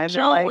all the time.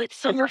 They're No, like, it's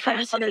so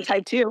fascinating.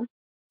 type 2.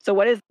 So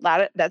what is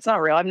LADA? That's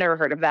not real. I've never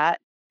heard of that.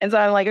 And so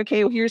I'm like,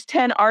 okay, well, here's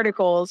 10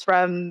 articles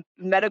from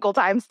Medical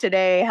Times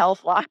Today,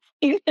 Healthline,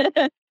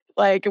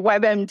 like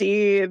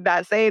WebMD,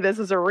 that say this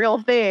is a real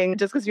thing.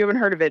 Just because you haven't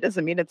heard of it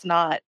doesn't mean it's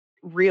not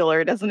real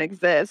or it doesn't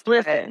exist.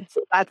 Listen.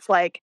 So that's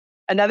like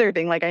another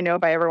thing. Like I know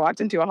if I ever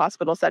walked into a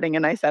hospital setting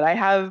and I said, I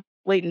have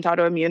latent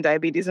autoimmune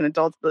diabetes in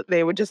adults,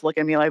 they would just look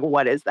at me like,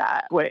 what is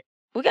that? What?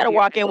 We got to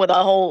walk in with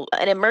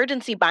an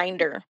emergency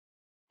binder.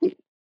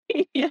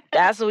 Yeah.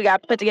 That's what we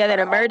got to put together, an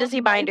emergency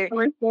binder.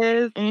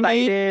 Sources,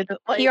 cited,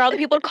 Here are all the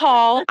people to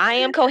call. I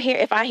am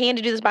coherent. If I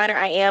handed you this binder,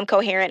 I am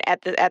coherent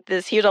at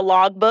this. Here's a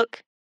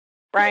logbook,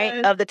 right,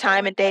 Yes. of the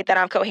time and date that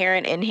I'm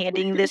coherent in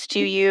handing this to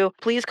you.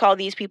 Please call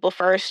these people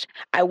first.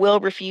 I will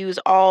refuse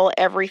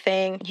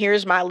everything.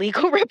 Here's my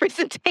legal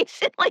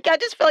representation. Like, I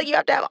just feel like you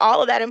have to have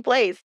all of that in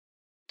place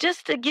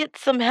just to get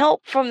some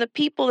help from the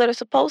people that are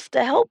supposed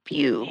to help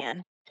you.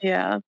 Man.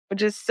 Yeah,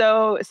 which is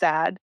so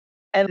sad.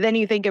 And then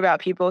you think about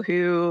people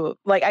who,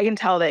 like, I can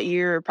tell that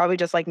you're probably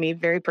just like me,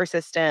 very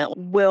persistent,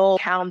 will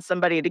hound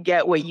somebody to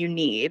get what you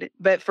need.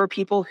 But for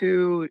people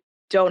who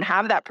don't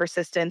have that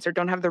persistence or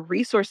don't have the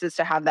resources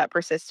to have that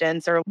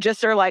persistence or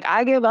just are like,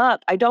 I give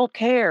up. I don't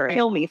care.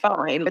 Kill me.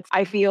 Fine.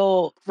 I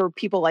feel for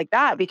people like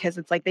that because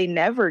it's like they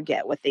never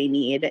get what they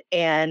need.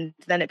 And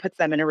then it puts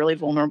them in a really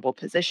vulnerable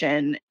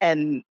position.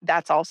 And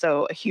that's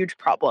also a huge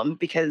problem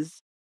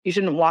because you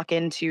shouldn't walk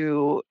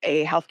into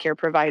a healthcare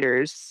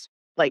provider's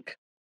like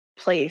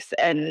place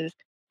and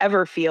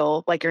ever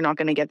feel like you're not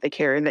going to get the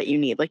care that you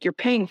need. Like you're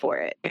paying for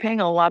it. You're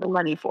paying a lot of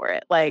money for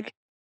it. Like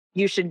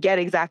you should get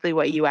exactly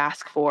what you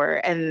ask for,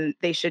 and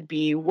they should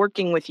be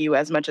working with you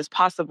as much as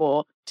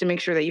possible to make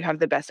sure that you have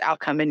the best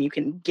outcome and you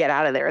can get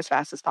out of there as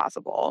fast as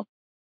possible.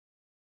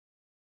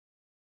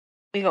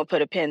 We're going to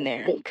put a pin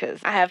there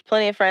because I have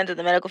plenty of friends in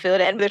the medical field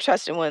and they're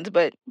trusted ones.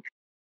 But,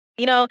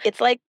 it's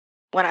like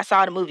when I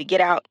saw the movie Get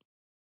Out,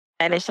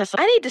 and it's just,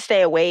 I need to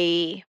stay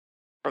away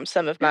from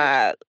some of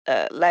my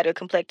lighter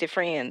complected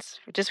friends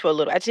just for a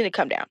little. I just need to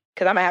come down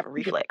because I might have a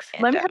reflex.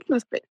 Let And, me have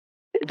this bit.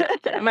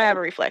 I might have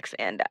a reflex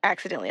and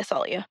accidentally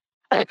assault you.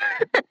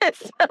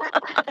 So,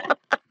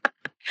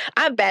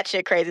 I'm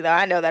batshit crazy though.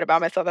 I know that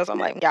about myself. That's why I'm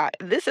like, yeah,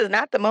 this is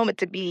not the moment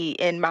to be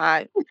in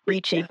my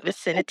reaching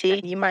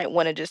vicinity. You might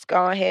want to just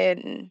go ahead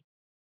and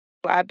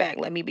slide back.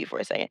 Let me be for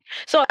a second.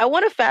 So I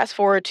want to fast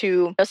forward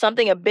to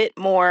something a bit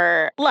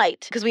more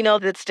light because we know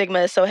that stigma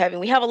is so heavy.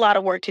 We have a lot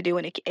of work to do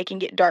and it can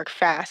get dark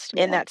fast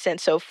in that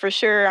sense. So for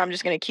sure, I'm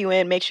just going to cue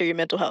in, make sure your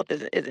mental health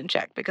is in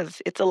check because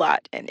it's a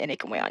lot and it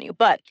can weigh on you.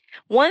 But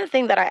one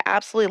thing that I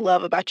absolutely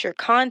love about your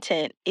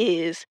content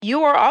is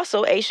you are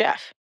also a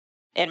chef.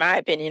 In my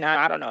opinion,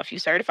 I don't know if you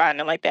certified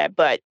and like that,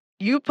 but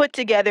you put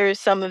together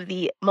some of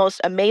the most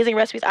amazing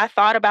recipes. I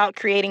thought about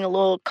creating a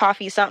little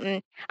coffee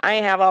something. I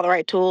didn't have all the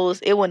right tools.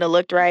 It wouldn't have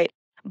looked right.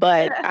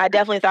 But I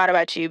definitely thought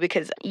about you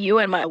because you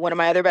and one of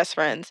my other best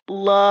friends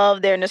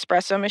love their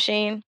Nespresso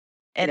machine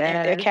and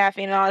their Yes.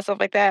 caffeine and all that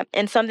stuff like that.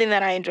 And something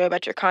that I enjoy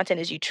about your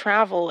content is you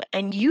travel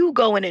and you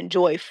go and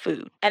enjoy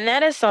food. And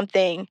that is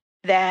something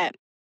that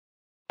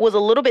was a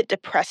little bit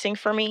depressing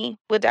for me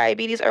with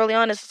diabetes early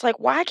on. It's just like,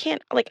 why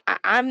can't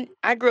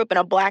I grew up in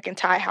a black and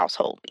Thai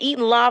household,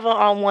 eating lava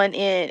on one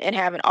end and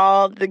having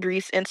all the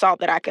grease and salt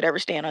that I could ever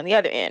stand on the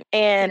other end.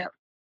 And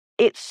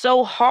it's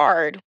so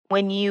hard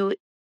when you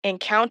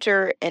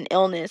encounter an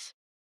illness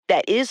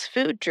that is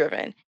food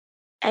driven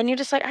and you're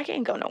just like, I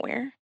can't go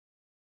nowhere.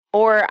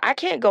 Or I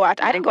can't go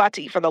out. I didn't go out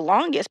to eat for the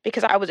longest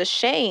because I was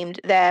ashamed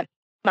that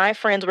my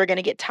friends were going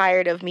to get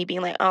tired of me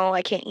being like, oh,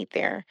 I can't eat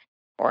there.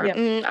 Or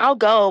I'll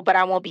go, but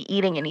I won't be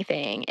eating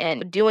anything.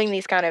 And doing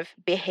these kind of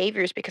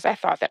behaviors because I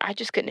thought that I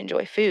just couldn't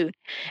enjoy food.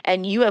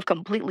 And you have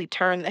completely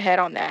turned the head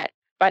on that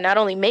by not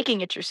only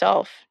making it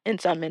yourself in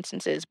some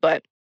instances,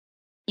 but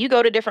you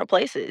go to different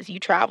places. You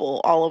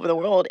travel all over the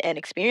world and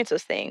experience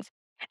those things.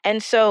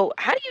 And so,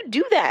 how do you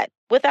do that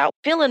without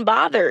feeling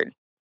bothered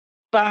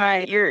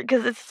by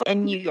because it's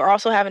and you're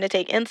also having to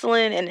take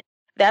insulin, and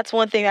that's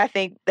one thing I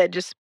think that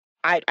just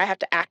I have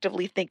to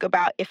actively think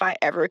about if I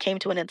ever came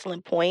to an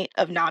insulin point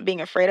of not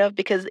being afraid of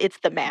because it's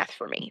the math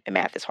for me. The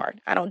math is hard.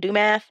 I don't do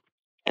math.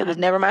 It was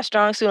never my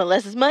strong suit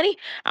unless it's money.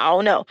 I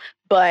don't know.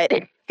 But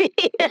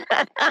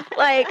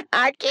like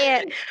I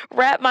can't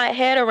wrap my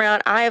head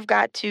around I have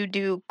got to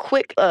do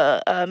quick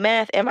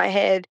math in my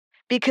head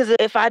because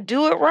if I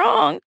do it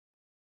wrong,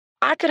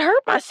 I could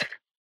hurt myself.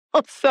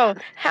 So,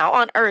 how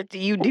on earth do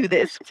you do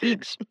this?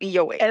 Teach me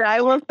your way. And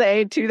I will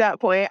say to that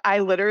point, I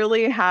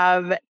literally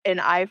have an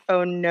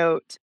iPhone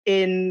note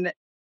in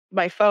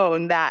my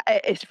phone that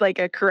it's like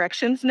a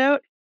corrections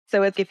note.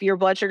 So it's if your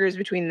blood sugar is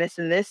between this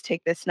and this,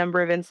 take this number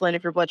of insulin.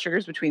 If your blood sugar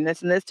is between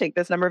this and this, take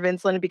this number of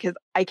insulin because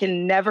I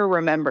can never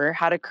remember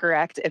how to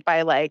correct if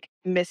I like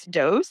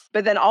misdose.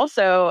 But then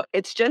also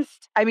it's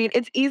just, I mean,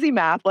 it's easy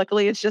math.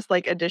 Luckily, it's just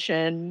like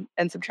addition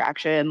and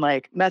subtraction,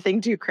 like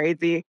nothing too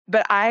crazy.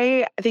 But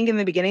I think in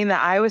the beginning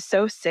that I was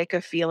so sick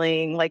of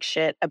feeling like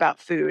shit about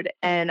food.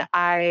 And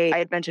I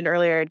had mentioned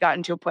earlier, I'd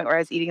gotten to a point where I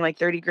was eating like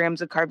 30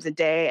 grams of carbs a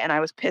day and I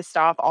was pissed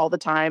off all the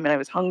time and I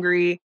was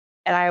hungry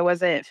and I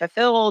wasn't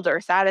fulfilled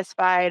or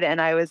satisfied. And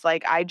I was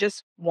like, I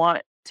just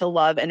want to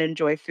love and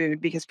enjoy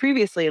food because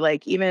previously,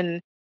 like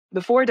even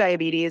before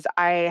diabetes,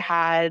 I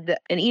had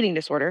an eating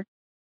disorder.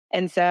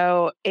 And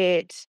so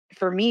it,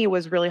 for me,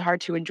 was really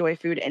hard to enjoy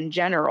food in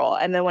general.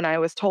 And then when I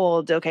was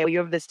told, okay, well, you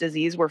have this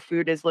disease where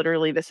food is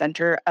literally the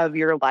center of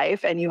your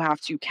life and you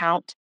have to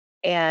count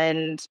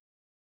and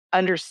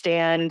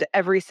understand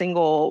every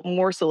single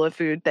morsel of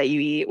food that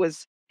you eat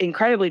was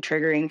incredibly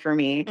triggering for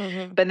me.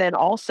 Mhm. But then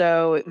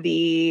also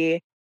the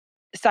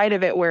side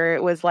of it where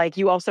it was like,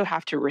 you also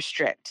have to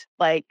restrict.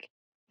 Like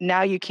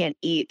now you can't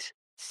eat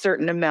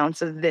certain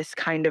amounts of this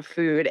kind of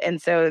food.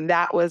 And so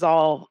that was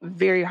all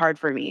very hard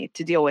for me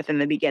to deal with in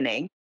the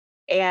beginning.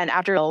 And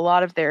after a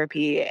lot of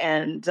therapy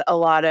and a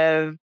lot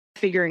of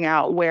figuring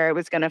out where I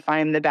was going to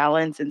find the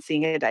balance and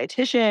seeing a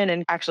dietitian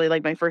and actually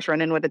like my first run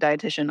in with a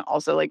dietitian,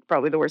 also like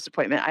probably the worst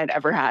appointment I'd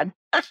ever had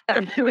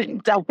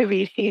with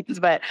diabetes.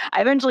 But I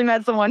eventually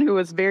met someone who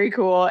was very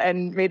cool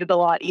and made it a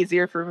lot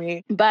easier for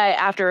me. But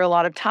after a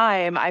lot of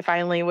time, I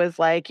finally was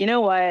like, you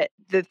know what?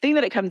 The thing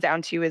that it comes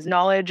down to is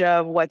knowledge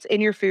of what's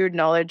in your food,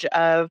 knowledge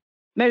of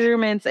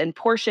measurements and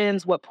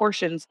portions, what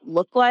portions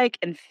look like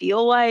and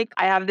feel like.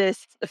 I have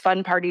this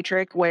fun party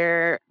trick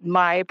where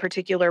my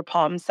particular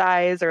palm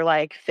size or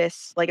like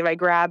fist, like if I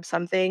grab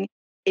something,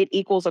 it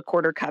equals a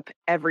quarter cup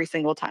every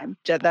single time.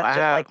 That's just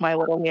Wow. like my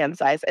little hand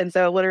size. And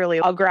so literally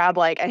I'll grab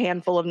like a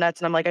handful of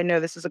nuts and I'm like, I know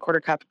this is a quarter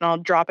cup, and I'll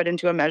drop it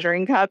into a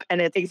measuring cup and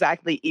it's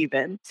exactly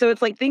even. So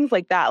it's like things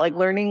like that, like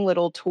learning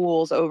little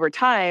tools over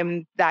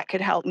time that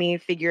could help me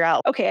figure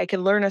out, okay, I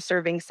can learn a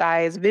serving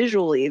size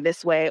visually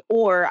this way,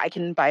 or I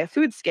can buy a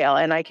food scale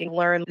and I can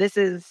learn this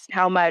is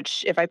how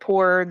much, if I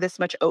pour this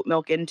much oat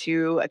milk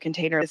into a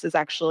container, this is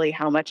actually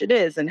how much it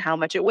is and how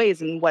much it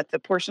weighs and what the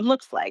portion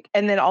looks like.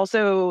 And then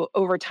also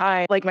over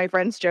time, like my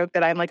friends joke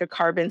that I'm like a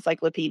carb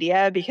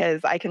encyclopedia because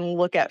I can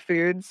look at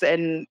foods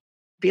and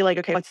be like,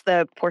 okay, what's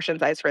the portion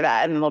size for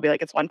that? And then they'll be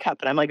like, it's 1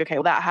 cup. And I'm like, okay,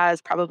 well, that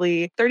has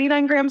probably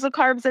 39 grams of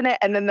carbs in it.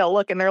 And then they'll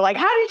look and they're like,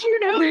 how did you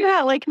know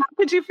that? Like, how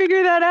did you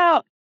figure that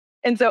out?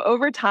 And so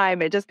over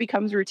time, it just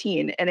becomes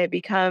routine and it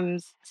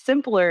becomes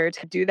simpler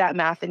to do that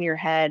math in your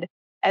head.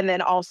 And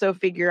then also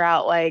figure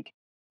out like,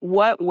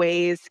 what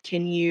ways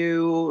can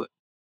you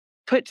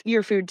put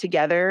your food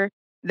together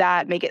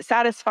that make it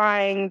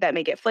satisfying, that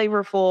make it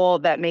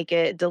flavorful, that make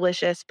it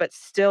delicious, but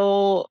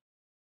still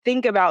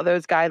think about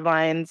those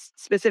guidelines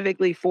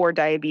specifically for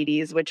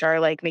diabetes, which are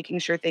like making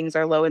sure things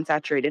are low in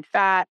saturated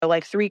fat,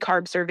 like 3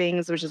 carb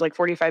servings, which is like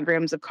 45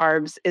 grams of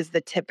carbs, is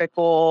the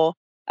typical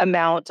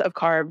amount of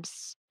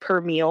carbs per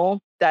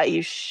meal that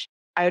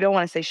I don't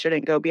want to say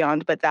shouldn't go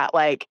beyond, but that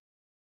like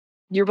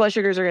your blood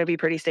sugars are going to be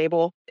pretty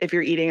stable if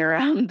you're eating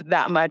around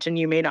that much, and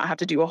you may not have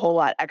to do a whole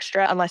lot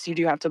extra unless you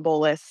do have to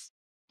bolus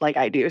like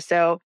I do.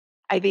 So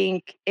I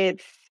think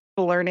it's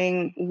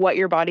learning what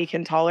your body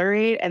can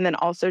tolerate and then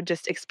also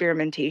just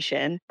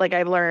experimentation. Like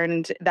I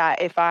learned that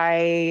if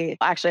I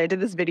did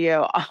this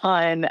video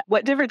on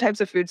what different types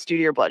of foods do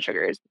to your blood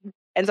sugars.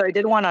 And so I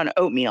did one on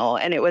oatmeal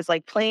and it was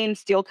like plain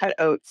steel cut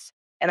oats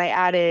and I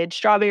added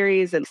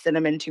strawberries and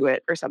cinnamon to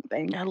it or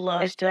something. I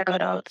love And steel so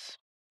cut oats.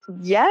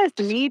 yes,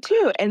 me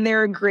too. And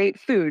they're a great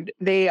food.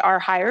 They are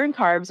higher in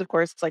carbs. Of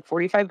course, it's like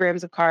 45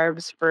 grams of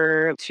carbs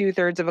for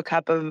 2/3 of a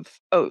cup of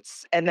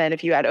oats. And then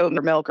if you add oat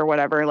or milk or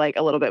whatever, like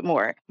a little bit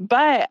more.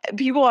 But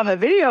people on the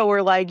video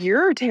were like,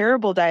 you're a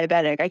terrible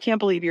diabetic. I can't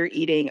believe you're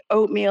eating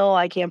oatmeal.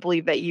 I can't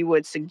believe that you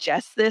would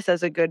suggest this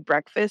as a good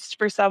breakfast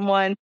for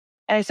someone.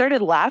 And I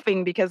started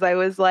laughing because I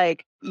was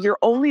like, you're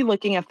only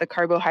looking at the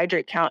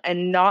carbohydrate count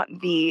and not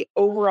the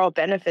overall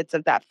benefits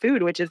of that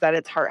food, which is that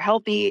it's heart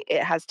healthy,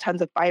 it has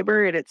tons of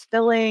fiber, and it's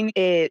filling,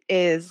 it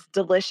is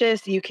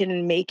delicious. You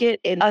can make it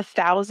in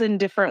 1,000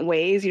 different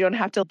ways. You don't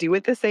have to do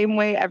it the same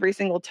way every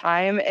single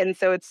time. And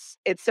so it's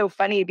so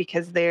funny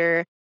because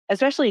they're,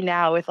 especially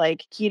now with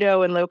like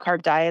keto and low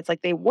carb diets,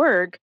 like they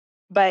work,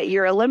 but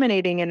you're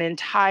eliminating an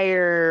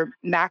entire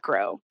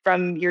macro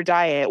from your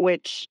diet,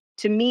 which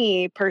to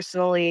me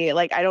personally,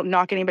 like I don't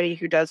knock anybody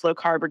who does low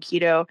carb or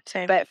keto,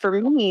 Same. but for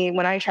me,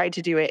 when I tried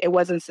to do it, it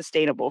wasn't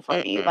sustainable for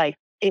me. Mm-mm. Like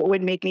it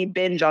would make me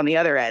binge on the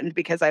other end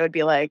because I would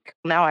be like,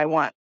 now I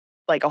want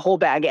like a whole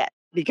baguette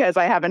because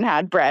I haven't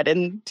had bread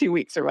in 2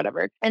 weeks or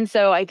whatever. And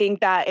so I think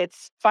that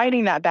it's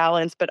finding that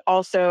balance, but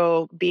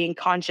also being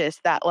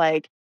conscious that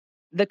like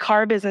the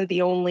carb isn't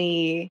the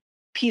only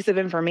piece of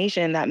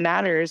information that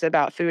matters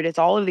about food. It's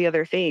all of the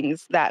other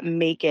things that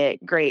make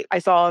it great. I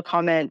saw a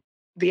comment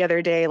the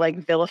other day, like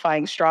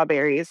vilifying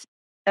strawberries.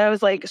 And I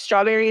was like,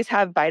 strawberries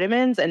have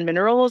vitamins and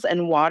minerals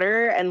and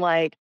water, and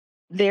like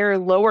they're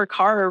lower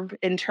carb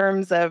in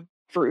terms of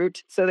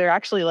fruit. So they're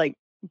actually like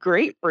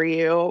great for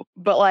you.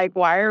 But like,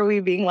 why are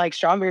we being like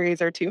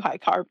strawberries are too high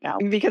carb now?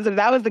 Because if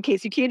that was the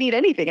case, you can't eat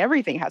anything.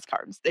 Everything has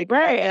carbs.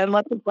 Right.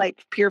 Unless it's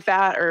like pure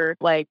fat or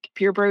like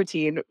pure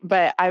protein.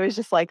 But I was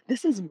just like,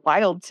 this is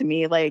wild to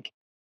me. Like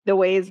the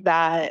ways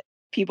that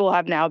people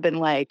have now been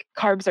like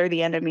carbs are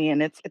the enemy,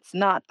 and it's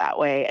not that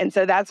way. And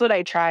so that's what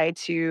I try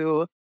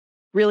to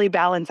really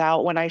balance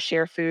out when I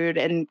share food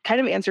and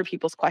kind of answer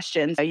people's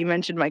questions. You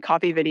mentioned my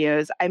coffee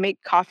videos. I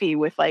make coffee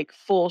with like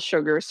full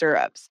sugar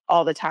syrups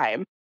all the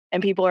time.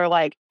 And people are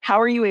like,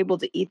 how are you able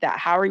to eat that?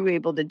 How are you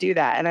able to do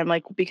that? And I'm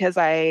like, because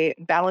I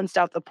balanced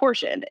out the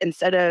portion.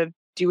 Instead of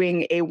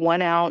doing a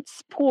 1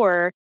 ounce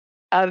pour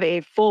of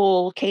a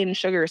full cane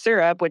sugar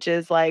syrup, which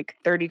is like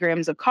 30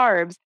 grams of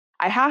carbs,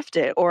 I halved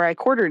it or I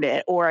quartered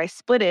it or I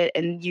split it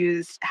and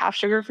used half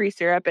sugar free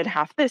syrup and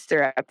half this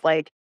syrup.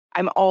 Like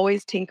I'm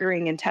always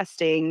tinkering and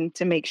testing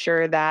to make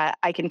sure that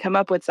I can come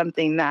up with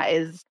something that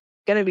is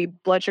going to be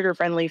blood sugar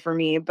friendly for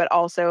me, but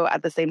also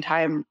at the same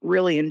time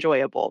really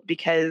enjoyable.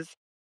 Because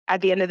at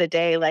the end of the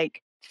day,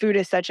 like food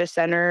is such a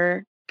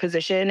center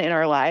position in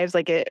our lives.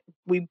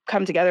 We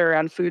come together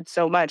around food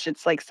so much.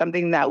 It's like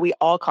something that we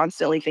all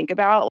constantly think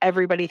about.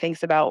 Everybody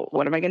thinks about,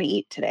 what am I going to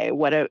eat today?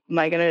 Am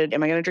I going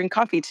to drink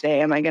coffee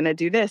today? Am I going to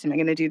do this? Am I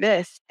going to do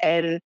this?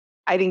 And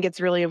I think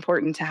it's really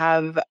important to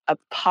have a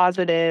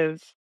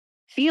positive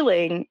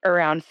feeling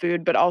around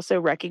food, but also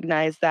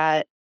recognize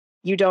that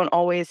you don't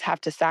always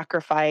have to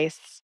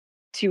sacrifice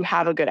to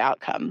have a good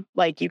outcome.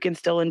 Like you can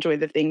still enjoy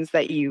the things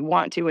that you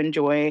want to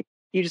enjoy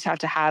You just have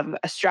to have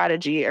a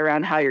strategy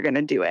around how you're going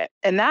to do it.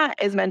 And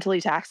that is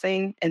mentally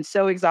taxing and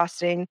so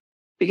exhausting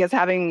because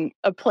having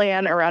a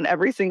plan around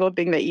every single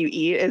thing that you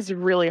eat is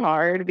really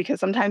hard because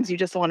sometimes you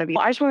just want to be,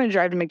 I just want to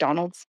drive to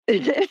McDonald's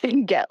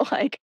and get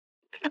like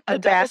A a double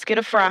basket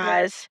of cheeseburger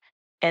fries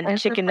and and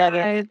chicken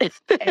fries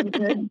nuggets. and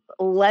just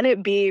let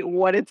it be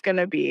what it's going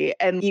to be.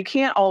 And you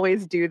can't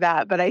always do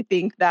that, but I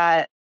think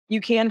that you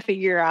can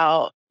figure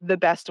out the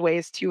best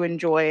ways to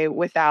enjoy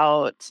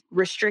without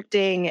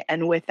restricting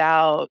and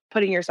without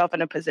putting yourself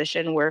in a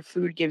position where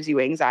food gives you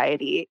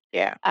anxiety.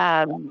 Yeah.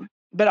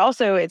 But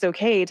also, it's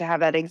okay to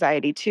have that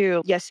anxiety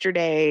too.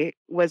 Yesterday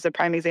was a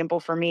prime example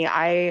for me.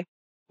 I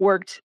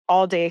worked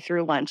all day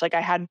through lunch. Like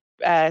I had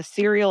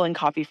cereal and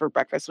coffee for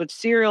breakfast, which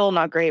cereal,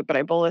 not great, but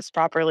I bolused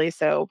properly.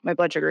 So my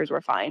blood sugars were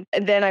fine.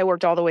 And then I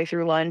worked all the way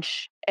through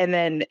lunch. And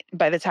then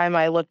by the time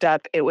I looked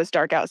up, it was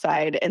dark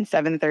outside and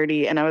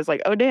 7:30. And I was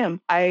like, oh,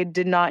 damn, I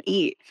did not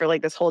eat for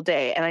like this whole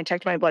day. And I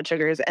checked my blood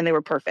sugars and they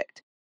were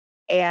perfect.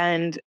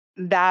 And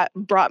that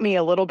brought me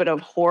a little bit of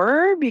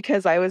horror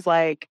because I was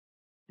like,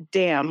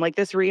 damn, like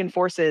this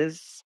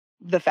reinforces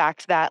the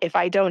fact that if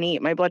I don't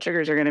eat, my blood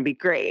sugars are going to be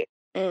great.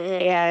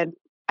 Mhm. And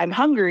I'm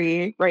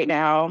hungry right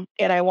now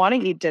and I want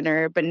to eat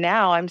dinner, but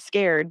now I'm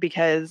scared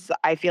because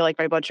I feel like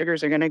my blood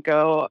sugars are going to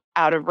go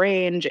out of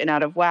range and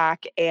out of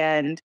whack.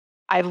 And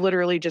I've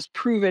literally just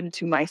proven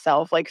to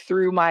myself, like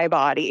through my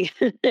body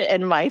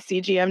and my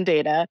CGM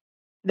data,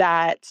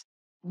 that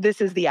this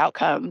is the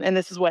outcome and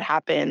this is what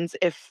happens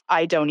if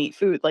I don't eat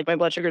food. Like my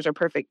blood sugars are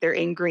perfect. They're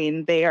in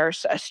green, they are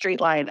a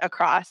straight line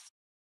across.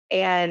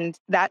 And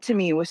that to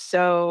me was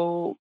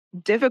so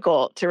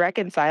difficult to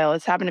reconcile.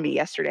 It's happened to me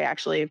yesterday,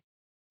 actually.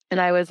 And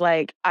I was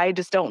like, I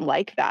just don't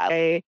like that.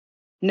 I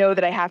know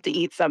that I have to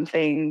eat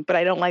something, but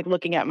I don't like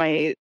looking at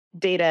my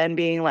data and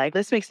being like,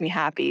 this makes me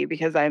happy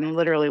because I'm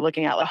literally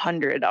looking at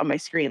 100 on my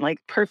screen, like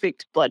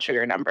perfect blood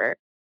sugar number.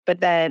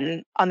 But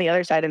then on the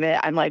other side of it,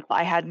 I'm like, well,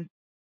 I had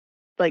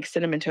like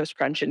cinnamon toast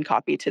crunch and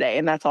coffee today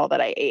and that's all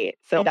that I ate.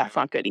 So Mhm. that's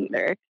not good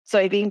either. So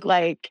I think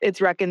like it's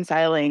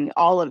reconciling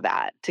all of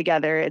that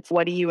together. It's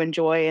what do you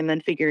enjoy and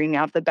then figuring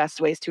out the best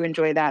ways to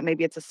enjoy that.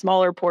 Maybe it's a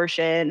smaller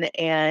portion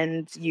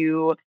and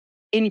you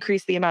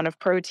increase the amount of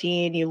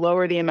protein, you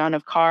lower the amount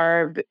of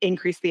carb,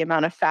 increase the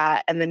amount of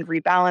fat, and then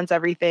rebalance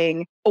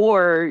everything.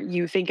 Or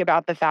you think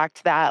about the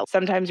fact that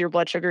sometimes your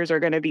blood sugars are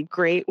going to be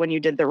great when you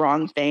did the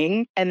wrong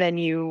thing. And then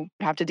you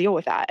have to deal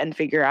with that and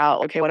figure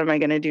out, okay, what am I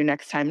going to do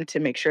next time to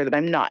make sure that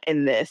I'm not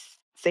in this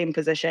same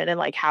position? And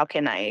like, how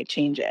can I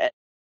change it?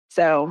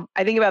 So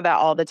I think about that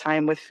all the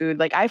time with food.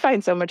 Like I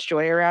find so much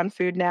joy around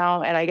food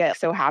now and I get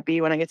so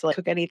happy when I get to like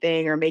cook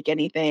anything or make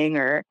anything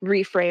or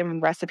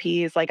reframe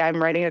recipes. Like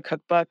I'm writing a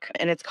cookbook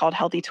and it's called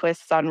Healthy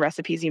Twists on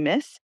Recipes You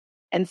Miss.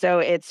 And so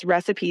it's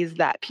recipes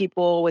that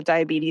people with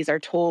diabetes are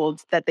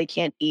told that they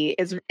can't eat.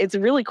 It's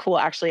really cool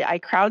actually. I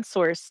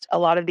crowdsourced a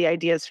lot of the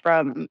ideas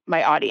from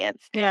my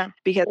audience Yeah.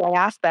 because I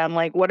asked them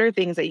like what are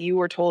things that you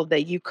were told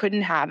that you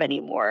couldn't have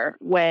anymore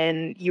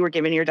when you were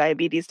given your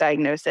diabetes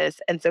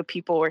diagnosis? And so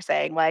people were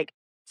saying like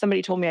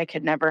somebody told me I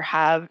could never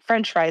have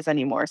french fries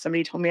anymore.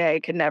 Somebody told me I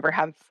could never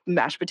have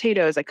mashed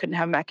potatoes. I couldn't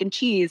have mac and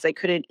cheese. I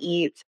couldn't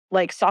eat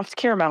like soft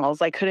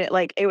caramels. I couldn't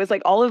like it was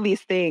like all of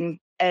these things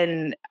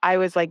and I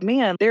was like,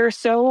 man, there are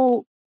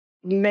so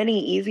many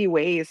easy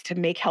ways to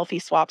make healthy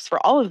swaps for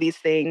all of these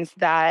things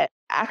that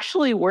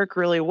actually work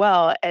really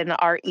well and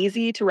are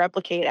easy to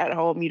replicate at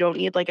home. You don't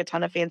need like a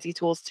ton of fancy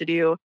tools to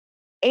do.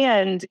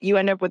 And you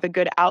end up with a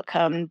good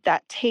outcome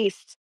that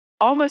tastes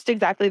almost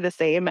exactly the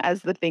same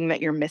as the thing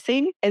that you're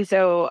missing. And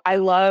so I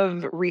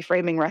love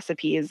reframing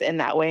recipes in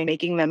that way,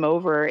 making them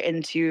over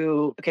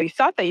into, okay, you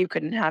thought that you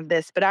couldn't have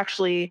this, but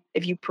actually,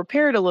 if you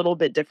prepare it a little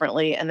bit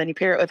differently and then you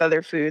pair it with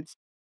other foods,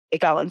 it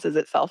balances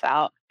itself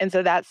out. And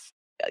so that's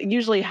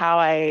usually how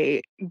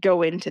I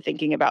go into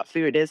thinking about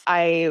food is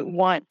I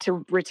want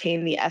to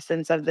retain the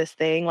essence of this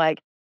thing.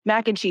 Like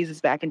mac and cheese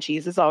is mac and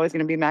cheese. It's always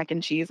going to be mac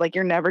and cheese. Like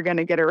you're never going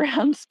to get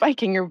around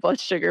spiking your blood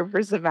sugar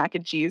for some mac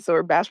and cheese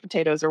or mashed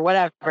potatoes or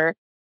whatever.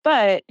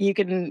 But you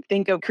can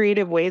think of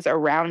creative ways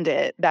around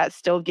it that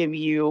still give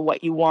you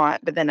what you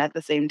want, but then at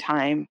the same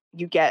time,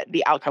 you get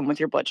the outcome with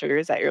your blood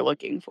sugars that you're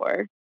looking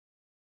for.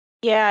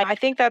 Yeah, I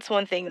think that's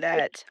one thing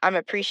that I'm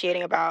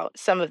appreciating about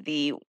some of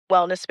the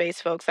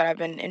wellness-based folks that I've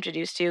been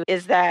introduced to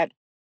is that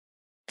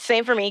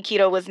same for me,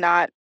 keto was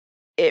not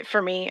it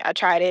for me. I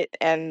tried it,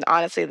 and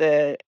honestly,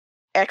 the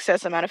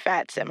excess amount of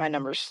fat sent my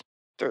numbers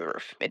through the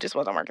roof. It just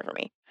wasn't working for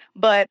me.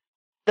 But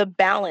the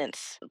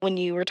balance, when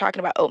you were talking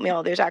about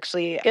oatmeal, there's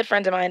actually good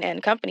friends of mine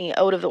and company,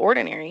 Oat of the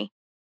Ordinary,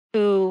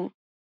 who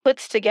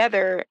puts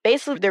together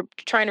basically they're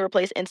trying to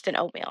replace instant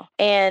oatmeal.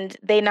 And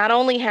they not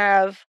only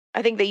have,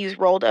 I think they use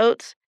rolled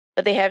oats,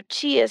 but they have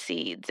chia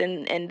seeds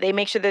and they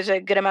make sure there's a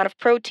good amount of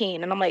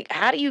protein. And I'm like,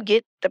 how do you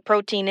get the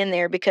protein in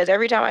there? Because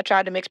every time I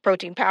tried to mix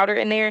protein powder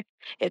in there, it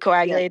Yeah.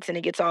 coagulates and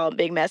it gets all a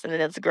big mess and then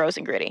it's gross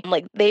and gritty. I'm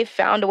like, they've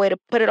found a way to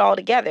put it all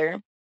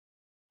together,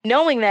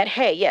 knowing that,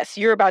 hey, yes,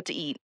 you're about to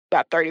eat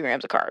about 30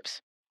 grams of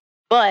carbs,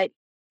 but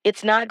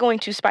it's not going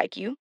to spike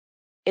you.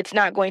 It's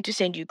not going to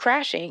send you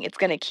crashing. It's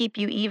going to keep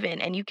you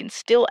even and you can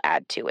still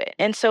add to it.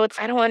 And so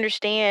I don't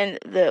understand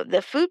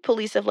the food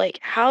police of like,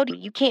 how do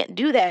you can't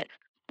do that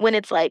when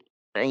it's like,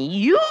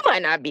 you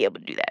might not be able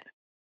to do that.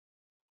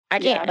 I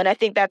can't. Yeah. And I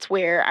think that's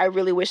where I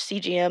really wish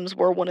CGMs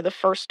were one of the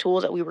first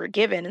tools that we were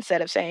given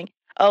instead of saying,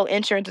 oh,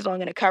 insurance is only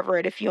going to cover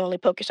it if you only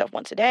poke yourself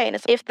once a day. And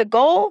it's if the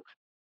goal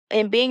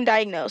in being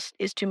diagnosed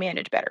is to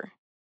manage better,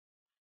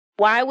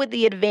 why would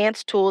the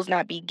advanced tools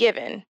not be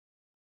given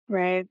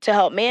Right. to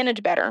help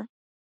manage better?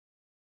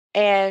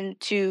 And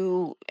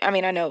I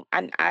mean, I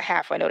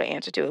halfway know the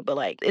answer to it, but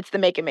like it's the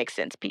make it make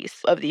sense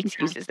piece of the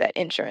excuses that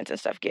insurance and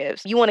stuff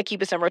gives. You want to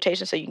keep us in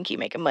rotation so you can keep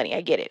making money.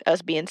 I get it.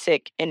 Us being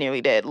sick and nearly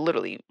dead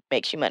literally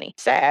makes you money.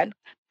 Sad,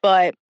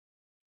 but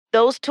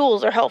those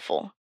tools are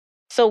helpful.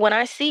 So when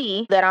I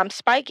see that I'm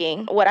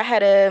spiking, I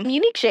had a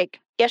unique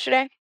shake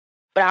yesterday,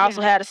 but I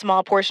also had a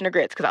small portion of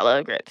grits because I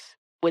love grits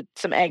with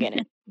some egg in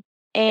it.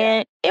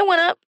 And it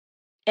went up.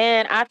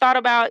 And I thought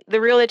about the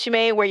reel that you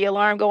made where your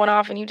alarm going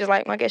off and you just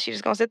like, well, I guess you're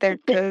just going to sit there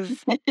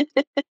because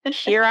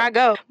here I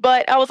go.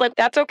 But I was like,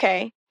 that's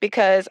okay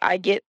because I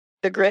get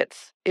the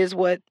grits is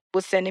what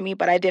was sending me,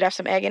 but I did have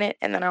some egg in it.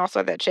 And then I also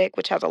had that shake,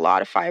 which has a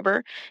lot of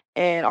fiber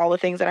and all the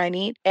things that I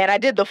need. And I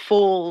did the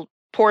full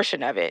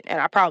portion of it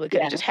and I probably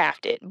could have just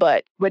halved it,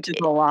 but Which is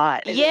a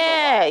lot.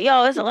 yeah,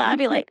 yo, it's a lot. I'd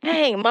be like,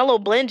 dang, my little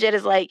blend jet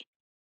is like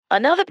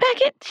another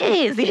packet?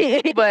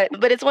 Jeez.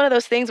 but it's one of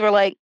those things where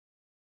like,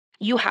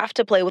 you have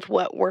to play with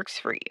what works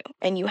for you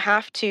and you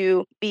have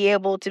to be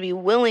able to be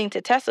willing to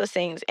test those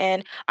things.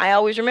 And I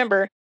always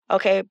remember,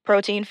 okay,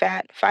 protein,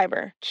 fat,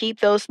 fiber, keep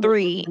those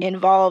three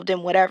involved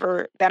in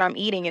whatever that I'm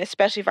eating. And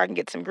especially if I can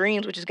get some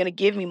greens, which is going to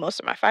give me most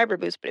of my fiber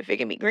boost, but if it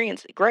can be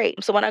greens,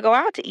 great. So when I go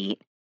out to eat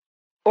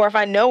or if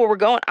I know where we're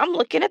going, I'm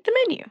looking at the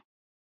menu.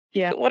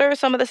 Yeah. What are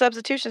some of the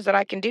substitutions that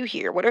I can do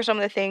here? What are some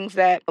of the things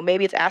that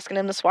maybe it's asking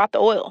them to swap the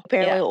oil?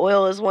 Apparently,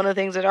 oil is one of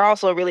the things that are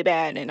also really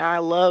bad. And I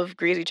love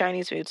greasy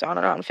Chinese food, so I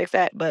don't know how to fix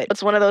that. But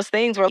it's one of those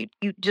things where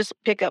you just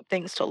pick up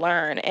things to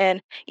learn.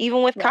 And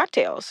even with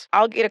cocktails,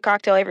 I'll get a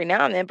cocktail every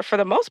now and then. But for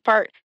the most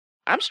part,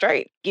 I'm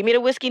straight. Give me the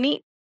whiskey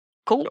neat,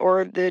 cool,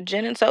 or the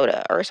gin and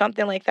soda or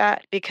something like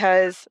that.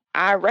 Because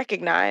I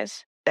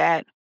recognize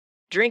that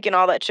drinking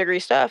all that sugary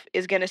stuff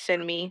is going to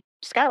send me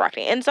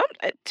skyrocketing. And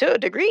to a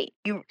degree,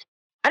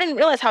 I didn't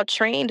realize how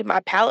trained my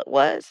palate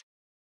was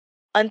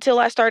until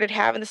I started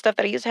having the stuff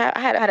that I used to have. I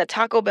had a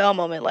Taco Bell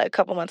moment like a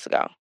couple months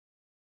ago.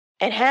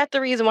 And half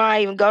the reason why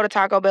I even go to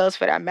Taco Bell is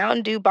for that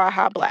Mountain Dew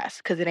Baja Blast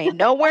because it ain't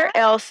nowhere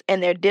else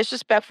and they're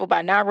disrespectful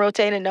by not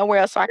rotating nowhere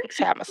else so I can just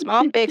have my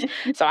small fix.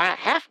 So I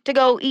have to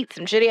go eat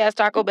some shitty ass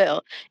Taco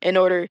Bell in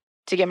order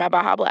to get my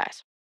Baja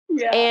Blast.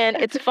 Yeah. And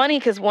it's funny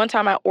because one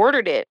time I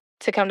ordered it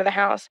to come to the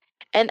house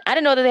and I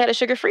didn't know that they had a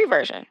sugar-free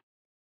version.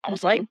 I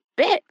was like,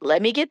 bet,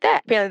 let me get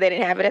that. Apparently, they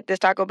didn't have it at this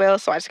Taco Bell,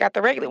 so I just got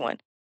the regular one.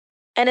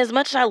 And as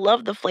much as I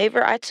love the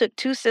flavor, I took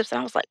 2 sips and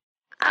I was like,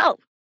 oh,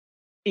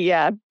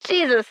 Yeah.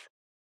 Jesus.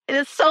 It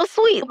is so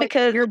sweet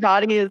because Your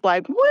body is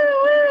like, woo,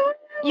 woo,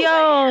 woo.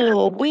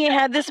 yo, we ain't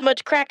had this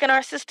much crack in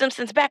our system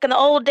since back in the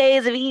old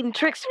days of eating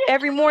tricks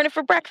every morning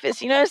for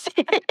breakfast. You know what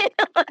I'm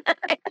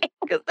saying?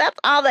 Because that's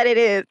all that it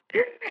is.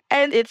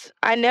 And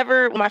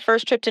my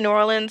first trip to New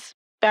Orleans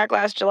back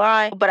last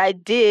July, but I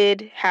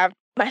did have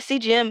my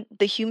CGM,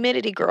 the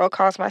humidity girl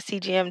caused my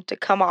CGM to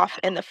come off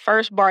in the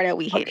first bar that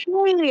we hit.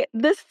 Okay,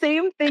 the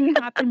same thing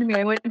happened to me.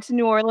 I went to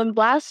New Orleans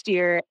last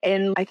year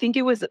and I think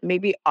it was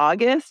maybe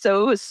August.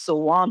 So it was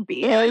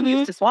swampy. I'm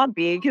used to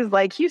swampy because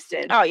like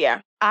Houston. Oh,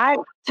 yeah. I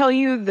tell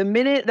you, the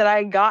minute that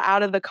I got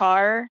out of the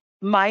car,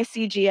 my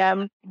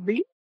CGM,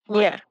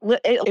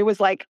 it was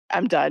like,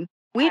 I'm done.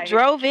 We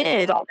drove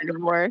in,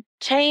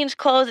 changed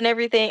clothes and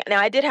everything. Now,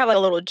 I did have like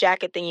a little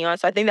jacket thingy on,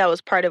 so I think that was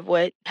part of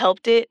what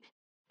helped it.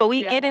 But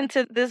we get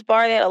into this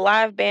bar, they had a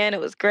live band.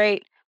 It was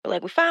great. We're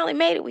like, we finally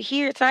made it. We're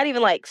here. It's not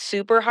even like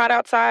super hot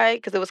outside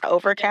because it was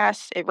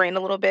overcast. It rained a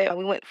little bit.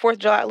 We went 4th of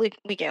July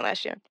weekend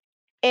last year.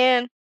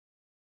 And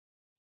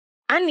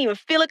I didn't even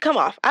feel it come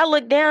off. I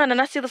look down and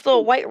I see this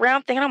little white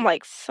round thing. And I'm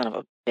like, son of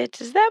a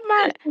bitch, is that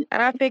mine?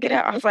 And I pick it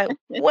up. I was like,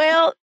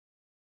 well,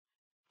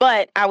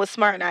 but I was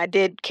smart and I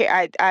did.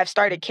 I've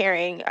started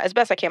carrying as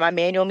best I can my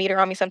manual meter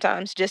on me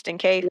sometimes just in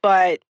case.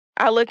 But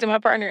I looked at my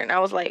partner and I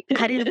was like,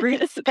 I didn't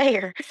bring a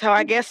spare. So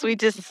I guess we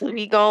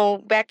go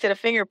back to the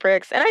finger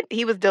pricks. And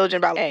he was diligent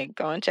about, hey,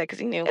 go and check because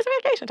he knew it's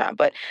vacation time.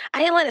 But I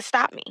didn't let it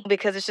stop me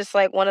because it's just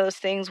like one of those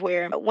things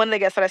where one of the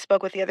guests that I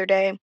spoke with the other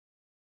day,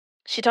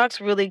 she talks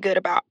really good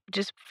about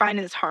just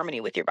finding this harmony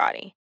with your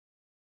body.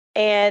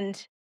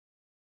 And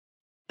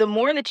the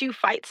more that you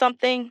fight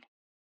something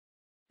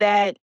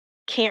that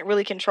can't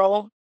really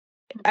control,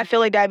 I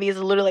feel like diabetes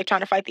is literally like trying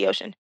to fight the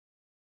ocean.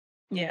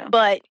 Yeah.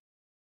 But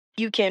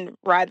you can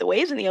ride the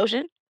waves in the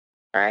ocean,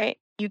 right?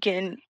 You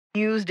can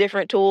use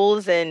different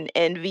tools and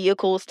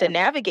vehicles to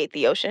navigate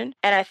the ocean.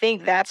 And I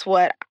think that's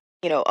what,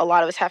 a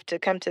lot of us have to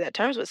come to that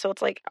terms with. So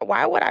it's like,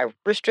 why would I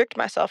restrict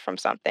myself from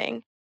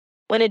something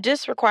when it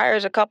just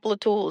requires a couple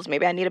of tools?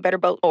 Maybe I need a better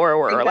boat or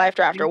a life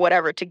raft or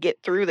whatever to get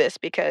through this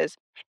because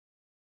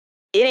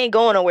it ain't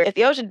going nowhere. If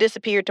the ocean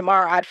disappeared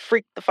tomorrow, I'd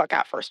freak the fuck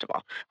out, first of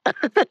all.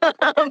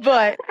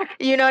 But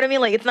you know what I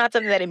mean? Like, it's not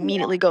something that Yeah.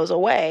 immediately goes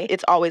away.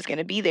 It's always going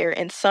to be there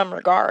in some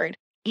regard.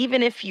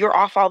 Even if you're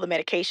off all the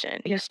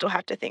medication, you still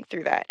have to think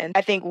through that. And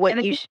I think And what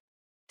I you, think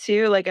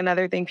too, like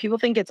another thing, people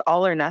think it's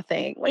all or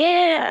nothing. Like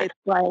yeah, it's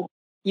like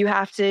you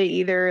have to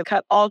either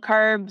cut all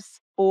carbs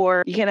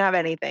or you can't have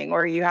anything,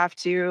 or you have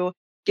to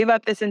give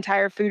up this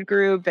entire food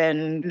group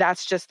and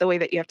that's just the way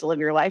that you have to live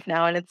your life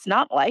now. And it's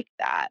not like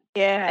that.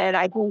 yeah, And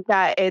I think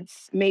that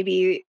it's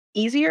maybe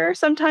easier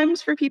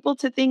sometimes for people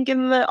to think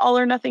in the all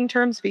or nothing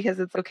terms because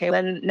it's okay.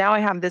 Then now I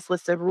have this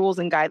list of rules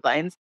and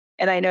guidelines,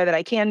 and I know that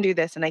I can do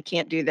this and I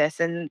can't do this.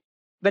 And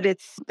but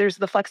there's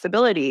the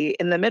flexibility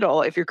in the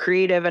middle. If you're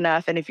creative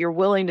enough and if you're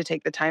willing to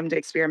take the time to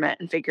experiment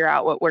and figure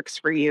out what works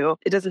for you,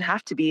 it doesn't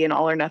have to be an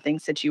all or nothing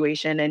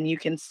situation. And you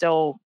can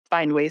still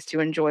find ways to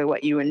enjoy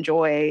what you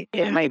enjoy. It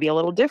yeah, might be a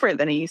little different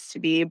than it used to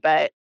be,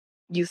 but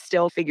you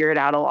still figure it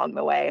out along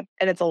the way.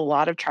 And it's a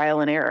lot of trial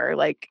and error.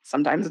 Like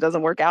sometimes it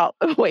doesn't work out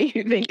the way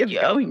you think it's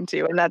yep. going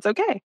to, and that's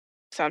okay.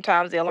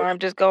 Sometimes the alarm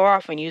just go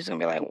off and you're just gonna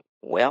be like,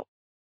 well,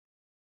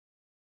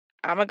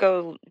 I'm gonna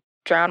go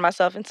drown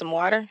myself in some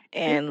water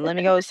and let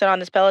me go sit on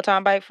this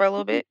Peloton bike for a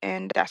little bit.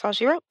 And that's all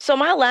she wrote. So,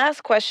 my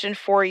last question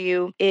for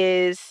you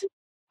is,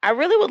 I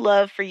really would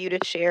love for you to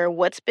share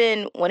what's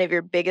been one of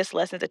your biggest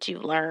lessons that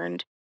you've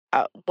learned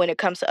when it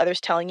comes to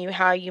others telling you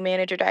how you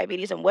manage your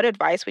diabetes, and what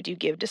advice would you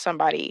give to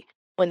somebody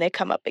when they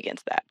come up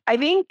against that? I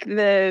think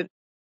the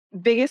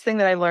biggest thing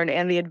that I've learned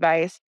and the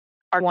advice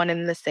are one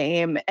and the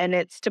same, and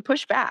it's to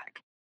push back.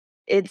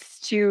 It's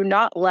to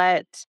not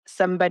let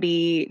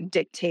somebody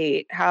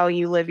dictate how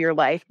you live your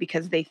life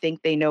because they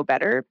think they know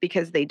better,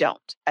 because they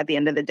don't at the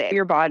end of the day.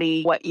 Your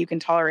body, what you can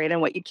tolerate and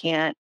what you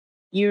can't.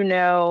 You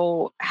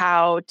know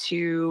how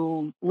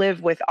to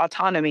live with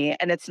autonomy.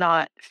 And it's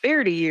not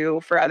fair to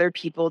you for other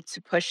people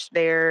to push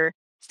their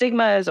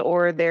stigmas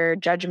or their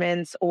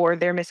judgments or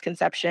their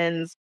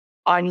misconceptions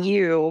on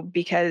you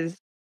because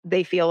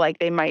they feel like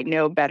they might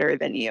know better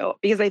than you.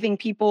 Because I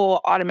think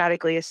people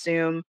automatically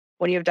assume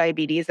when you have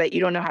diabetes that you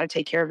don't know how to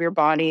take care of your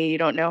body, you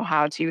don't know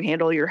how to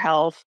handle your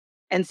health.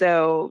 And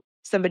so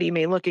somebody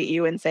may look at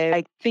you and say,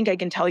 I think I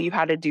can tell you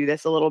how to do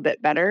this a little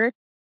bit better.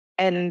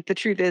 And the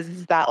truth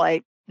is that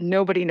like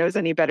nobody knows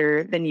any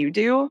better than you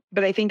do.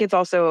 But I think it's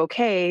also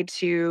okay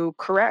to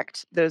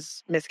correct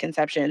those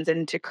misconceptions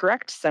and to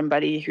correct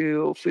somebody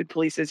who food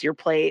polices your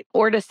plate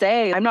or to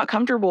say, I'm not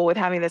comfortable with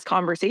having this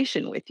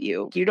conversation with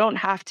you. You don't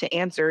have to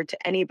answer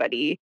to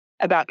anybody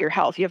about your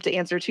health. You have to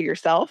answer to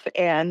yourself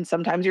and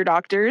sometimes your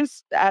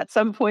doctors at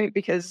some point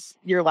because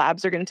your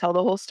labs are going to tell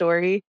the whole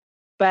story.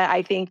 But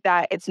I think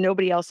that it's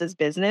nobody else's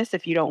business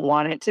if you don't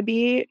want it to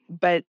be.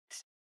 But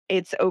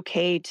it's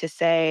okay to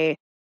say,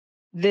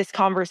 this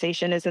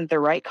conversation isn't the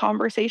right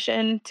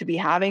conversation to be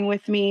having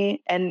with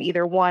me. And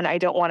either one, I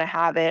don't want to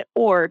have it,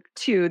 or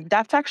two,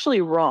 that's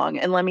actually wrong.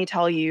 And let me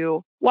tell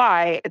you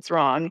why it's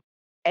wrong.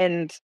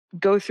 And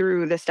go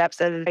through the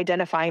steps of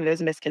identifying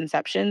those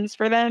misconceptions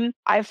for them.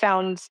 I've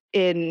found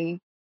in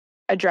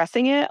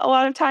addressing it a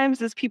lot of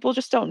times is people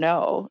just don't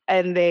know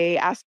and they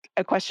ask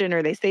a question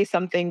or they say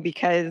something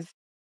because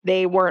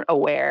they weren't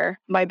aware.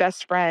 My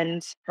best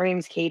friend, her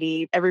name's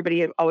Katie.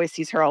 Everybody always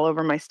sees her all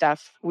over my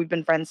stuff. We've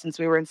been friends since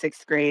we were in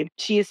 6th grade.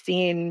 She has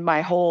seen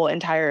my whole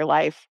entire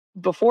life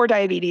before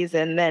diabetes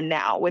and then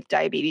now with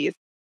diabetes.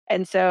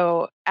 And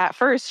so at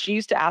first, she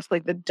used to ask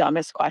like the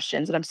dumbest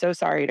questions. And I'm so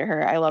sorry to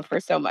her. I love her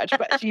so much.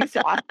 But she used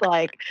to ask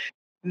like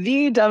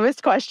the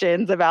dumbest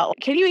questions about, like,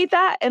 can you eat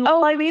that? And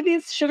oh, I made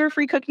these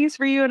sugar-free cookies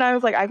for you. And I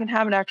was like, I can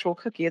have an actual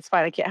cookie. It's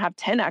fine. I can't have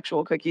 10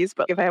 actual cookies,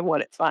 but if I have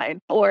one, it's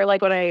fine. Or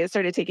like when I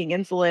started taking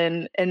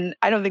insulin, and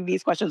I don't think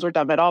these questions were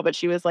dumb at all, but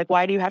she was like,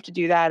 why do you have to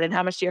do that? And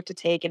how much do you have to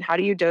take? And how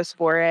do you dose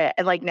for it?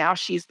 And like now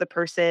she's the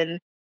person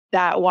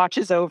that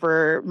watches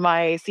over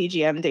my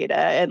CGM data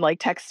and like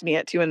texts me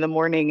at 2 in the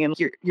morning and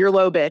you're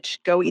low, bitch,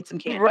 go eat some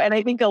candy. And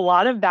I think a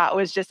lot of that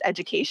was just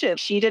education.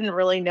 She didn't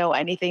really know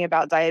anything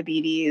about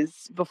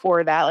diabetes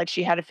before that. Like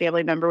she had a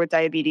family member with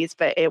diabetes,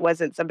 but it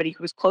wasn't somebody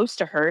who was close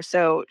to her.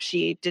 So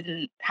she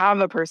didn't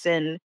have a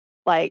person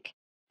like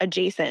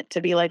adjacent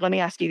to be like, let me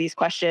ask you these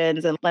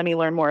questions and let me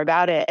learn more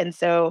about it. And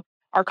so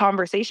our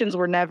conversations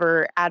were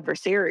never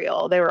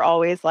adversarial. They were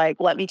always like,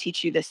 let me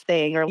teach you this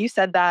thing, or you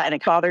said that and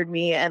it bothered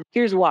me. And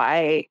here's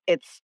why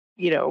it's,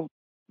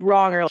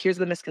 wrong, or here's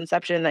the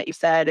misconception that you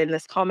said in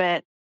this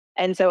comment.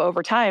 And so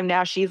over time,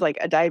 now she's like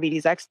a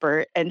diabetes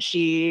expert and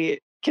she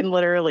can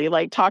literally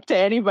like talk to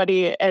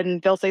anybody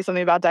and they'll say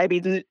something about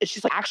diabetes. And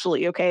she's like,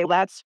 actually, okay,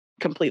 that's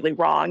completely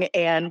wrong.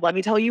 And let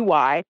me tell you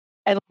why.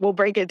 And we'll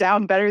break it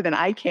down better than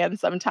I can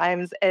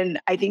sometimes.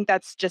 And I think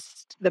that's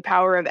just the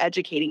power of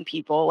educating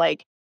people.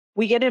 Like,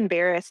 we get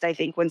embarrassed, I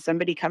think, when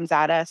somebody comes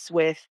at us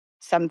with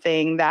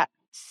something that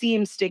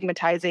seems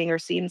stigmatizing or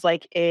seems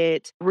like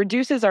it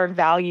reduces our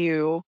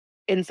value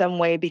in some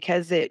way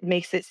because it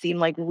makes it seem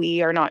like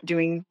we are not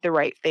doing the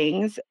right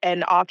things.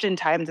 And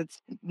oftentimes it's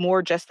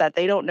more just that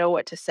they don't know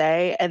what to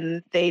say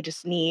and they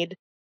just need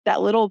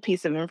that little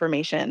piece of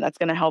information that's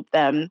going to help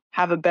them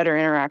have a better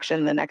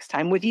interaction the next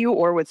time with you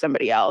or with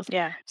somebody else.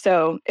 Yeah.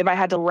 So if I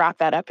had to wrap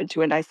that up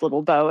into a nice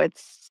little bow,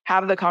 it's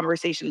have the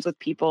conversations with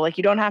people. Like,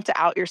 you don't have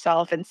to out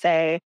yourself and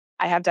say,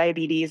 I have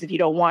diabetes. If you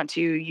don't want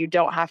to, you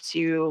don't have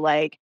to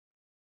like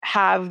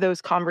have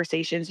those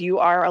conversations. You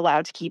are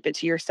allowed to keep it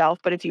to yourself.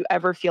 But if you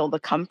ever feel the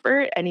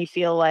comfort and you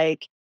feel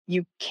like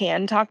you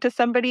can talk to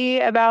somebody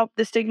about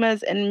the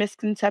stigmas and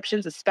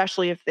misconceptions,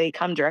 especially if they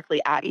come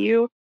directly at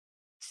you,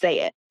 say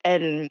it.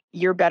 And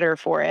you're better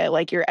for it.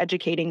 Like, you're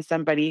educating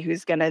somebody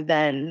who's going to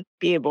then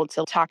be able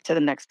to talk to the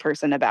next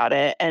person about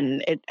it.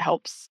 And it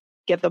helps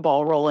get the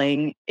ball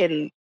rolling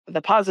in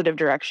the positive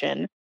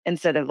direction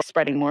instead of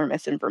spreading more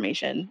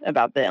misinformation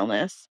about the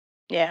illness.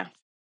 Yeah.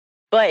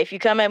 But if you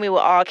come at me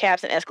with all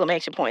caps and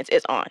exclamation points,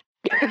 it's on.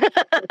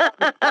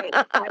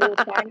 I will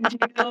find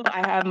you.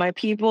 I have my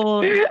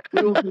people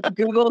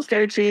Google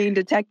searching,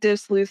 detective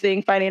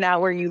sleuthing, finding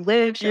out where you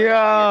live.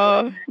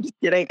 Yeah. Just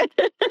kidding.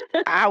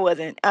 I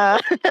wasn't.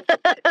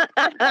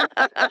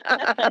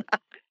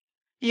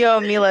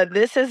 Yo, Mila,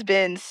 this has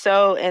been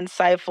so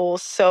insightful,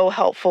 so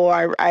helpful.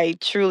 I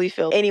truly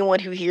feel anyone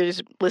who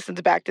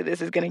listens back to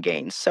this is going to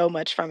gain so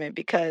much from it,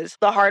 because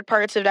the hard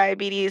parts of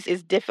diabetes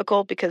is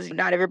difficult because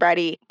not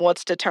everybody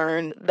wants to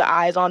turn the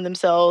eyes on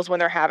themselves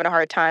when they're having a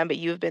hard time. But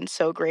you've been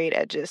so great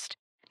at just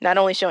not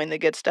only showing the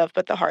good stuff,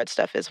 but the hard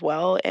stuff as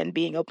well, and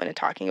being open and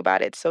talking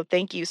about it. So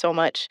thank you so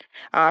much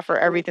for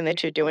everything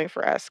that you're doing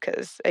for us.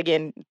 Because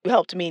again, you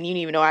helped me and you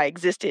didn't even know I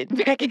existed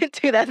back in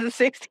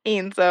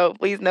 2016. So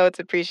please know it's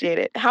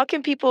appreciated. How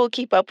can people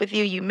keep up with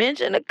you? You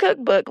mentioned a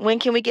cookbook. When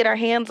can we get our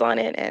hands on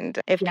it? And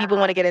if people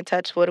want to get in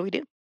touch, what do we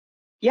do?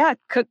 Yeah,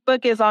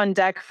 cookbook is on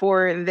deck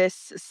for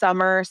this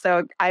summer.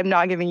 So I'm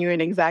not giving you an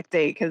exact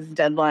date because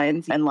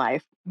deadlines and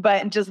life,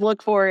 but just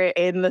look for it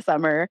in the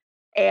summer.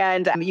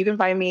 And you can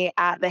find me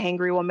at The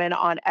Hangry Woman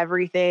on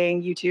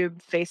everything: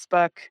 YouTube,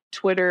 Facebook,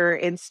 Twitter,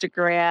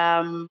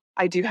 Instagram.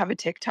 I do have a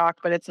TikTok,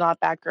 but it's not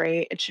that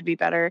great. It should be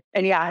better.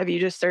 And yeah, if you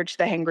just search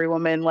The Hangry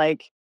Woman,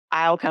 like,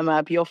 I'll come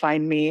up, you'll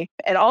find me.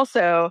 And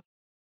also,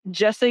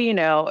 just so you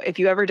know, if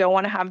you ever don't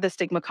want to have the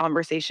stigma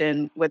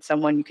conversation with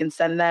someone, you can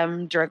send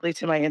them directly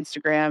to my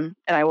Instagram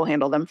and I will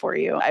handle them for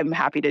you. I'm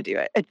happy to do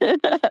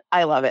it.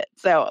 I love it.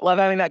 So, love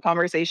having that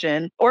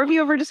conversation. Or if you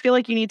ever just feel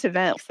like you need to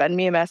vent, send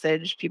me a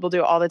message. People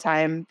do it all the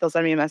time. They'll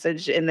send me a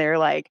message in their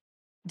like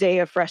day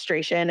of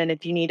frustration. And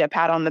if you need a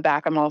pat on the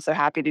back, I'm also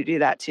happy to do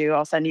that too.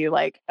 I'll send you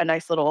like a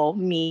nice little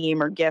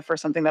meme or GIF or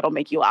something that'll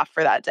make you laugh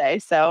for that day.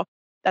 So,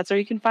 that's where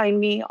you can find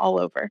me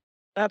all over.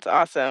 That's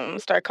awesome.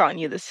 Start calling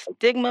you the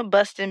stigma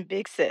busting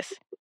big sis.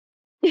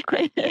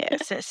 Yeah,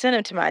 send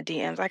them to my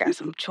DMs. I got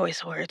some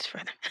choice words for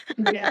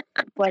them. Yeah.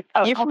 Like,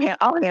 oh, You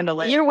I'll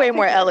handle it. You're way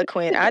more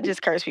eloquent. I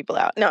just curse people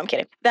out. No, I'm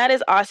kidding. That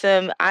is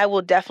awesome. I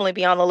will definitely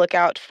be on the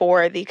lookout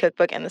for the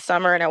cookbook in the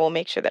summer, and I will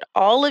make sure that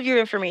all of your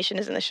information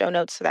is in the show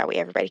notes so that way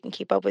everybody can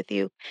keep up with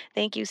you.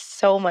 Thank you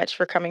so much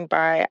for coming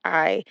by.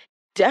 I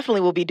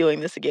definitely will be doing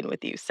this again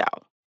with you. So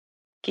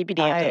keep your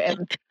DMs I open.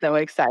 am so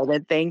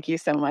excited. Thank you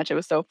so much. It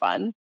was so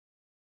fun.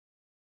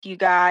 You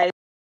guys,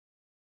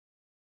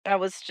 that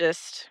was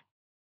just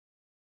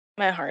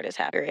my heart is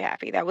very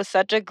happy. That was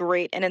such a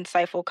great and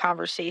insightful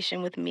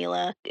conversation with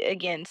Mila.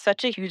 Again,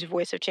 such a huge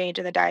voice of change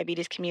in the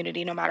diabetes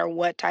community, no matter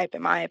what type,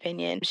 in my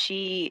opinion.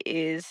 She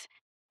is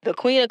the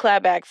queen of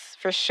clapbacks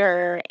for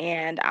sure.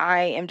 And I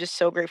am just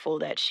so grateful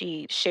that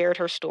she shared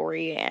her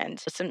story and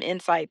some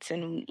insights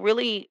and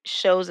really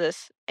shows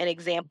us an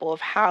example of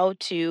how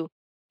to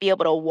be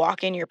able to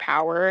walk in your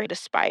power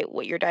despite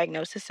what your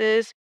diagnosis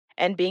is,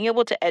 and being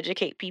able to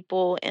educate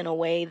people in a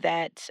way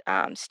that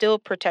still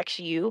protects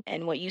you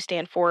and what you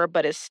stand for,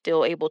 but is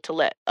still able to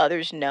let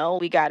others know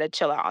we got to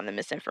chill out on the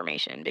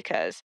misinformation,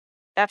 because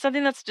that's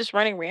something that's just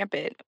running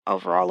rampant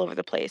all over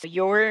the place.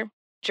 Your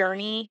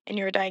journey and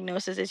your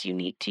diagnosis is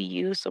unique to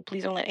you, so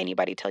please don't let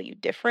anybody tell you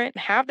different.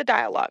 Have the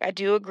dialogue. I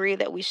do agree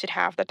that we should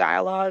have the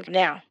dialogue.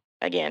 Now,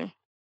 again,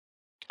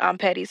 I'm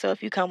petty, so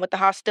if you come with the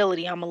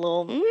hostility, I'm a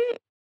little,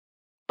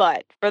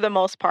 but for the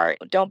most part,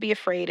 don't be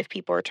afraid if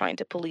people are trying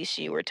to police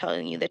you or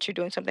telling you that you're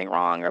doing something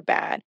wrong or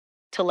bad,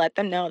 to let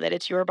them know that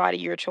it's your body,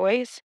 your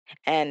choice,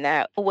 and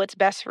that what's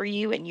best for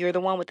you, and you're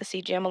the one with the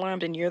CGM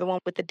alarms, and you're the one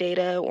with the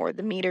data or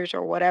the meters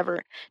or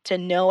whatever, to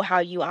know how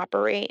you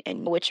operate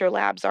and what your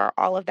labs are,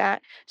 all of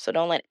that. So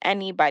don't let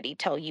anybody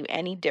tell you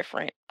any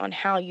different on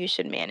how you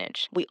should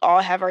manage. We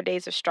all have our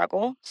days of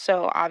struggle.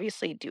 So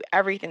obviously do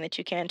everything that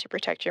you can to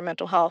protect your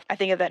mental health. I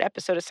think of that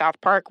episode of South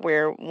Park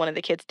where one of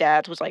the kids'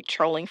 dads was like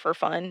trolling for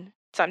fun.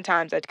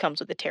 Sometimes that comes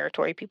with the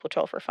territory. People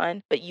troll for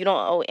fun, but you don't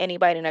owe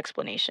anybody an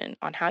explanation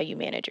on how you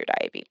manage your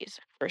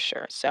diabetes, for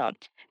sure. So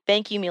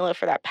thank you, Mila,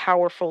 for that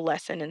powerful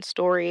lesson and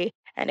story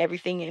and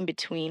everything in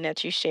between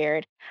that you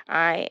shared.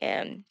 I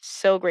am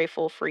so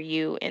grateful for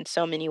you in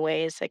so many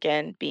ways.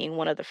 Again, being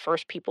one of the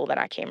first people that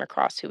I came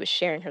across who was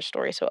sharing her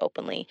story so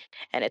openly,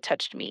 and it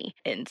touched me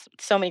in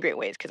so many great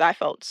ways because I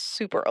felt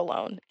super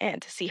alone.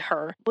 And to see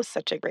her was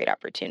such a great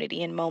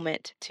opportunity and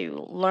moment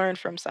to learn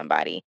from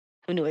somebody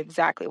who knew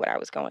exactly what I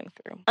was going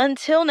through.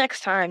 Until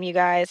next time, you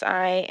guys,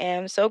 I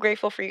am so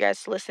grateful for you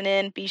guys to listen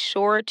in. Be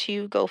sure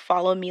to go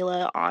follow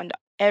Mila on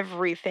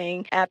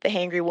everything at The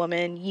Hangry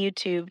Woman,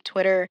 YouTube,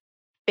 Twitter,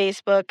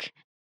 Facebook,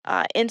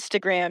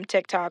 Instagram,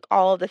 TikTok,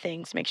 all of the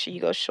things. Make sure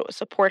you go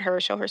support her,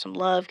 show her some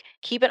love.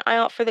 Keep an eye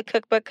out for the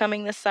cookbook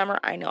coming this summer.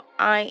 I know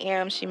I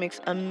am. She makes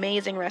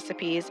amazing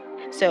recipes.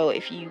 So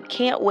if you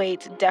can't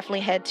wait, definitely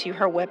head to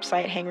her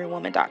website,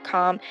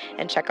 hangrywoman.com,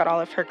 and check out all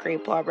of her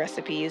great blog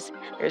recipes.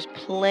 There's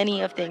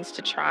plenty of things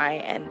to try,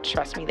 and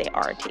trust me, they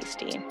are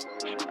tasty.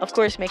 Of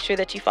course, make sure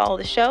that you follow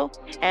the show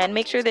and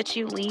make sure that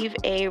you leave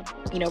a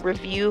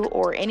review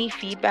or any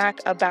feedback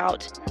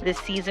about this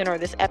season or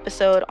this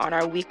episode on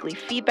our weekly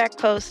feedback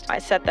post. I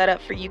set that up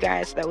for you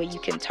guys so that way you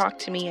can talk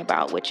to me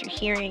about what you're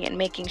hearing and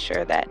making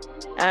sure that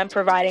I'm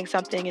providing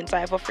something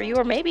insightful for you,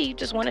 or maybe you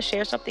just want to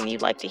share something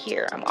you'd like to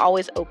hear. I'm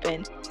always open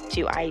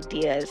to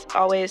ideas.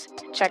 Always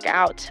check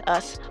out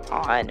us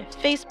on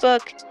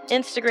Facebook,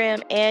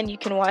 Instagram, and you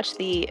can watch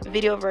the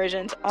video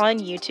versions on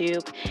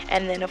YouTube.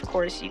 And then, of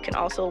course, you can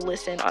also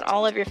listen on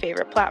all of your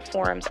favorite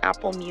platforms: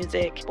 Apple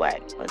Music,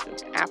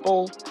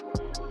 Apple,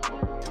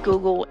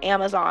 Google,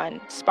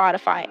 Amazon,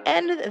 Spotify,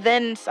 and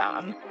then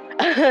some.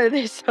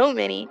 There's so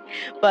many,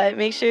 but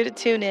make sure to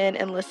tune in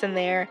and listen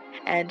there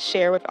and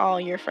share with all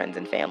your friends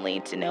and family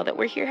to know that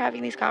we're here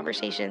having these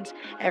conversations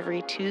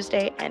every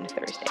Tuesday and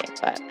Thursday.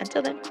 But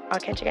until then, I'll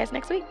catch you guys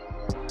next week.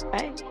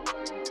 Bye.